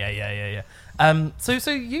side. Yeah.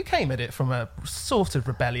 So you came at it from a sort of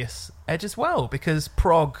rebellious edge as well, because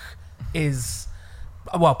prog is.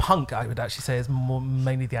 Well, punk, I would actually say, is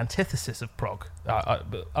mainly the antithesis of prog.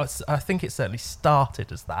 I think it certainly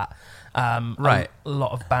started as that. Right. A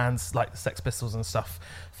lot of bands like the Sex Pistols and stuff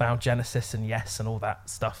found Genesis and Yes and all that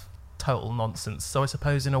stuff total nonsense. So I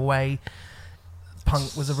suppose in a way,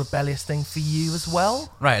 punk was a rebellious thing for you as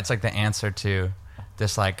well. Right. It's like the answer to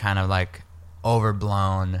this like kind of like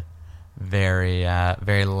overblown, very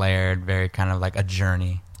very layered, very kind of like a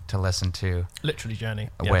journey to listen to, literally journey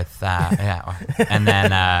with and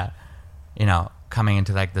then coming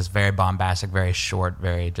into like this very bombastic, very short,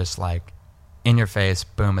 very just like in your face,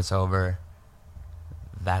 boom, it's over,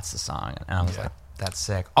 that's the song. And I was like, that's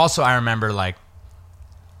sick. Also, I remember like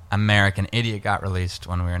American Idiot got released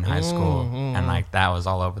when we were in high school, and like that was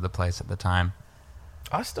all over the place at the time.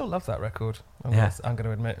 I still love that record. I'm going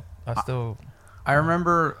to admit, I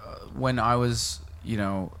remember when I was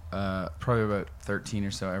probably about 13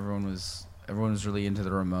 or so, everyone was really into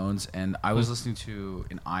the Ramones, and I was listening to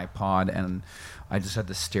an iPod, and I just had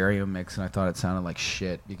the stereo mix, and I thought it sounded like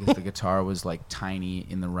shit because the guitar was like tiny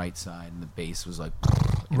in the right side and the bass was like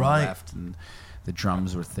in the left, and the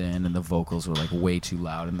drums were thin and the vocals were like way too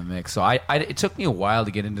loud in the mix. So it took me a while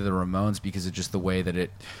to get into the Ramones because of just the way that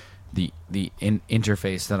the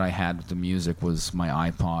interface that I had with the music was my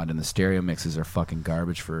iPod, and the stereo mixes are fucking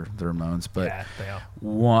garbage for the Ramones. But Yeah, they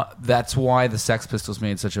are. that's why the Sex Pistols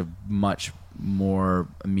made such a much more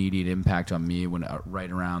immediate impact on me when right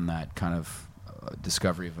around that kind of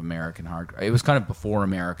discovery of American hardcore. It was kind of before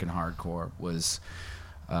American hardcore was.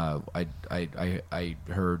 I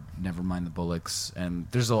heard Nevermind the Bullocks, and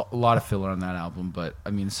there's a lot of filler on that album, but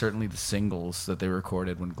I mean certainly the singles that they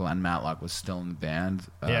recorded when Glenn Matlock was still in the band,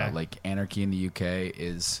 like Anarchy in the UK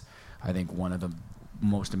is I think one of the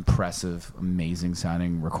most impressive, amazing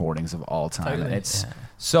sounding recordings of all time. Totally. And it's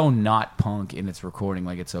so not punk in its recording,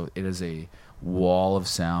 like it is a wall of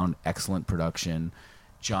sound, excellent production.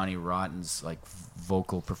 Johnny Rotten's like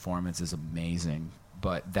vocal performance is amazing.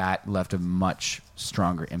 But that left a much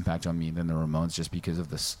stronger impact on me than the Ramones, just because of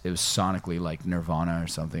this. It was sonically like Nirvana or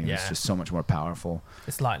something. Yeah. It's just so much more powerful.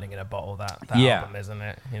 It's lightning in a bottle, that Yeah. album, isn't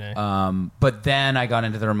it? You know. But then I got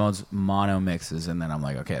into the Ramones mono mixes, and then I'm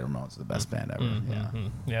like, okay, the Ramones are the best band ever. Yeah.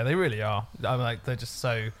 Yeah, they really are. I'm like, they're just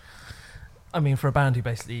so. I mean, for a band who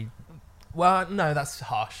basically. Well, no, that's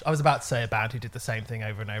harsh. I was about to say a band who did the same thing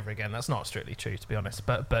over and over again. That's not strictly true, to be honest.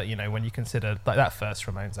 But you know, when you consider like that first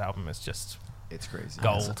Ramones album is just. It's crazy.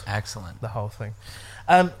 Gold. That's excellent. The whole thing.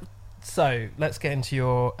 So let's get into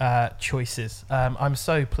your choices. I'm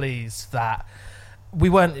so pleased that we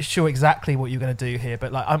weren't sure exactly what you were going to do here,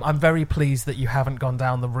 but like I'm very pleased that you haven't gone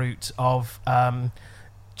down the route of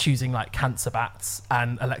choosing like Cancer Bats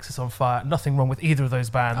and Alexis on Fire. Nothing wrong with either of those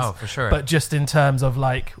bands. Oh, for sure. But just in terms of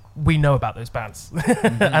like, we know about those bands.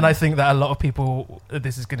 And I think that a lot of people,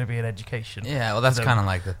 this is going to be an education. Yeah, well, that's So- kind of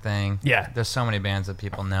like the thing. Yeah. There's so many bands that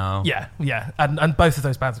people know. Yeah. And both of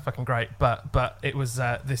those bands are fucking great. But it was,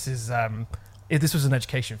 this was an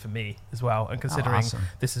education for me as well. And considering awesome.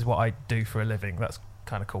 this is what I do for a living, that's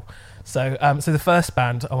kind of cool. So, so the first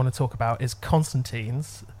band I want to talk about is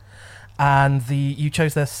Constantines. And you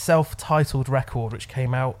chose their self-titled record, which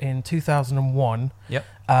came out in 2001. Yep.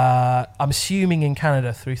 I'm assuming in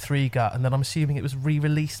Canada through Three Gut, and then I'm assuming it was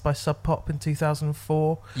re-released by Sub Pop in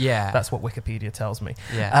 2004. Yeah. That's what Wikipedia tells me.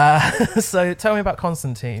 Yeah. So tell me about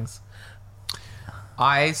Constantines.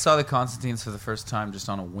 I saw the Constantines for the first time just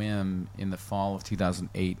on a whim in the fall of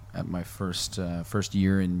 2008 at my first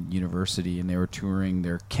year in university, and they were touring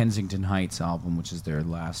their Kensington Heights album, which is their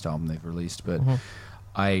last album they've released. But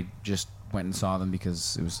I just went and saw them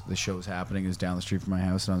because the show was happening. It was down the street from my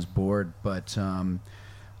house, and I was bored. But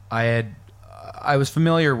I was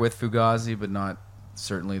familiar with Fugazi, but not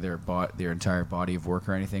certainly their entire body of work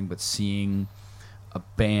or anything. But seeing a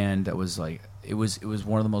band that was like it was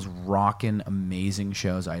one of the most rockin', amazing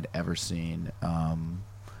shows I'd ever seen.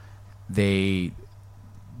 They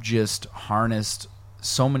just harnessed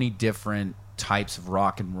so many different types of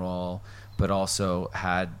rock and roll, but also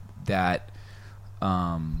had that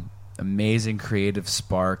amazing creative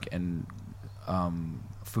spark and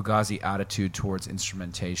Fugazi attitude towards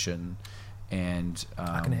instrumentation and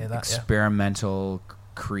I can hear that, experimental,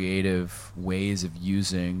 creative ways of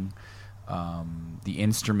using the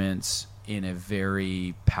instruments in a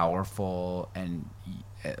very powerful and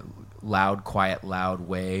loud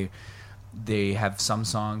way. They have some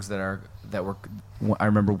songs that were. I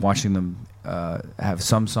remember watching them have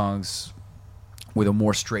some songs with a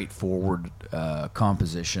more straightforward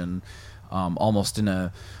composition, almost in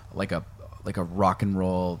a rock and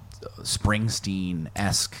roll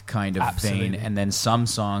Springsteen-esque kind of Absolutely. vein, and then some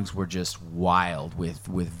songs were just wild with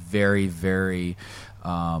very, very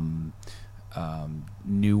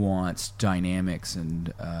nuanced dynamics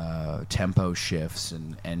and tempo shifts,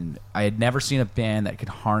 and I had never seen a band that could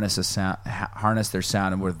harness their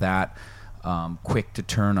sound and were that quick to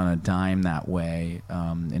turn on a dime that way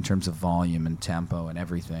in terms of volume and tempo and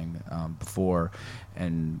everything before,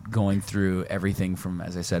 and going through everything from,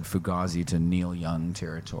 as I said, Fugazi to Neil Young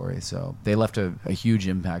territory. So they left a huge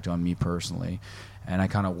impact on me personally, and I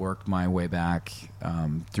kind of worked my way back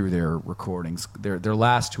through their recordings. Their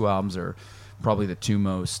last two albums are probably the two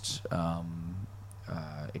most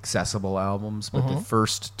accessible albums, but the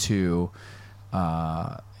first two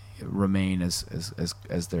remain as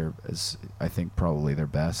I think probably their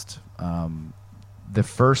best. The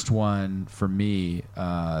first one for me,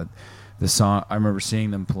 the song, I remember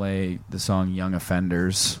seeing them play the song "Young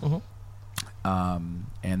Offenders," and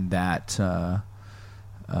that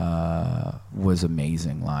was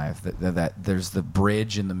amazing live. That there's the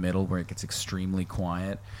bridge in the middle where it gets extremely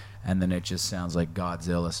quiet, and then it just sounds like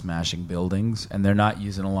Godzilla smashing buildings, and they're not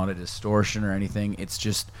using a lot of distortion or anything. It's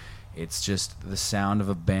just it's just the sound of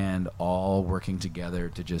a band all working together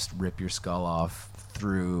to just rip your skull off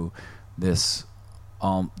through this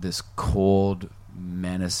cold,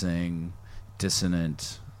 menacing,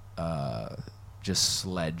 dissonant, just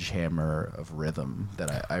sledgehammer of rhythm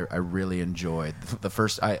that I really enjoyed. The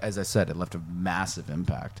first, as I said, it left a massive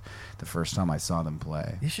impact the first time I saw them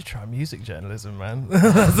play. You should try music journalism, man.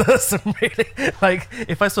 That's some really, like,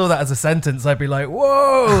 if I saw that as a sentence, I'd be like,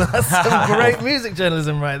 whoa, that's some great music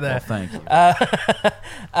journalism right there. Well,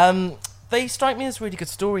 thank you. They strike me as really good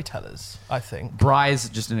storytellers, I think. Bry's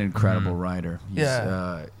just an incredible writer. He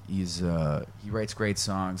writes great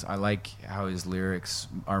songs. I like how his lyrics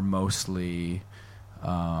are mostly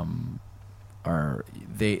they're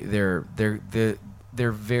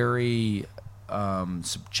very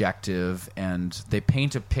subjective, and they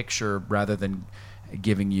paint a picture rather than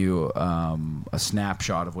giving you a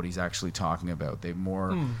snapshot of what he's actually talking about. They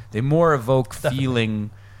more evoke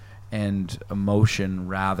feeling and emotion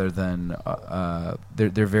rather than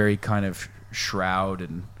they're very kind of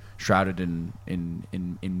shrouded in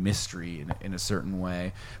mystery in a certain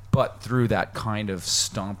way, but through that kind of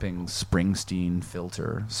stomping Springsteen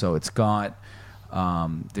filter. So it's got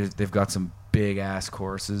they've got some big ass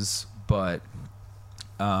choruses, but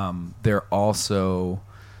they're also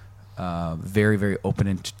very, very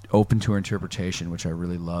open to interpretation, which I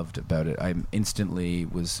really loved about it. I instantly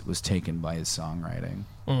was taken by his songwriting.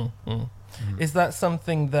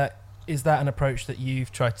 Is that an approach that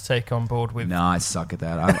you've tried to take on board with? No, I suck at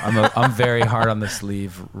that. I'm very hard on the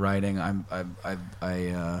sleeve writing. I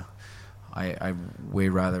way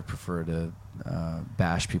rather prefer to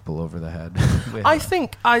bash people over the head.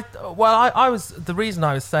 I was the reason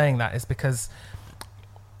I was saying that is because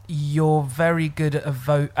you're very good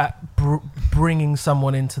at bringing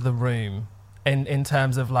someone into the room in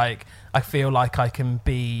terms of, like, I feel like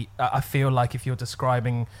if you're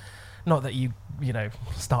describing, not that you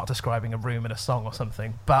start describing a room in a song or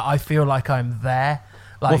something, but I feel like I'm there.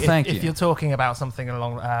 Like, if you're talking about something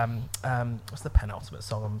along what's the penultimate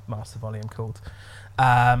song on Master Volume called?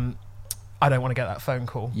 I Don't Want to Get That Phone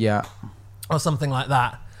Call. Yeah. Or something like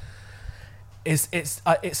that. It's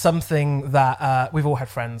something that we've all had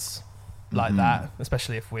friends like that,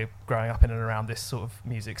 especially if we're growing up in and around this sort of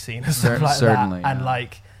music scene and stuff like certainly, that. And yeah.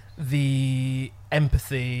 like the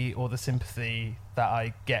empathy or the sympathy that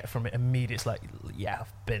I get from it immediately, it's like, yeah,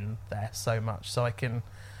 I've been there so much. So I think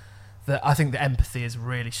the empathy is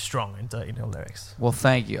really strong in Dirty Nil lyrics. Well,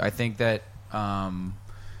 thank you. I think that all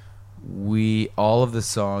of the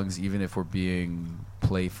songs, even if we're being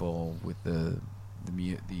playful with the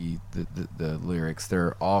lyrics,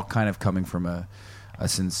 they're all kind of coming from a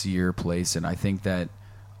sincere place, and I think that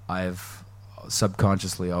I've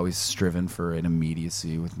subconsciously always striven for an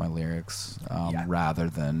immediacy with my lyrics, rather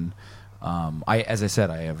than as I said,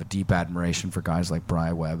 I have a deep admiration for guys like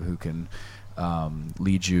Bri Webb who can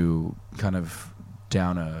lead you kind of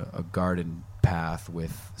down a garden path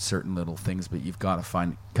with certain little things, but you've got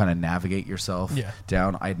to kind of navigate yourself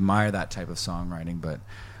down. I admire that type of songwriting, but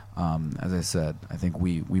as I said, I think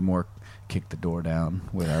we more kick the door down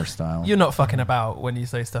with our style. You're not fucking about when you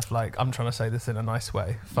say stuff like, I'm trying to say this in a nice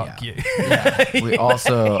way. Fuck you. Yeah. We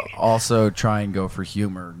also try and go for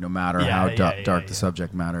humor, no matter how dark the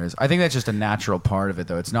subject matter is. I think that's just a natural part of it,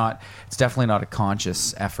 though. It's definitely not a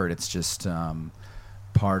conscious effort. It's just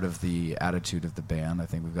part of the attitude of the band. I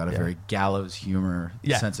think we've got a very gallows humor,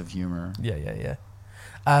 sense of humor. Yeah.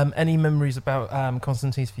 Any memories about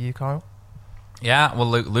Constantine's for you, Kyle? Yeah, well,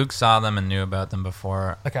 Luke saw them and knew about them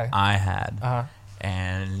before I had.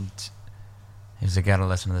 And he was like, "Gotta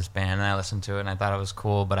listen to this band." And I listened to it, and I thought it was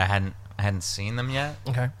cool, but I hadn't seen them yet.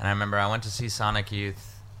 Okay. And I remember I went to see Sonic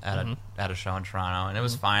Youth at a show in Toronto, and it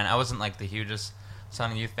was fine. I wasn't like the hugest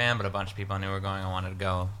Sonic Youth fan, but a bunch of people I knew were going. I wanted to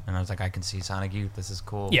go, and I was like, I can see Sonic Youth. This is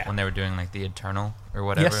cool. Yeah. When they were doing like the Eternal or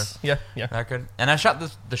whatever. Yes. Yeah. record. And I shot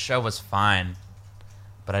the show was fine,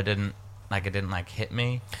 but it didn't hit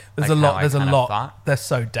me. There's a lot. They're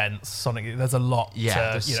so dense. Sonic. There's a lot.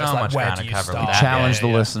 Yeah. There's so much ground to cover. Challenge the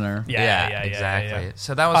listener. Yeah. Exactly. Yeah.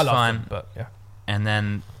 So that was fun. Them, but yeah. And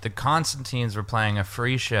then the Constantines were playing a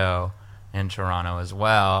free show in Toronto as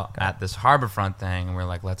well at this Harborfront thing, and we were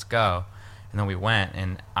like, let's go. And then we went,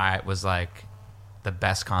 and it was like the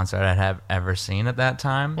best concert I'd have ever seen at that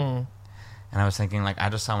time. And I was thinking, like, I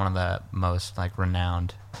just saw one of the most like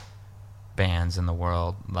renowned bands in the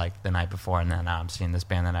world like the night before, and then now I'm seeing this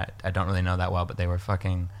band that I don't really know that well, but they were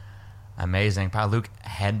fucking amazing. Probably Luke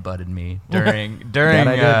headbutted me during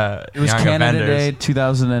it was Young Canada Offenders. Day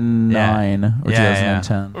 2009 or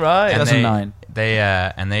 2010. Right. 2009.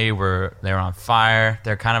 They were on fire.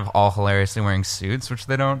 They're kind of all hilariously wearing suits, which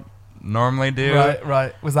they don't normally do.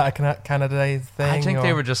 Right. Was that a Canada thing? I think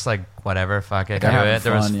they were just like, whatever, fuck it, do it.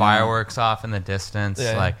 There was fireworks off in the distance,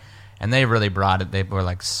 and they really brought it. They were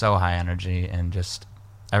like so high energy, and just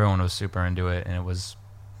everyone was super into it, and it was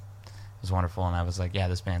wonderful. And I was like, yeah,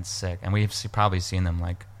 this band's sick. And we've probably seen them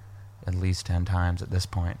like at least 10 times at this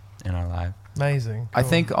point in our life. Amazing. Cool. I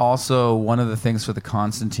think also one of the things for the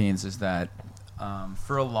Constantines is that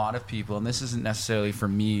for a lot of people, and this isn't necessarily for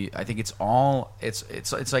me, I think it's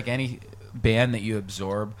like any band that you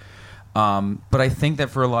absorb. But I think that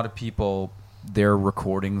for a lot of people, their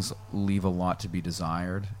recordings leave a lot to be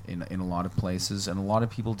desired in a lot of places, and a lot of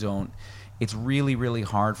people don't. It's really, really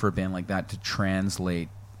hard for a band like that to translate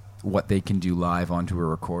what they can do live onto a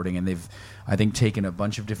recording, and they've, I think, taken a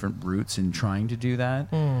bunch of different routes in trying to do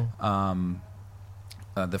that.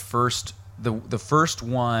 The first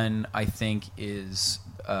one, I think, is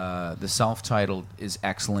the self-titled is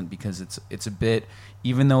excellent because it's a bit,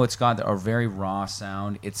 even though it's got a very raw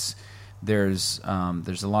sound, there's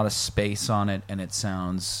a lot of space on it, and it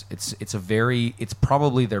sounds it's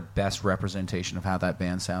probably their best representation of how that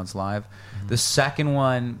band sounds live. Mm-hmm. The second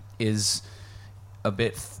one is a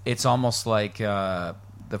bit, it's almost like the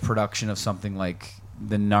production of something like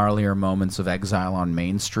the gnarlier moments of Exile on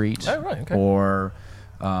Main Street, or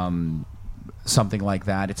something like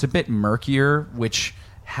that. It's a bit murkier, which,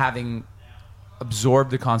 having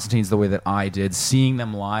absorbed the Constantines the way that I did, seeing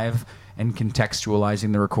them live and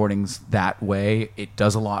contextualizing the recordings that way, it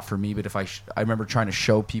does a lot for me. But if I remember trying to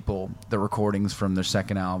show people the recordings from their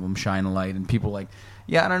second album, Shine a Light, and people were like,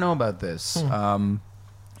 yeah, I don't know about this.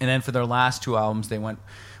 And then for their last two albums, they went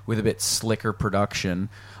with a bit slicker production.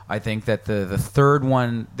 I think that the third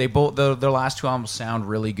one, their last two albums sound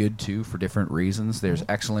really good too for different reasons. There's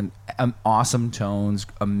excellent, awesome tones,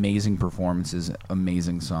 amazing performances,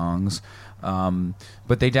 amazing songs.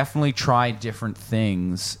 But they definitely try different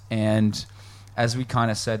things, and as we kind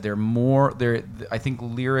of said, I think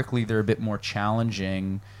lyrically they're a bit more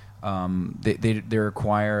challenging. They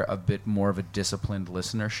require a bit more of a disciplined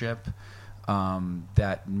listenership.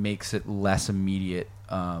 That makes it less immediate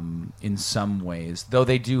in some ways, though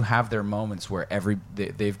they do have their moments where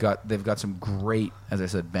they've got some great, as I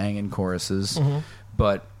said, banging choruses,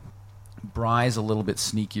 but Bry's a little bit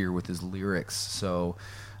sneakier with his lyrics, so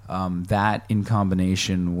that in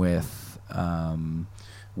combination with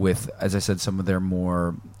as I said, some of their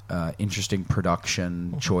more interesting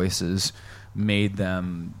production choices made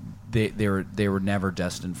them. They were never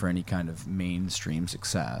destined for any kind of mainstream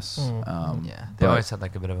success. They always had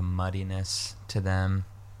like a bit of a muddiness to them.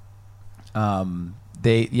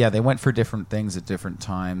 They went for different things at different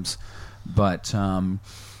times, but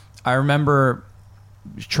I remember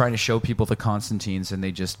trying to show people the Constantines, and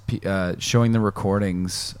they just showing the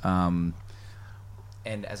recordings. And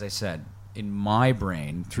as I said, in my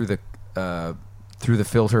brain, through the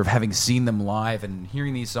filter of having seen them live and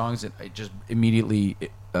hearing these songs, it just immediately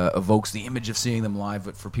evokes the image of seeing them live.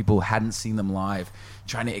 But for people who hadn't seen them live,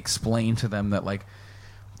 trying to explain to them that like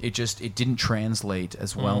it didn't translate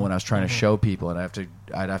as well when I was trying to show people, and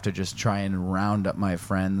I'd have to just try and round up my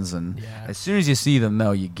friends, and as soon as you see them,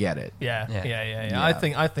 though, you get it. Yeah.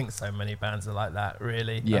 I think so many bands are like that,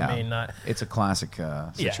 really. Yeah, I mean, it's a classic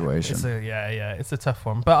situation. It's a tough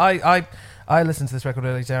one. But I listened to this record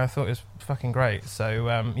earlier today. I thought it was fucking great. So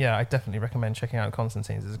I definitely recommend checking out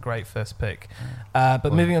Constantine's. It's a great first pick.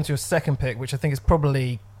 But moving on to your second pick, which I think is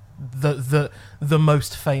probably the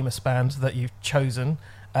most famous band that you've chosen.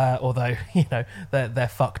 Although they're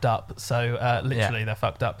fucked up, so literally they're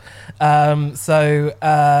fucked up. And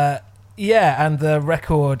the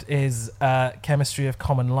record is "Chemistry of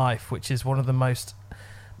Common Life," which is one of the most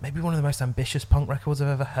ambitious punk records I've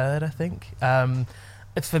ever heard. I think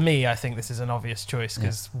it's, for me, I think this is an obvious choice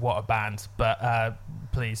because what a band. But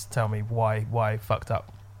please tell me why fucked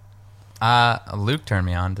up. Luke turned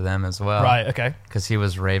me on to them as well. Right. Okay. Because he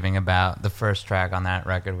was raving about the first track on that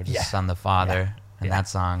record, which is "Son the Father." Yeah. And that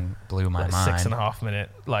song blew my mind. 6.5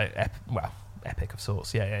 minute, epic of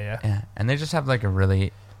sorts. Yeah. And they just have like a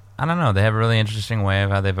really, I don't know, they have a really interesting way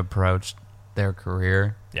of how they've approached their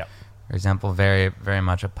career. Yeah. For example, very, very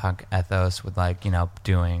much a punk ethos with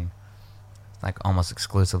doing like almost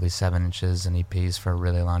exclusively 7 inches and EPs for a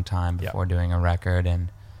really long time before doing a record.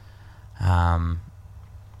 And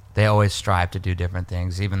they always strive to do different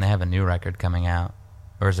things. Even they have a new record coming out.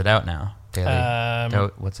 Or is it out now?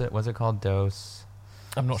 What's it called? Dose?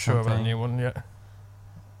 I'm not sure about a new one yet.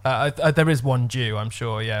 There is one due, I'm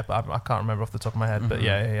sure, but I can't remember off the top of my head. But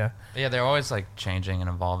yeah. Yeah, they're always like changing and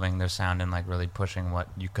evolving their sound and like really pushing what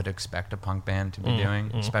you could expect a punk band to be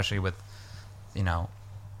doing, especially with,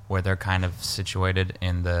 where they're kind of situated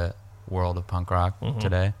in the world of punk rock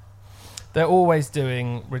today. They're always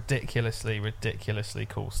doing ridiculously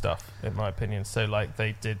cool stuff, in my opinion. So, like,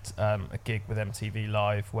 they did a gig with MTV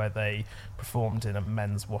Live where they performed in a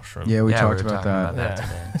men's washroom. Yeah, we were talked talking about that.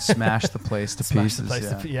 today. Smash the place to Smash pieces. the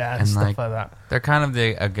place yeah. and And, stuff like, like that. They're kind of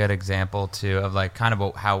a good example too of like kind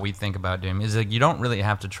of how we think about doom is like you don't really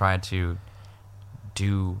have to try to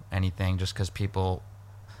do anything just because people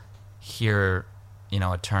hear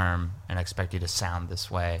a term and expect you to sound this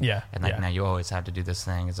way. Yeah, And like yeah. now you always have to do this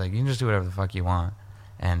thing. It's like you can just do whatever the fuck you want,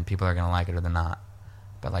 and people are gonna like it or they're not.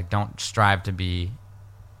 But like, don't strive to be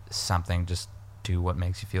something. Just do what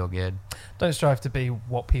makes you feel good. Don't strive to be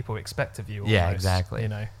what people expect of you. Yeah, almost, exactly. You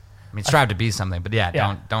know. I mean, strive to be something, but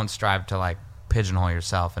Yeah. don't strive to like pigeonhole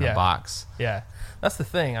yourself in Yeah. a box. Yeah, that's the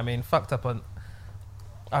thing. I mean, Fucked Up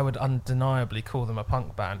I would undeniably call them a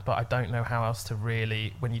punk band, but I don't know how else to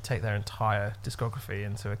really, when you take their entire discography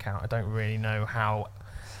into account, I don't really know how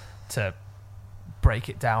to break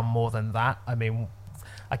it down more than that. I mean,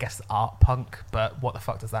 I guess art punk, but what the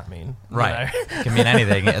fuck does that mean? You Right. know? It can mean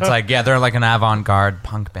anything. It's like, yeah, they're like an avant-garde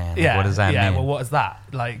punk band. Like, Yeah. what does that yeah, mean? well, what is that?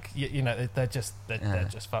 Like, they're just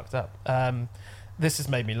fucked up. This has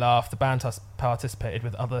made me laugh. The band has participated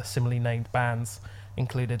with other similarly named bands,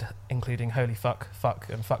 including Holy Fuck, Fuck,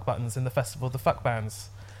 and Fuck Buttons in the festival The Fuck Bands.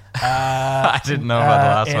 I didn't know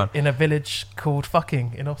about the last one. In a village called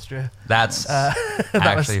Fucking in Austria. That's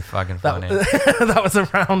actually fucking funny. That was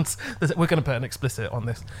around. We're going to put an explicit on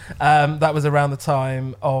this. That was around the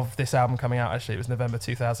time of this album coming out. Actually, it was November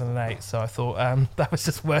 2008. So I thought that was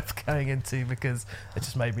just worth going into because it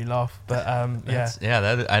just made me laugh. But I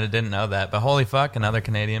didn't know that. But holy fuck, another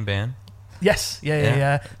Canadian band. yes,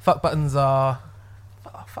 yeah. Fuck Buttons are.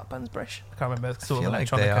 Fuck Buttons British. I can't remember. Sort of feel like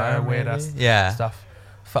electronica, they are, weird maybe. ass Yeah. stuff.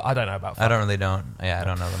 I don't know about. Fuck. I don't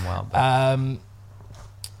know them well. But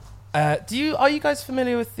Are you guys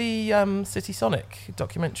familiar with the City Sonic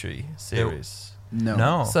documentary series?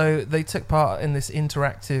 No. So they took part in this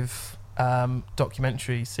interactive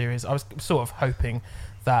documentary series. I was sort of hoping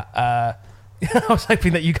that I was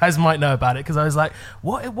hoping that you guys might know about it because I was like,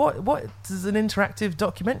 what does an interactive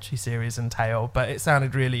documentary series entail? But it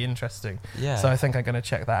sounded really interesting. Yeah. So I think I'm going to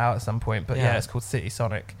check that out at some point. But yeah, Yeah. it's called City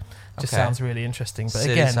Sonic. Just Okay. sounds really interesting. But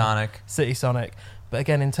City again, Sonic. City Sonic. But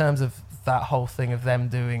again, in terms of that whole thing of them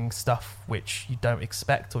doing stuff which you don't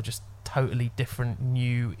expect or just totally different,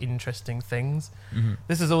 new, interesting things. Mhm.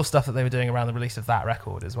 This is all stuff that they were doing around the release of that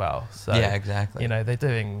record as well. So, Yeah, exactly. they're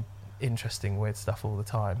doing interesting, weird stuff all the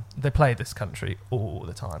time. They play this country all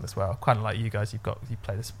the time as well. Kind of like you guys, you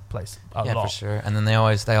play this place a Yeah, lot. for sure. And then they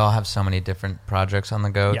all have so many different projects on the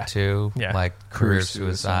go Yeah. too. Yeah. Like Career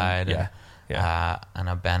Suicide. Yeah. Yeah. I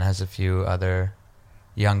know Ben has a few other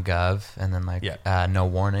Young Gov, and then No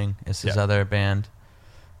Warning is his Yeah. other band.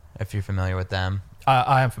 If you're familiar with them.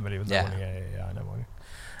 I am familiar with Yeah. that one. Yeah, I know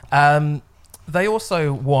one. They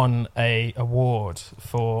also won a award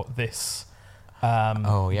for this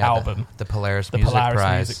album, the Polaris the Music Polaris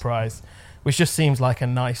Prize. Music Prize, which just seems like a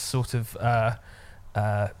nice sort of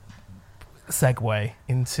segue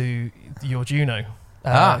into your Juno.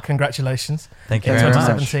 Congratulations! Thank you In very much.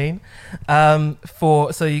 2017,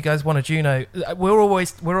 so you guys won a Juno. We're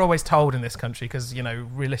always told in this country because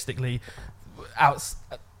realistically,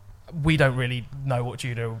 we don't really know what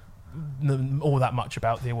Juno all that much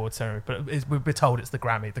about the award ceremony, but we're told it's the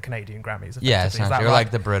Canadian Grammys. Yeah, effectively. Is that essentially, or right?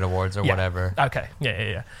 like the Brit Awards or Yeah. whatever. Okay,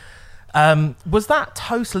 yeah. Was that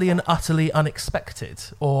totally and utterly unexpected,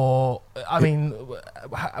 or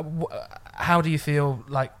how do you feel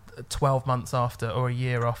like 12 months after or a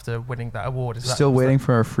year after winning that award? Is Still waiting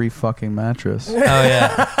for a free fucking mattress. Oh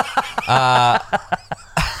yeah.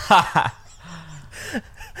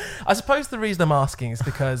 I suppose the reason I'm asking is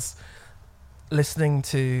because listening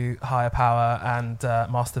to Higher Power and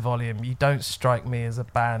Master Volume, you don't strike me as a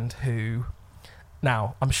band who.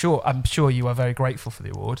 Now, I'm sure you are very grateful for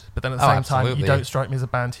the award, but then at the same time, you absolutely. don't strike me as a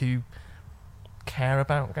band who care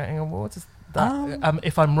about getting awards. Is that,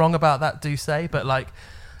 if I'm wrong about that, do say. But like,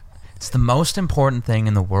 It's the most important thing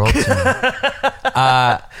in the world to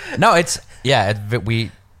me. No,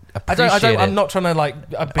 we appreciate it. I'm not trying to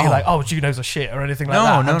be like, oh, Juno's a shit or anything like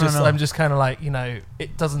that. No. I'm just kind of like,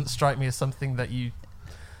 it doesn't strike me as something that you,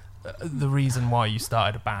 the reason why you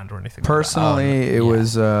started a band or anything. Personally,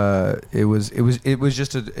 like it was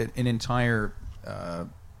just an entire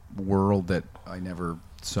world that I never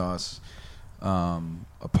saw us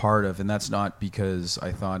a part of, and that's not because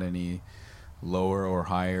I thought any lower or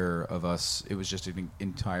higher of us. It was just an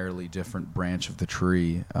entirely different branch of the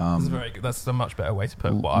tree. That's very good. That's a much better way to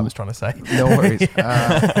put what I was trying to say. No worries.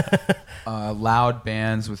 Loud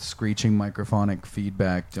bands with screeching microphonic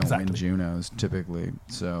feedback don't win Exactly. Junos typically.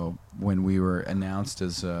 So when we were announced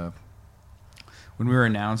as when we were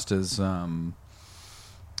announced as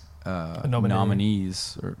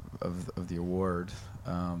nominees of the award,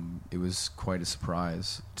 it was quite a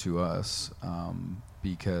surprise to us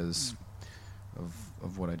because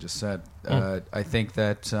of what I just said. I think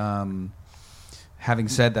that having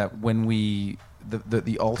said that, when the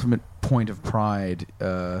ultimate point of pride,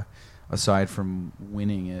 aside from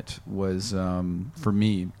winning it, was for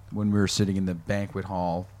me when we were sitting in the banquet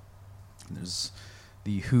hall. There's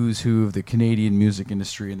the who's who of the Canadian music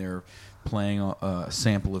industry, and they're playing a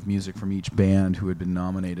sample of music from each band who had been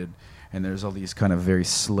nominated. And there's all these kind of very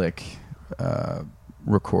slick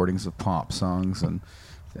recordings of pop songs, and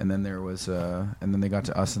then there was and then they got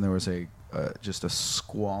to us, and there was just a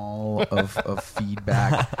squall of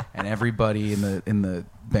feedback, and everybody in the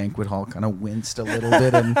banquet hall kind of winced a little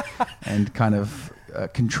bit and kind of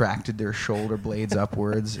contracted their shoulder blades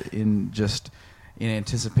upwards in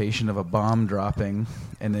anticipation of a bomb dropping.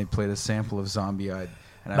 And they played a sample of Zombie Eyed,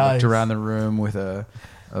 and I looked around the room with a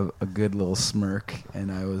good little smirk,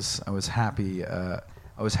 and I was happy. I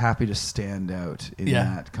was happy to stand out in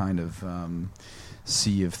that kind of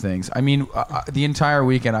sea of things. I mean, the entire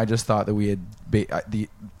weekend, I just thought that we had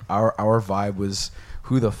our vibe was,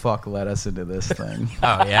 who the fuck let us into this thing?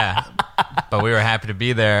 Oh yeah, but we were happy to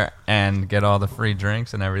be there and get all the free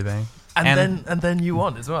drinks and everything. And then you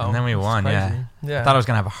won as well. And then we won. Yeah. Yeah. I thought I was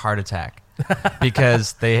gonna have a heart attack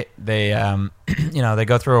because they they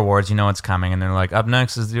go through awards. You know what's coming, and they're like, up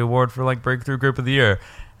next is the award for like Breakthrough Group of the Year.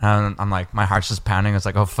 And I'm like, my heart's just pounding. It's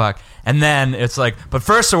like, oh fuck. And then it's like, but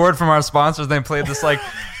first a word from our sponsors. They played this like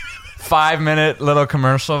 5-minute little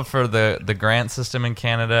commercial for the grant system in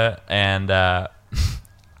Canada, and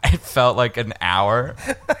it felt like an hour,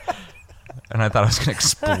 and I thought I was gonna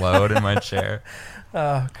explode in my chair.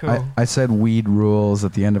 Oh, cool. I said weed rules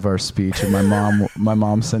at the end of our speech, and my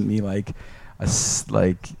mom sent me like a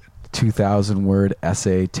 2,000-word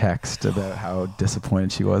essay text about how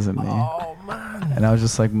disappointed she was in me. Oh man! And I was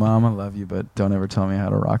just like, Mom, I love you, but don't ever tell me how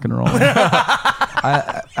to rock and roll.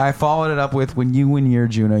 I followed it up with, when you win your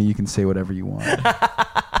Juno, you can say whatever you want.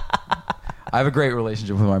 I have a great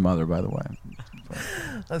relationship with my mother, by the way.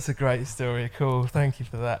 That's a great story. Cool. Thank you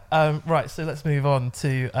for that. Right, so let's move on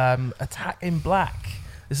to Attack in Black.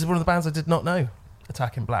 This is one of the bands I did not know,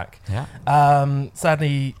 Attack in Black. Yeah.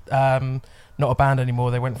 Sadly, not a band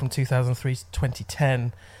anymore. They went from 2003 to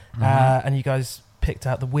 2010. And you guys picked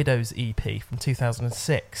out the Widows EP from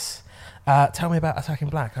 2006. Tell me about Attack in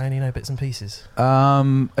Black. I only know bits and pieces.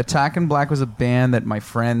 Attack in Black was a band that my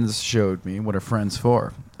friends showed me. What are friends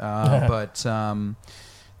for? But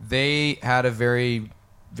they had a very,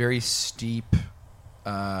 very steep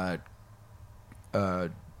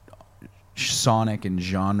sonic and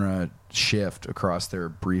genre shift across their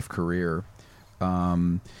brief career.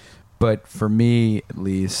 But for me, at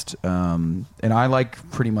least, and I like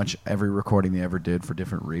pretty much every recording they ever did for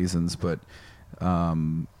different reasons, but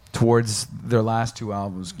towards their last two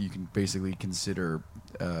albums, you can basically consider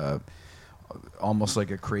almost like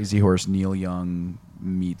a Crazy Horse Neil Young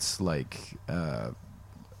meets like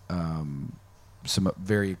some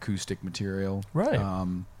very acoustic material. Right.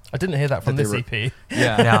 I didn't hear that from this EP.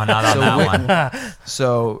 Yeah. No, not on that one.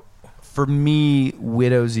 So for me,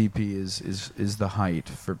 Widow's EP is the height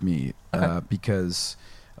for me, because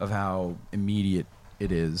of how immediate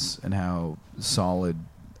it is and how solid,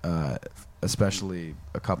 especially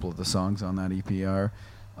a couple of the songs on that EP are.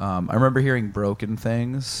 I remember hearing Broken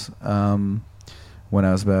Things when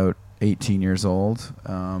I was about 18 years old,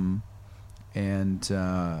 and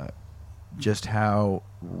just how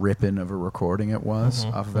ripping of a recording it was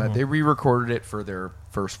off of that. They re-recorded it for their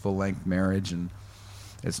first full-length Marriage, and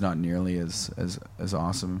it's not nearly as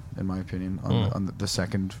awesome, in my opinion, on the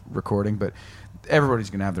second recording. But everybody's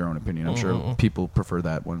going to have their own opinion. I'm sure people prefer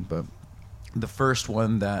that one. But the first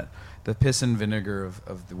one, that the Piss and Vinegar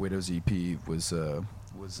of the Widows EP was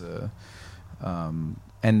and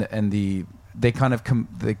they kind of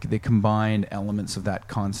they combined elements of that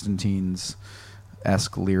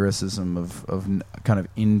Constantine's-esque lyricism of kind of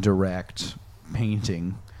indirect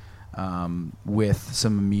painting with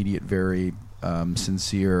some immediate, very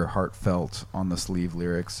sincere, heartfelt, on the sleeve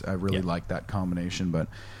lyrics. I really like that combination, but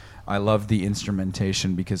I love the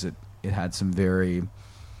instrumentation because it had some very,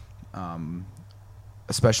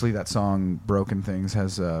 especially that song "Broken Things"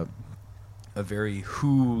 has a very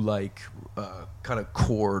Who-like kind of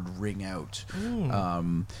chord ring out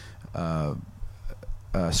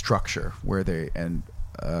structure where they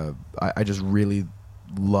I just really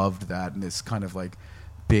loved that, and this kind of like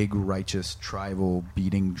big righteous tribal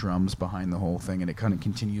beating drums behind the whole thing, and it kind of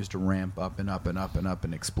continues to ramp up and up and up and up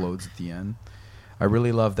and explodes at the end. I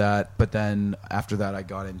really love that. But then after that, I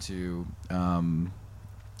got into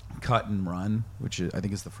Cut and Run, which I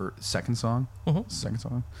think is the second song. Second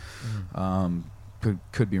song.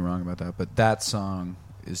 Could be wrong about that, but that song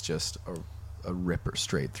is just a ripper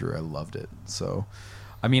straight through. I loved it. So,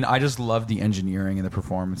 I mean, I just love the engineering and the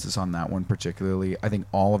performances on that one particularly. I think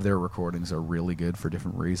all of their recordings are really good for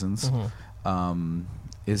different reasons.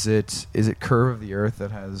 Is it Curve of the Earth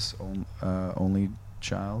that has Only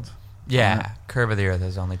Child? Yeah, Curve of the Earth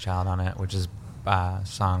has Only Child on it, which is a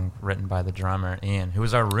song written by the drummer Ian, who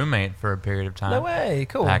was our roommate for a period of time. No way,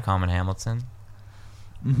 cool. Back home in Hamilton.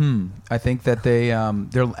 I think that they,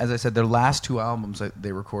 as I said, their last two albums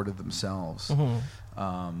they recorded themselves,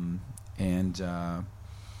 and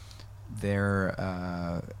they're,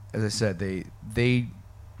 as I said, they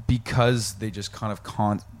because they just kind of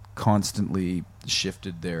constantly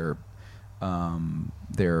shifted their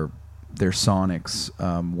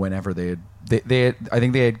sonics whenever they had, I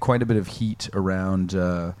think they had quite a bit of heat around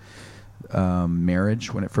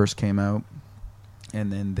Marriage when it first came out,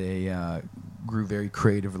 and then they grew very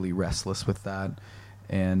creatively restless with that,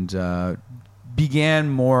 and began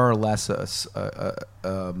more or less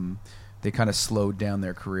they kind of slowed down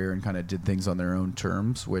their career and kind of did things on their own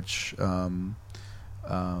terms, which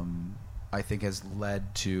I think has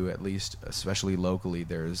led to, at least especially locally,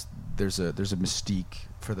 there's a mystique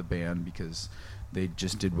for the band because they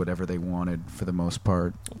just did whatever they wanted for the most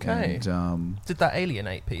part. Okay. And, did that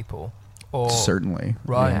alienate people? Or certainly.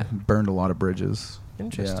 Right. Yeah, burned a lot of bridges.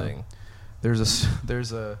 Interesting. Yeah.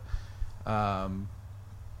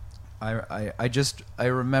 I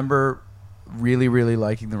remember really, really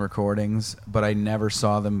liking the recordings, but I never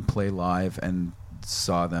saw them play live and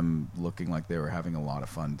saw them looking like they were having a lot of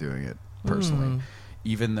fun doing it personally.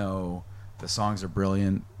 Even though the songs are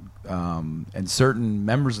brilliant, and certain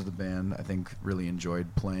members of the band I think really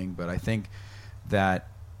enjoyed playing, but I think that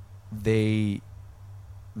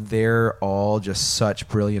they're all just such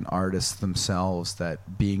brilliant artists themselves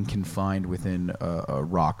that being confined within a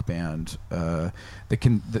rock band, that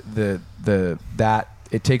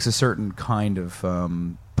it takes a certain kind of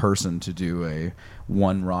person to do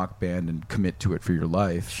one rock band and commit to it for your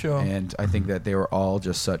life. Sure. And I think that they were all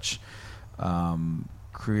just such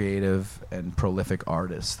creative and prolific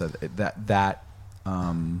artists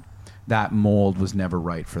that mold was never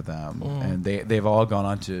right for them, and they've all gone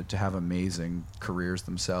on to have amazing careers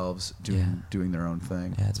themselves, doing their own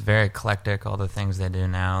thing. Yeah, it's very eclectic, all the things they do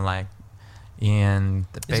now. Like Ian,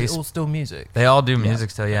 the bass. Is it all still music? They all do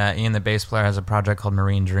music still, yeah. Ian, the bass player, has a project called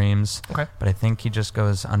Marine Dreams. Okay. But I think he just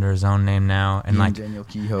goes under his own name now, and Ian Daniel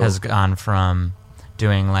Kehoe has gone from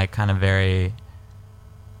doing like kind of very,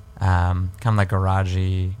 kind of like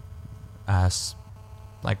garagey,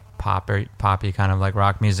 like poppy kind of like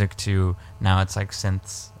rock music to now it's like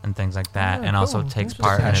synths and things like that, and also takes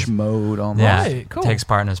part in Depeche his Mode almost. yeah, Right, cool. takes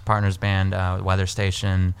part in his partner's band, Weather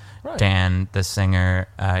Station. Right. Dan, the singer,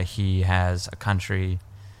 he has a country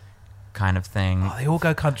kind of thing, Oh, they all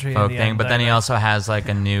go country folk in the thing, end, but then don't he they? also has like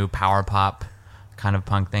a new power pop kind of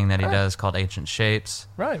punk thing that he does called Ancient Shapes.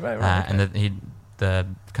 Right. And the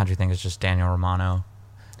country thing is just Daniel Romano.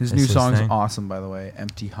 His It's new his song's thing. awesome, by the way.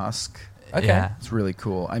 Empty Husk. Okay. Yeah. It's really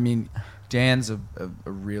cool. I mean, Dan's a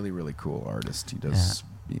really, really cool artist. He does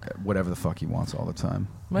whatever the fuck he wants all the time.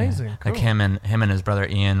 Amazing. Yeah. Cool. Like him and his brother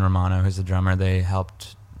Ian Romano, who's the drummer, they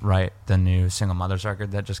helped write the new Single Mothers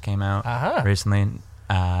record that just came out recently,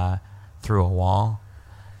 Through a Wall.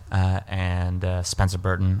 And Spencer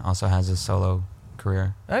Burton also has a solo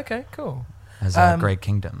career. Okay, cool. As Great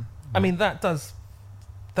Kingdom. I mean, that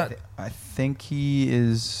I think he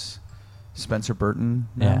is Spencer Burton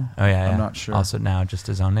now. Yeah. Oh, yeah. I'm not sure. Also now just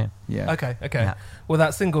his own name. Yeah. Okay. Yeah. Well,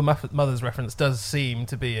 that Single Mothers reference does seem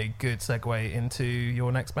to be a good segue into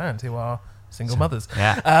your next band, who are Single Mothers.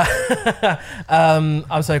 Yeah.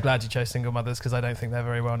 I'm so glad you chose Single Mothers because I don't think they're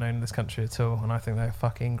very well known in this country at all, and I think they're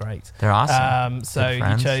fucking great. They're awesome. So Good you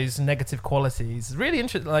friends. chose Negative Qualities. Really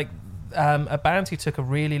interesting. Like a band who took a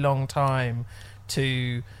really long time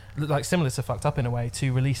to, like, similar to Fucked Up in a way,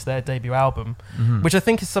 to release their debut album, which I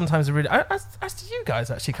think is sometimes a really. As did you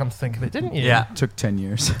guys actually come to think of it, didn't you? Yeah. It took 10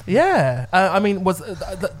 years. Yeah, I mean,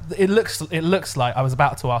 it looks like I was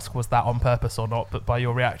about to ask, was that on purpose or not? But by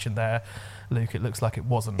your reaction there, Luke, it looks like it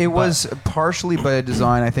wasn't. It was partially by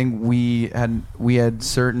design. I think we had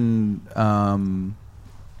certain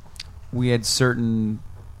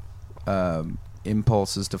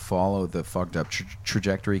impulses to follow the Fucked Up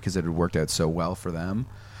trajectory because it had worked out so well for them.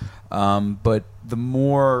 But the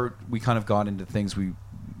more we kind of got into things,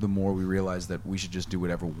 the more we realized that we should just do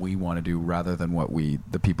whatever we want to do rather than what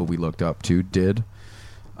the people we looked up to did.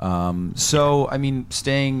 So I mean,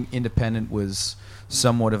 staying independent was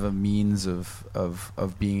somewhat of a means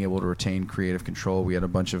of being able to retain creative control. We had a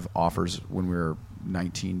bunch of offers when we were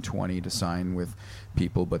 19, 20 to sign with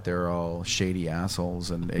people, but they're all shady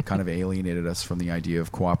assholes, and it kind of alienated us from the idea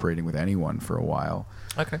of cooperating with anyone for a while.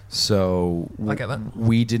 Okay. So I get that.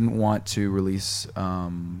 we didn't want to release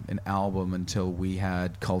an album until we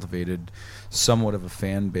had cultivated somewhat of a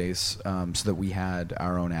fan base, so that we had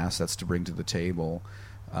our own assets to bring to the table,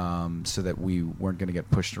 so that we weren't going to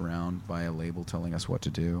get pushed around by a label telling us what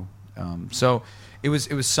to do. So it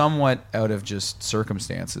was somewhat out of just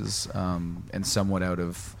circumstances, and somewhat out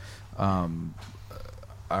of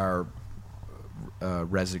our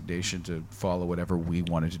resignation to follow whatever we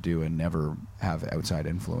wanted to do and never have outside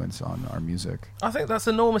influence on our music. I think that's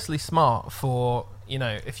enormously smart for,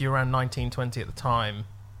 if you're around 19, 20 at the time.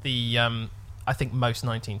 I think most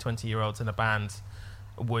 19, 20-year-olds in a band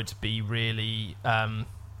would be really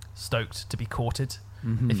stoked to be courted,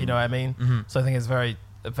 if you know what I mean. Mm-hmm. So I think it's very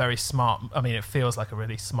smart. I mean, it feels like a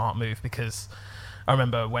really smart move, because I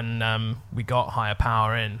remember when we got Higher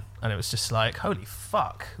Power in, and it was just like, holy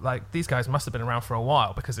fuck, like these guys must have been around for a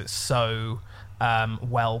while, because it's so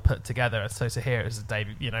well put together. And so to hear it as a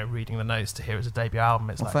debut, reading the notes, to hear it as a debut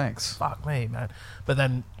album, it's like, thanks. Fuck me, man. But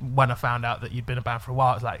then when I found out that you'd been a band for a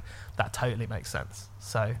while, it's like, that totally makes sense.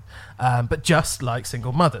 So, but just like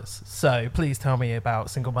Single Mothers. So please tell me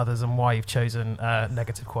about Single Mothers and why you've chosen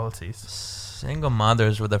Negative Qualities. Single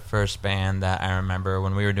Mothers were the first band that I remember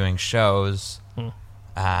when we were doing shows.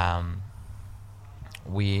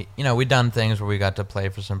 We'd done things where we got to play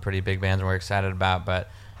for some pretty big bands and we're excited about, but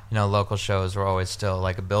local shows were always still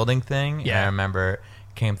like a building thing. Yeah. And I remember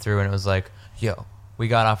came through and it was like, yo, we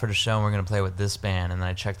got offered a show and we're gonna play with this band, and then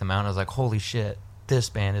I checked them out and I was like, holy shit, this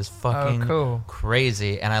band is fucking cool.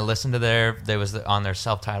 crazy. And I listened to on their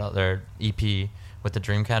self-titled, their EP with the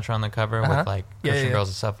Dreamcatcher on the cover with like Christian Girls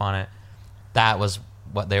and stuff on it. That was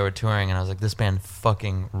what they were touring, and I was like, this band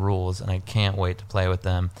fucking rules, and I can't wait to play with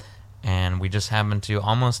them. And we just happened to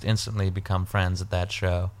almost instantly become friends at that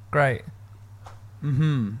show. Great.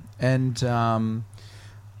 And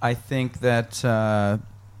I think that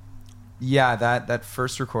that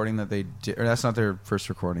first recording that they did, or that's not their first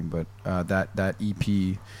recording, but that EP,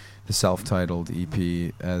 the self-titled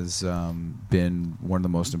EP, has been one of the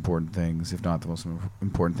most important things, if not the most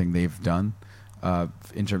important thing they've done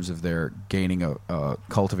in terms of their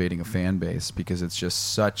cultivating a fan base, because it's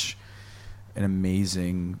just such an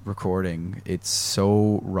amazing recording. It's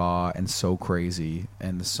so raw and so crazy,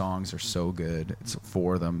 and the songs are so good. It's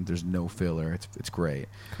for them. There's no filler. It's great.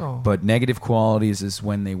 Cool. But Negative Qualities is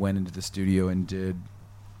when they went into the studio and did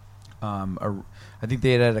I think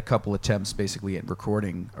they had a couple attempts basically at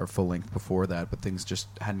recording our full length before that, but things just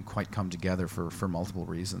hadn't quite come together for multiple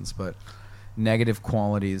reasons. But Negative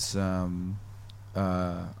Qualities,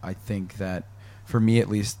 I think that for me at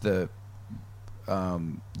least, the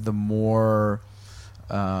more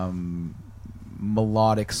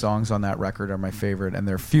melodic songs on that record are my favorite, and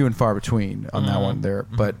they're few and far between on that one there.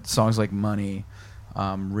 But songs like Money,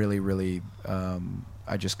 really,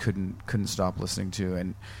 I just couldn't stop listening to,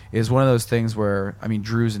 and it's one of those things where, I mean,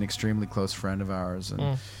 Drew's an extremely close friend of ours,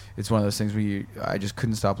 and it's one of those things where I just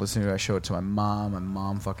couldn't stop listening to it. I showed it to my mom. My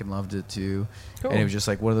mom fucking loved it too. Cool. And it was just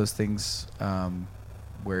like one of those things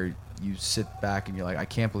where you sit back and you're like, I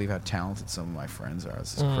can't believe how talented some of my friends are.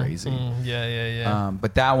 This is crazy. Yeah.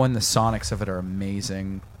 But that one, the sonics of it are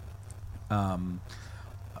amazing. I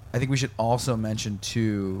think we should also mention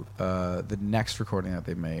too the next recording that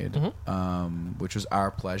they made, which was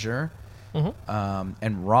Our Pleasure.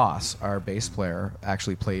 And Ross, our bass player,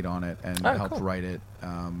 actually played on it and helped write it.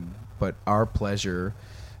 But Our Pleasure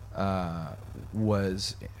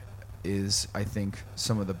is I think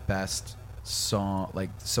some of the best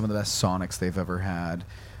sonics they've ever had.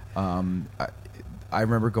 I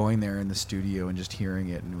remember going there in the studio and just hearing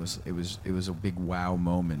it, and it was a big wow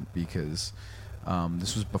moment, because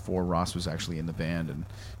this was before Ross was actually in the band, and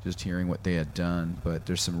just hearing what they had done. But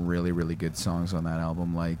there's some really, really good songs on that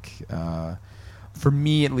album. Like, for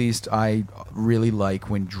me at least, I really like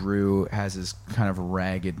when Drew has his kind of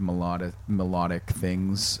ragged melodic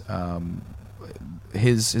things.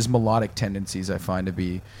 His melodic tendencies I find to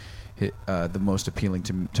be the most appealing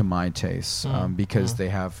to my tastes, because they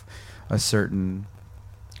have a certain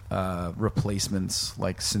replacements,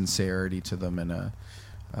 like sincerity to them, and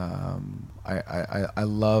I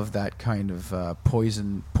love that kind of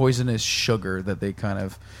poisonous sugar that they kind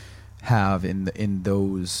of have in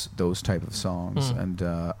those type of songs, and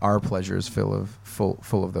Our Pleasure is full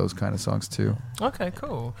of those kind of songs too. Okay,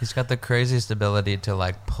 cool. He's got the craziest ability to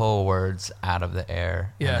like pull words out of the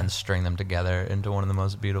air and then string them together into one of the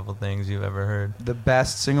most beautiful things you've ever heard. The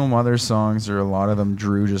best Single Mother songs, or a lot of them,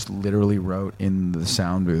 Drew just literally wrote in the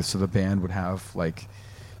sound booth. So the band would have like,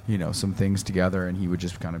 you know, some things together, and he would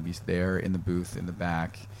just kind of be there in the booth in the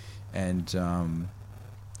back, and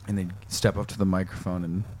they'd step up to the microphone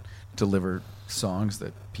and deliver songs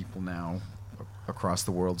that people now across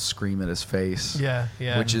the world scream at his face. Yeah,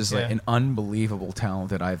 which is like an unbelievable talent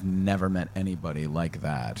that I've never met anybody like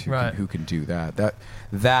that who can do that.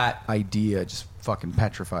 That idea just fucking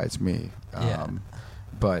petrifies me.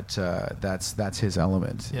 But that's his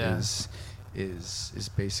element. Is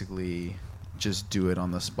basically just do it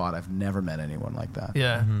on the spot. I've never met anyone like that.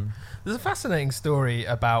 Yeah. There's a fascinating story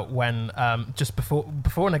about when just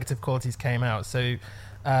before Negative Qualities came out. So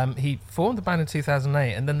he formed the band in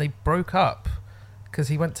 2008, and then they broke up because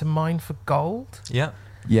he went to mine for gold. Yeah.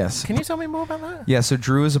 Yes. Can you tell me more about that? Yeah. So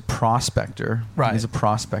Drew is a prospector. Right. He's a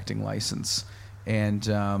prospecting license, and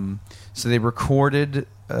so they recorded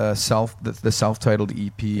the self-titled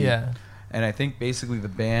EP. Yeah. And I think basically the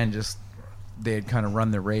band they had kind of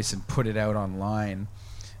run the race and put it out online,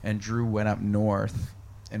 and Drew went up north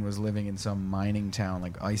and was living in some mining town,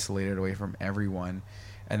 like isolated away from everyone.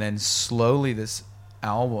 And then slowly this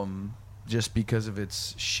album, just because of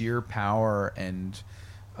its sheer power and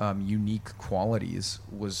unique qualities,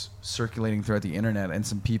 was circulating throughout the internet. And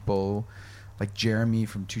some people like Jeremy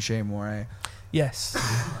from Touche Amore. Yes.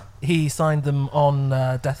 He signed them on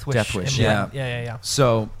Death Wish. Death Wish, Yeah.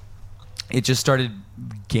 So it just started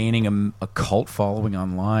gaining a cult following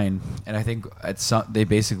online, and I think they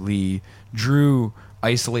basically Drew,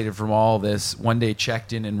 isolated from all this, one day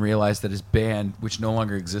checked in and realized that his band, which no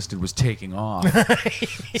longer existed, was taking off.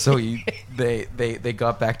 So they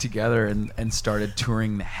got back together and started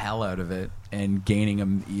touring the hell out of it and gaining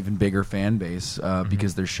an even bigger fan base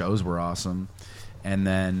because their shows were awesome. And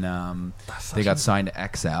then they got signed to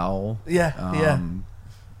XL.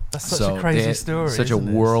 That's such a crazy story. Such a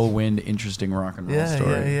whirlwind, interesting rock and roll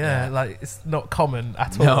story. Yeah. Like, it's not common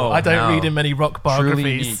at all. No, I don't read in many rock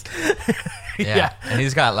biographies. Yeah. And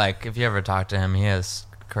he's got, like, if you ever talk to him, he has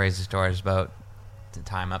crazy stories about the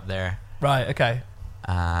time up there. Right, okay.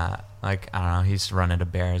 Like, I don't know, he used to run into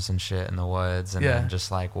bears and shit in the woods, and then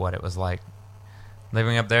just, like, what it was like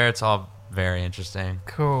living up there. It's all very interesting.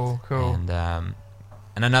 Cool.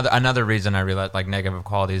 And another reason I realized like Negative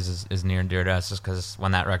Qualities is near and dear to us is because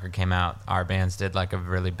when that record came out, our bands did like a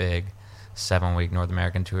really big 7-week North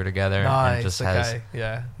American tour together. Nice. And it just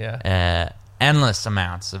has endless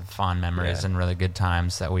amounts of fond memories and really good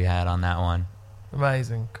times that we had on that one.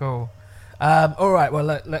 Amazing. Cool. All right, well,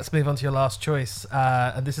 let's move on to your last choice.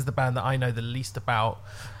 And this is the band that I know the least about,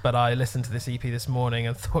 but I listened to this EP this morning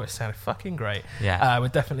and thought it sounded fucking great. Yeah. We're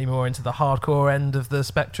definitely more into the hardcore end of the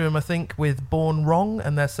spectrum, I think, with Born Wrong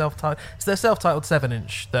and their self-titled... It's their self-titled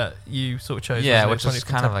 7-inch that you sort of chose. Yeah, which is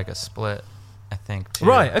kind of like a split, I think, too.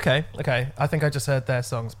 Right, okay. I think I just heard their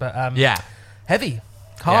songs, but... Heavy.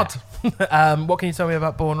 Hard. Yeah. What can you tell me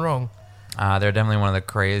about Born Wrong? They're definitely one of the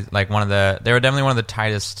crazy... They were definitely one of the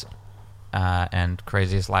tightest... and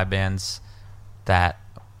craziest live bands that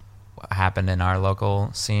happened in our local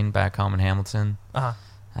scene back home in Hamilton.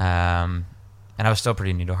 And I was still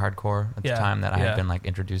pretty new to hardcore at the time that I had been like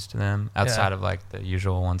introduced to them outside of like the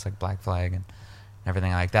usual ones like Black Flag and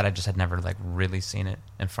everything like that. I just had never like really seen it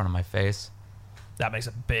in front of my face. That makes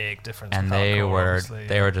a big difference. And with they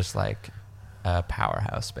hardcore, were just like a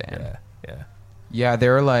powerhouse band. Yeah,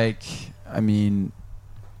 they're like, I mean,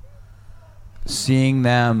 seeing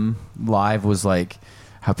them live was like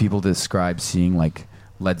how people describe seeing like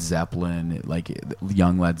Led Zeppelin, like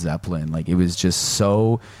young Led Zeppelin. Like it was just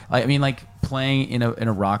so, I mean, like playing in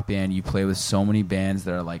a rock band, you play with so many bands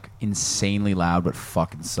that are like insanely loud but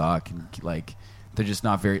fucking suck, and like they're just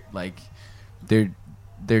not very like they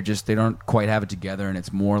don't quite have it together, and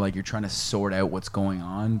it's more like you're trying to sort out what's going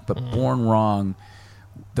on. But Born Wrong,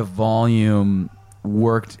 the volume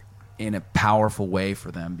worked in a powerful way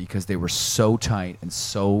for them because they were so tight and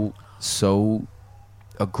so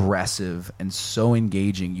aggressive and so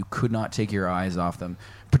engaging. You could not take your eyes off them,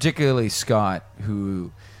 particularly Scott,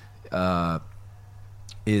 who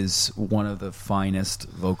is one of the finest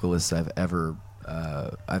vocalists I've ever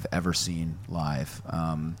seen live.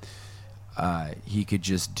 He could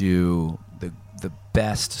just do the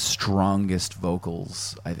best, strongest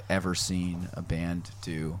vocals I've ever seen a band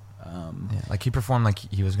do. Like he performed like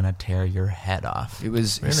he was gonna tear your head off. It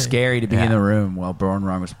was scary to be in the room while Born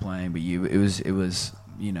Wrong was playing, but it was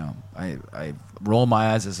I roll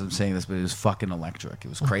my eyes as I'm saying this, but it was fucking electric. It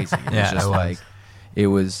was crazy. It Yeah, was just it was. like, it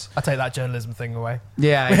was. I take that journalism thing away.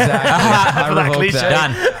 Yeah, exactly. I For that revoke cliche.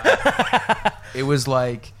 Done. It was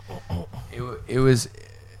like, it was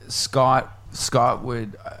Scott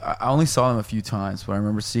would. I only saw them a few times, but I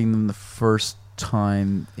remember seeing them the first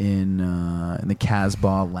time in the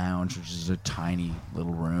Casbah Lounge, which is a tiny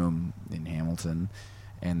little room in Hamilton,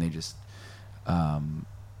 and they just the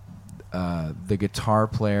guitar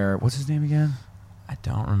player. What's his name again? I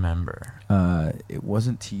don't remember. It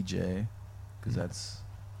wasn't TJ, because that's.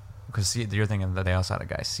 Because you're thinking that they also had a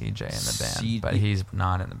guy CJ in the band, CJ. but he's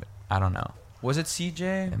not in the. I don't know. Was it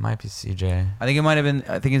CJ? It might be CJ. I think it might have been.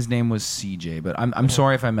 I think his name was CJ, but I'm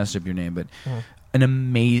sorry if I messed up your name. But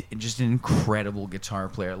an just an incredible guitar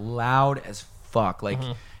player, loud as fuck. Like,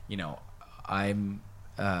 I'm.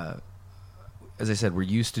 As I said, we're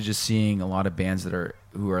used to just seeing a lot of bands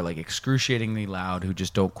who are like excruciatingly loud, who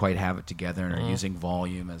just don't quite have it together and are using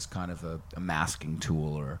volume as kind of a masking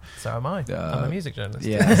tool. Or So am I. I'm a music journalist.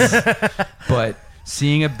 yes, but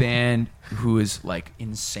seeing a band who is like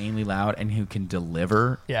insanely loud and who can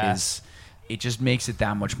deliver it just makes it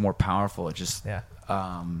that much more powerful. It just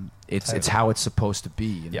it's how it's supposed to be,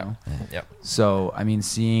 you know. Yep. So I mean,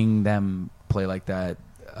 seeing them play like that,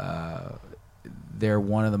 they're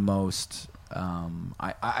one of the most. I'm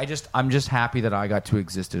just happy that I got to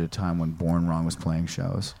exist at a time when Born Wrong was playing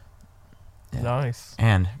shows. Yeah. Nice.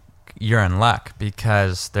 And you're in luck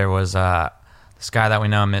because there was this guy that we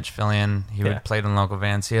know, Mitch Fillion. He would played in local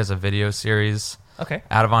bands. He has a video series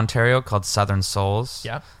out of Ontario called Southern Souls.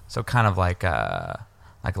 Yeah. So kind of like a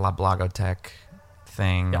La Blogotech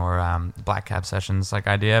thing or Black Cab Sessions like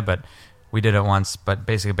idea. But we did it once. But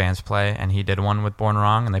basically bands play, and he did one with Born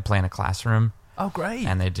Wrong, and they play in a classroom. Oh, great.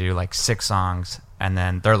 And they do like 6 songs, and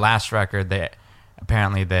then their last record, they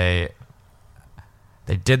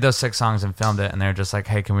did those 6 songs and filmed it, and they're just like,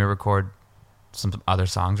 hey, can we record some other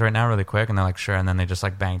songs right now really quick? And they're like, sure. And then they just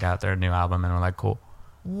like banged out their new album, and we're like, cool.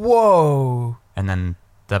 Whoa. And then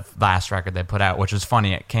the last record they put out, which was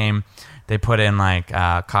funny, they put in like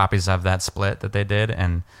copies of that split that they did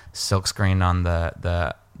and silk screened on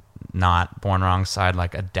the not Born Wrong side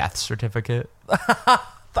like a death certificate.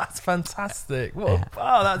 That's fantastic. What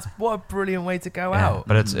a brilliant way to go out.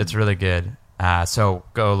 But it's really good. So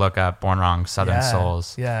go look up Born Wrong Southern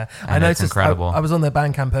Souls. Yeah, I noticed. It's incredible. I was on their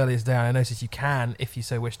Bandcamp earlier today, and I noticed you can, if you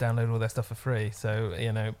so wish, download all their stuff for free. So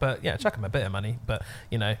but yeah, chuck them a bit of money. But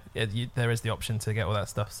there is the option to get all that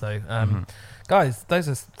stuff. So guys,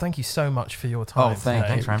 thank you so much for your time. Oh,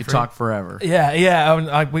 thanks, Ryan. You could talk forever.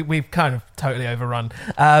 Yeah. We've kind of totally overrun.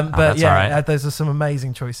 But that's all right. those are some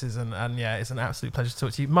amazing choices, and it's an absolute pleasure to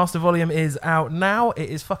talk to you. Master Volume is out now.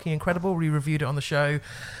 It is fucking incredible. We reviewed it on the show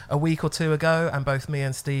a week or 2 ago, and both me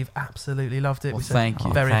and Steve absolutely loved it. Well, we said thank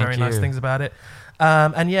you. very, Thank very nice you. things about it.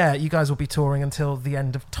 And you guys will be touring until the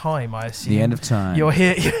end of time, I assume. The end of time. You're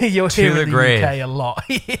here. You're To here the in the grave. UK a lot.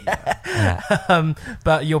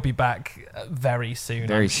 But you'll be back very soon.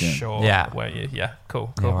 Very I'm soon. sure. Yeah. Won't you? Yeah.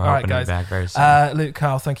 Cool. Yeah, All we're right, hoping to be guys. back very soon. Luke,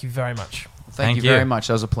 Carl, thank you very much. Thank you very much.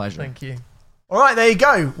 That was a pleasure. Thank you. All right, there you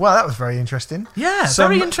go. Well, that was very interesting. Yeah, Some-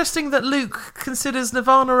 very interesting that Luke considers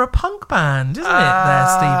Nirvana a punk band, isn't it? There,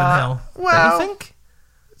 Stephen Hill. well- Don't you think?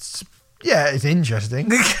 Yeah, it's interesting.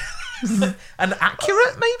 And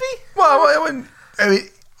accurate, maybe? Well,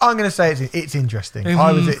 I'm going to say it's interesting.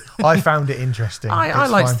 I found it interesting. I It's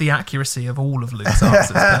liked fine. the accuracy of all of Luke's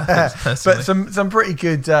answers, personally. But some pretty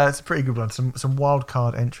good, ones. Some wild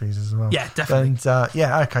card entries as well. Yeah, definitely.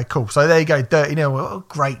 And okay, cool. So there you go. Dirty Nil. What a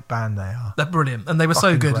great band they are. They're brilliant, and they were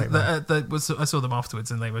so Fucking good. great, man. I saw them afterwards,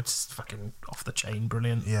 and they were just fucking off the chain,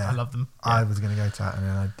 brilliant. Yeah, I love them. I was going to go to that, and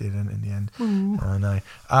then I didn't in the end. I know.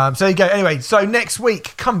 So there you go. Anyway, so next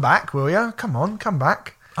week, come back, will you? Come on, come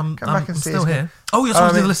back. I'm back and see still us here. again. Oh, you're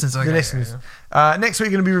supposed to do the listeners. Okay, The listeners. Next week,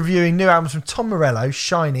 we're going to be reviewing new albums from Tom Morello,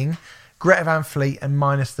 Shining, Greta Van Fleet, and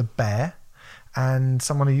Minus the Bear. And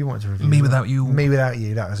someone who you wanted to review. Me Without You. Me Without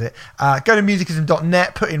You, that was it. Go to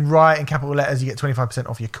musicism.net, put in Riot in capital letters, you get 25%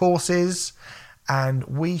 off your courses. And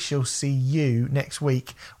we shall see you next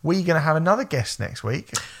week. We're going to have another guest next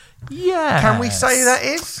week. Yeah. Can we say that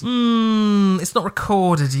is? It's not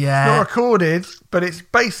recorded yet. Not recorded, but it's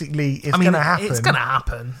basically going to happen. It's going to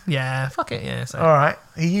happen. Yeah. Fuck it. Yeah. So. All right.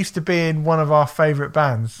 He used to be in one of our favourite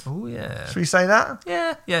bands. Oh yeah. Should we say that?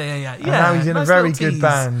 Yeah. And now he's in a very good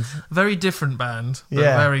band. Very different band. But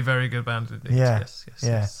Yeah. Very, very good band indeed. Yeah.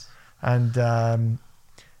 Yes. And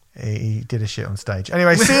he did a shit on stage.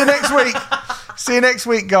 Anyway, see you next week. See you next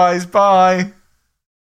week, guys. Bye.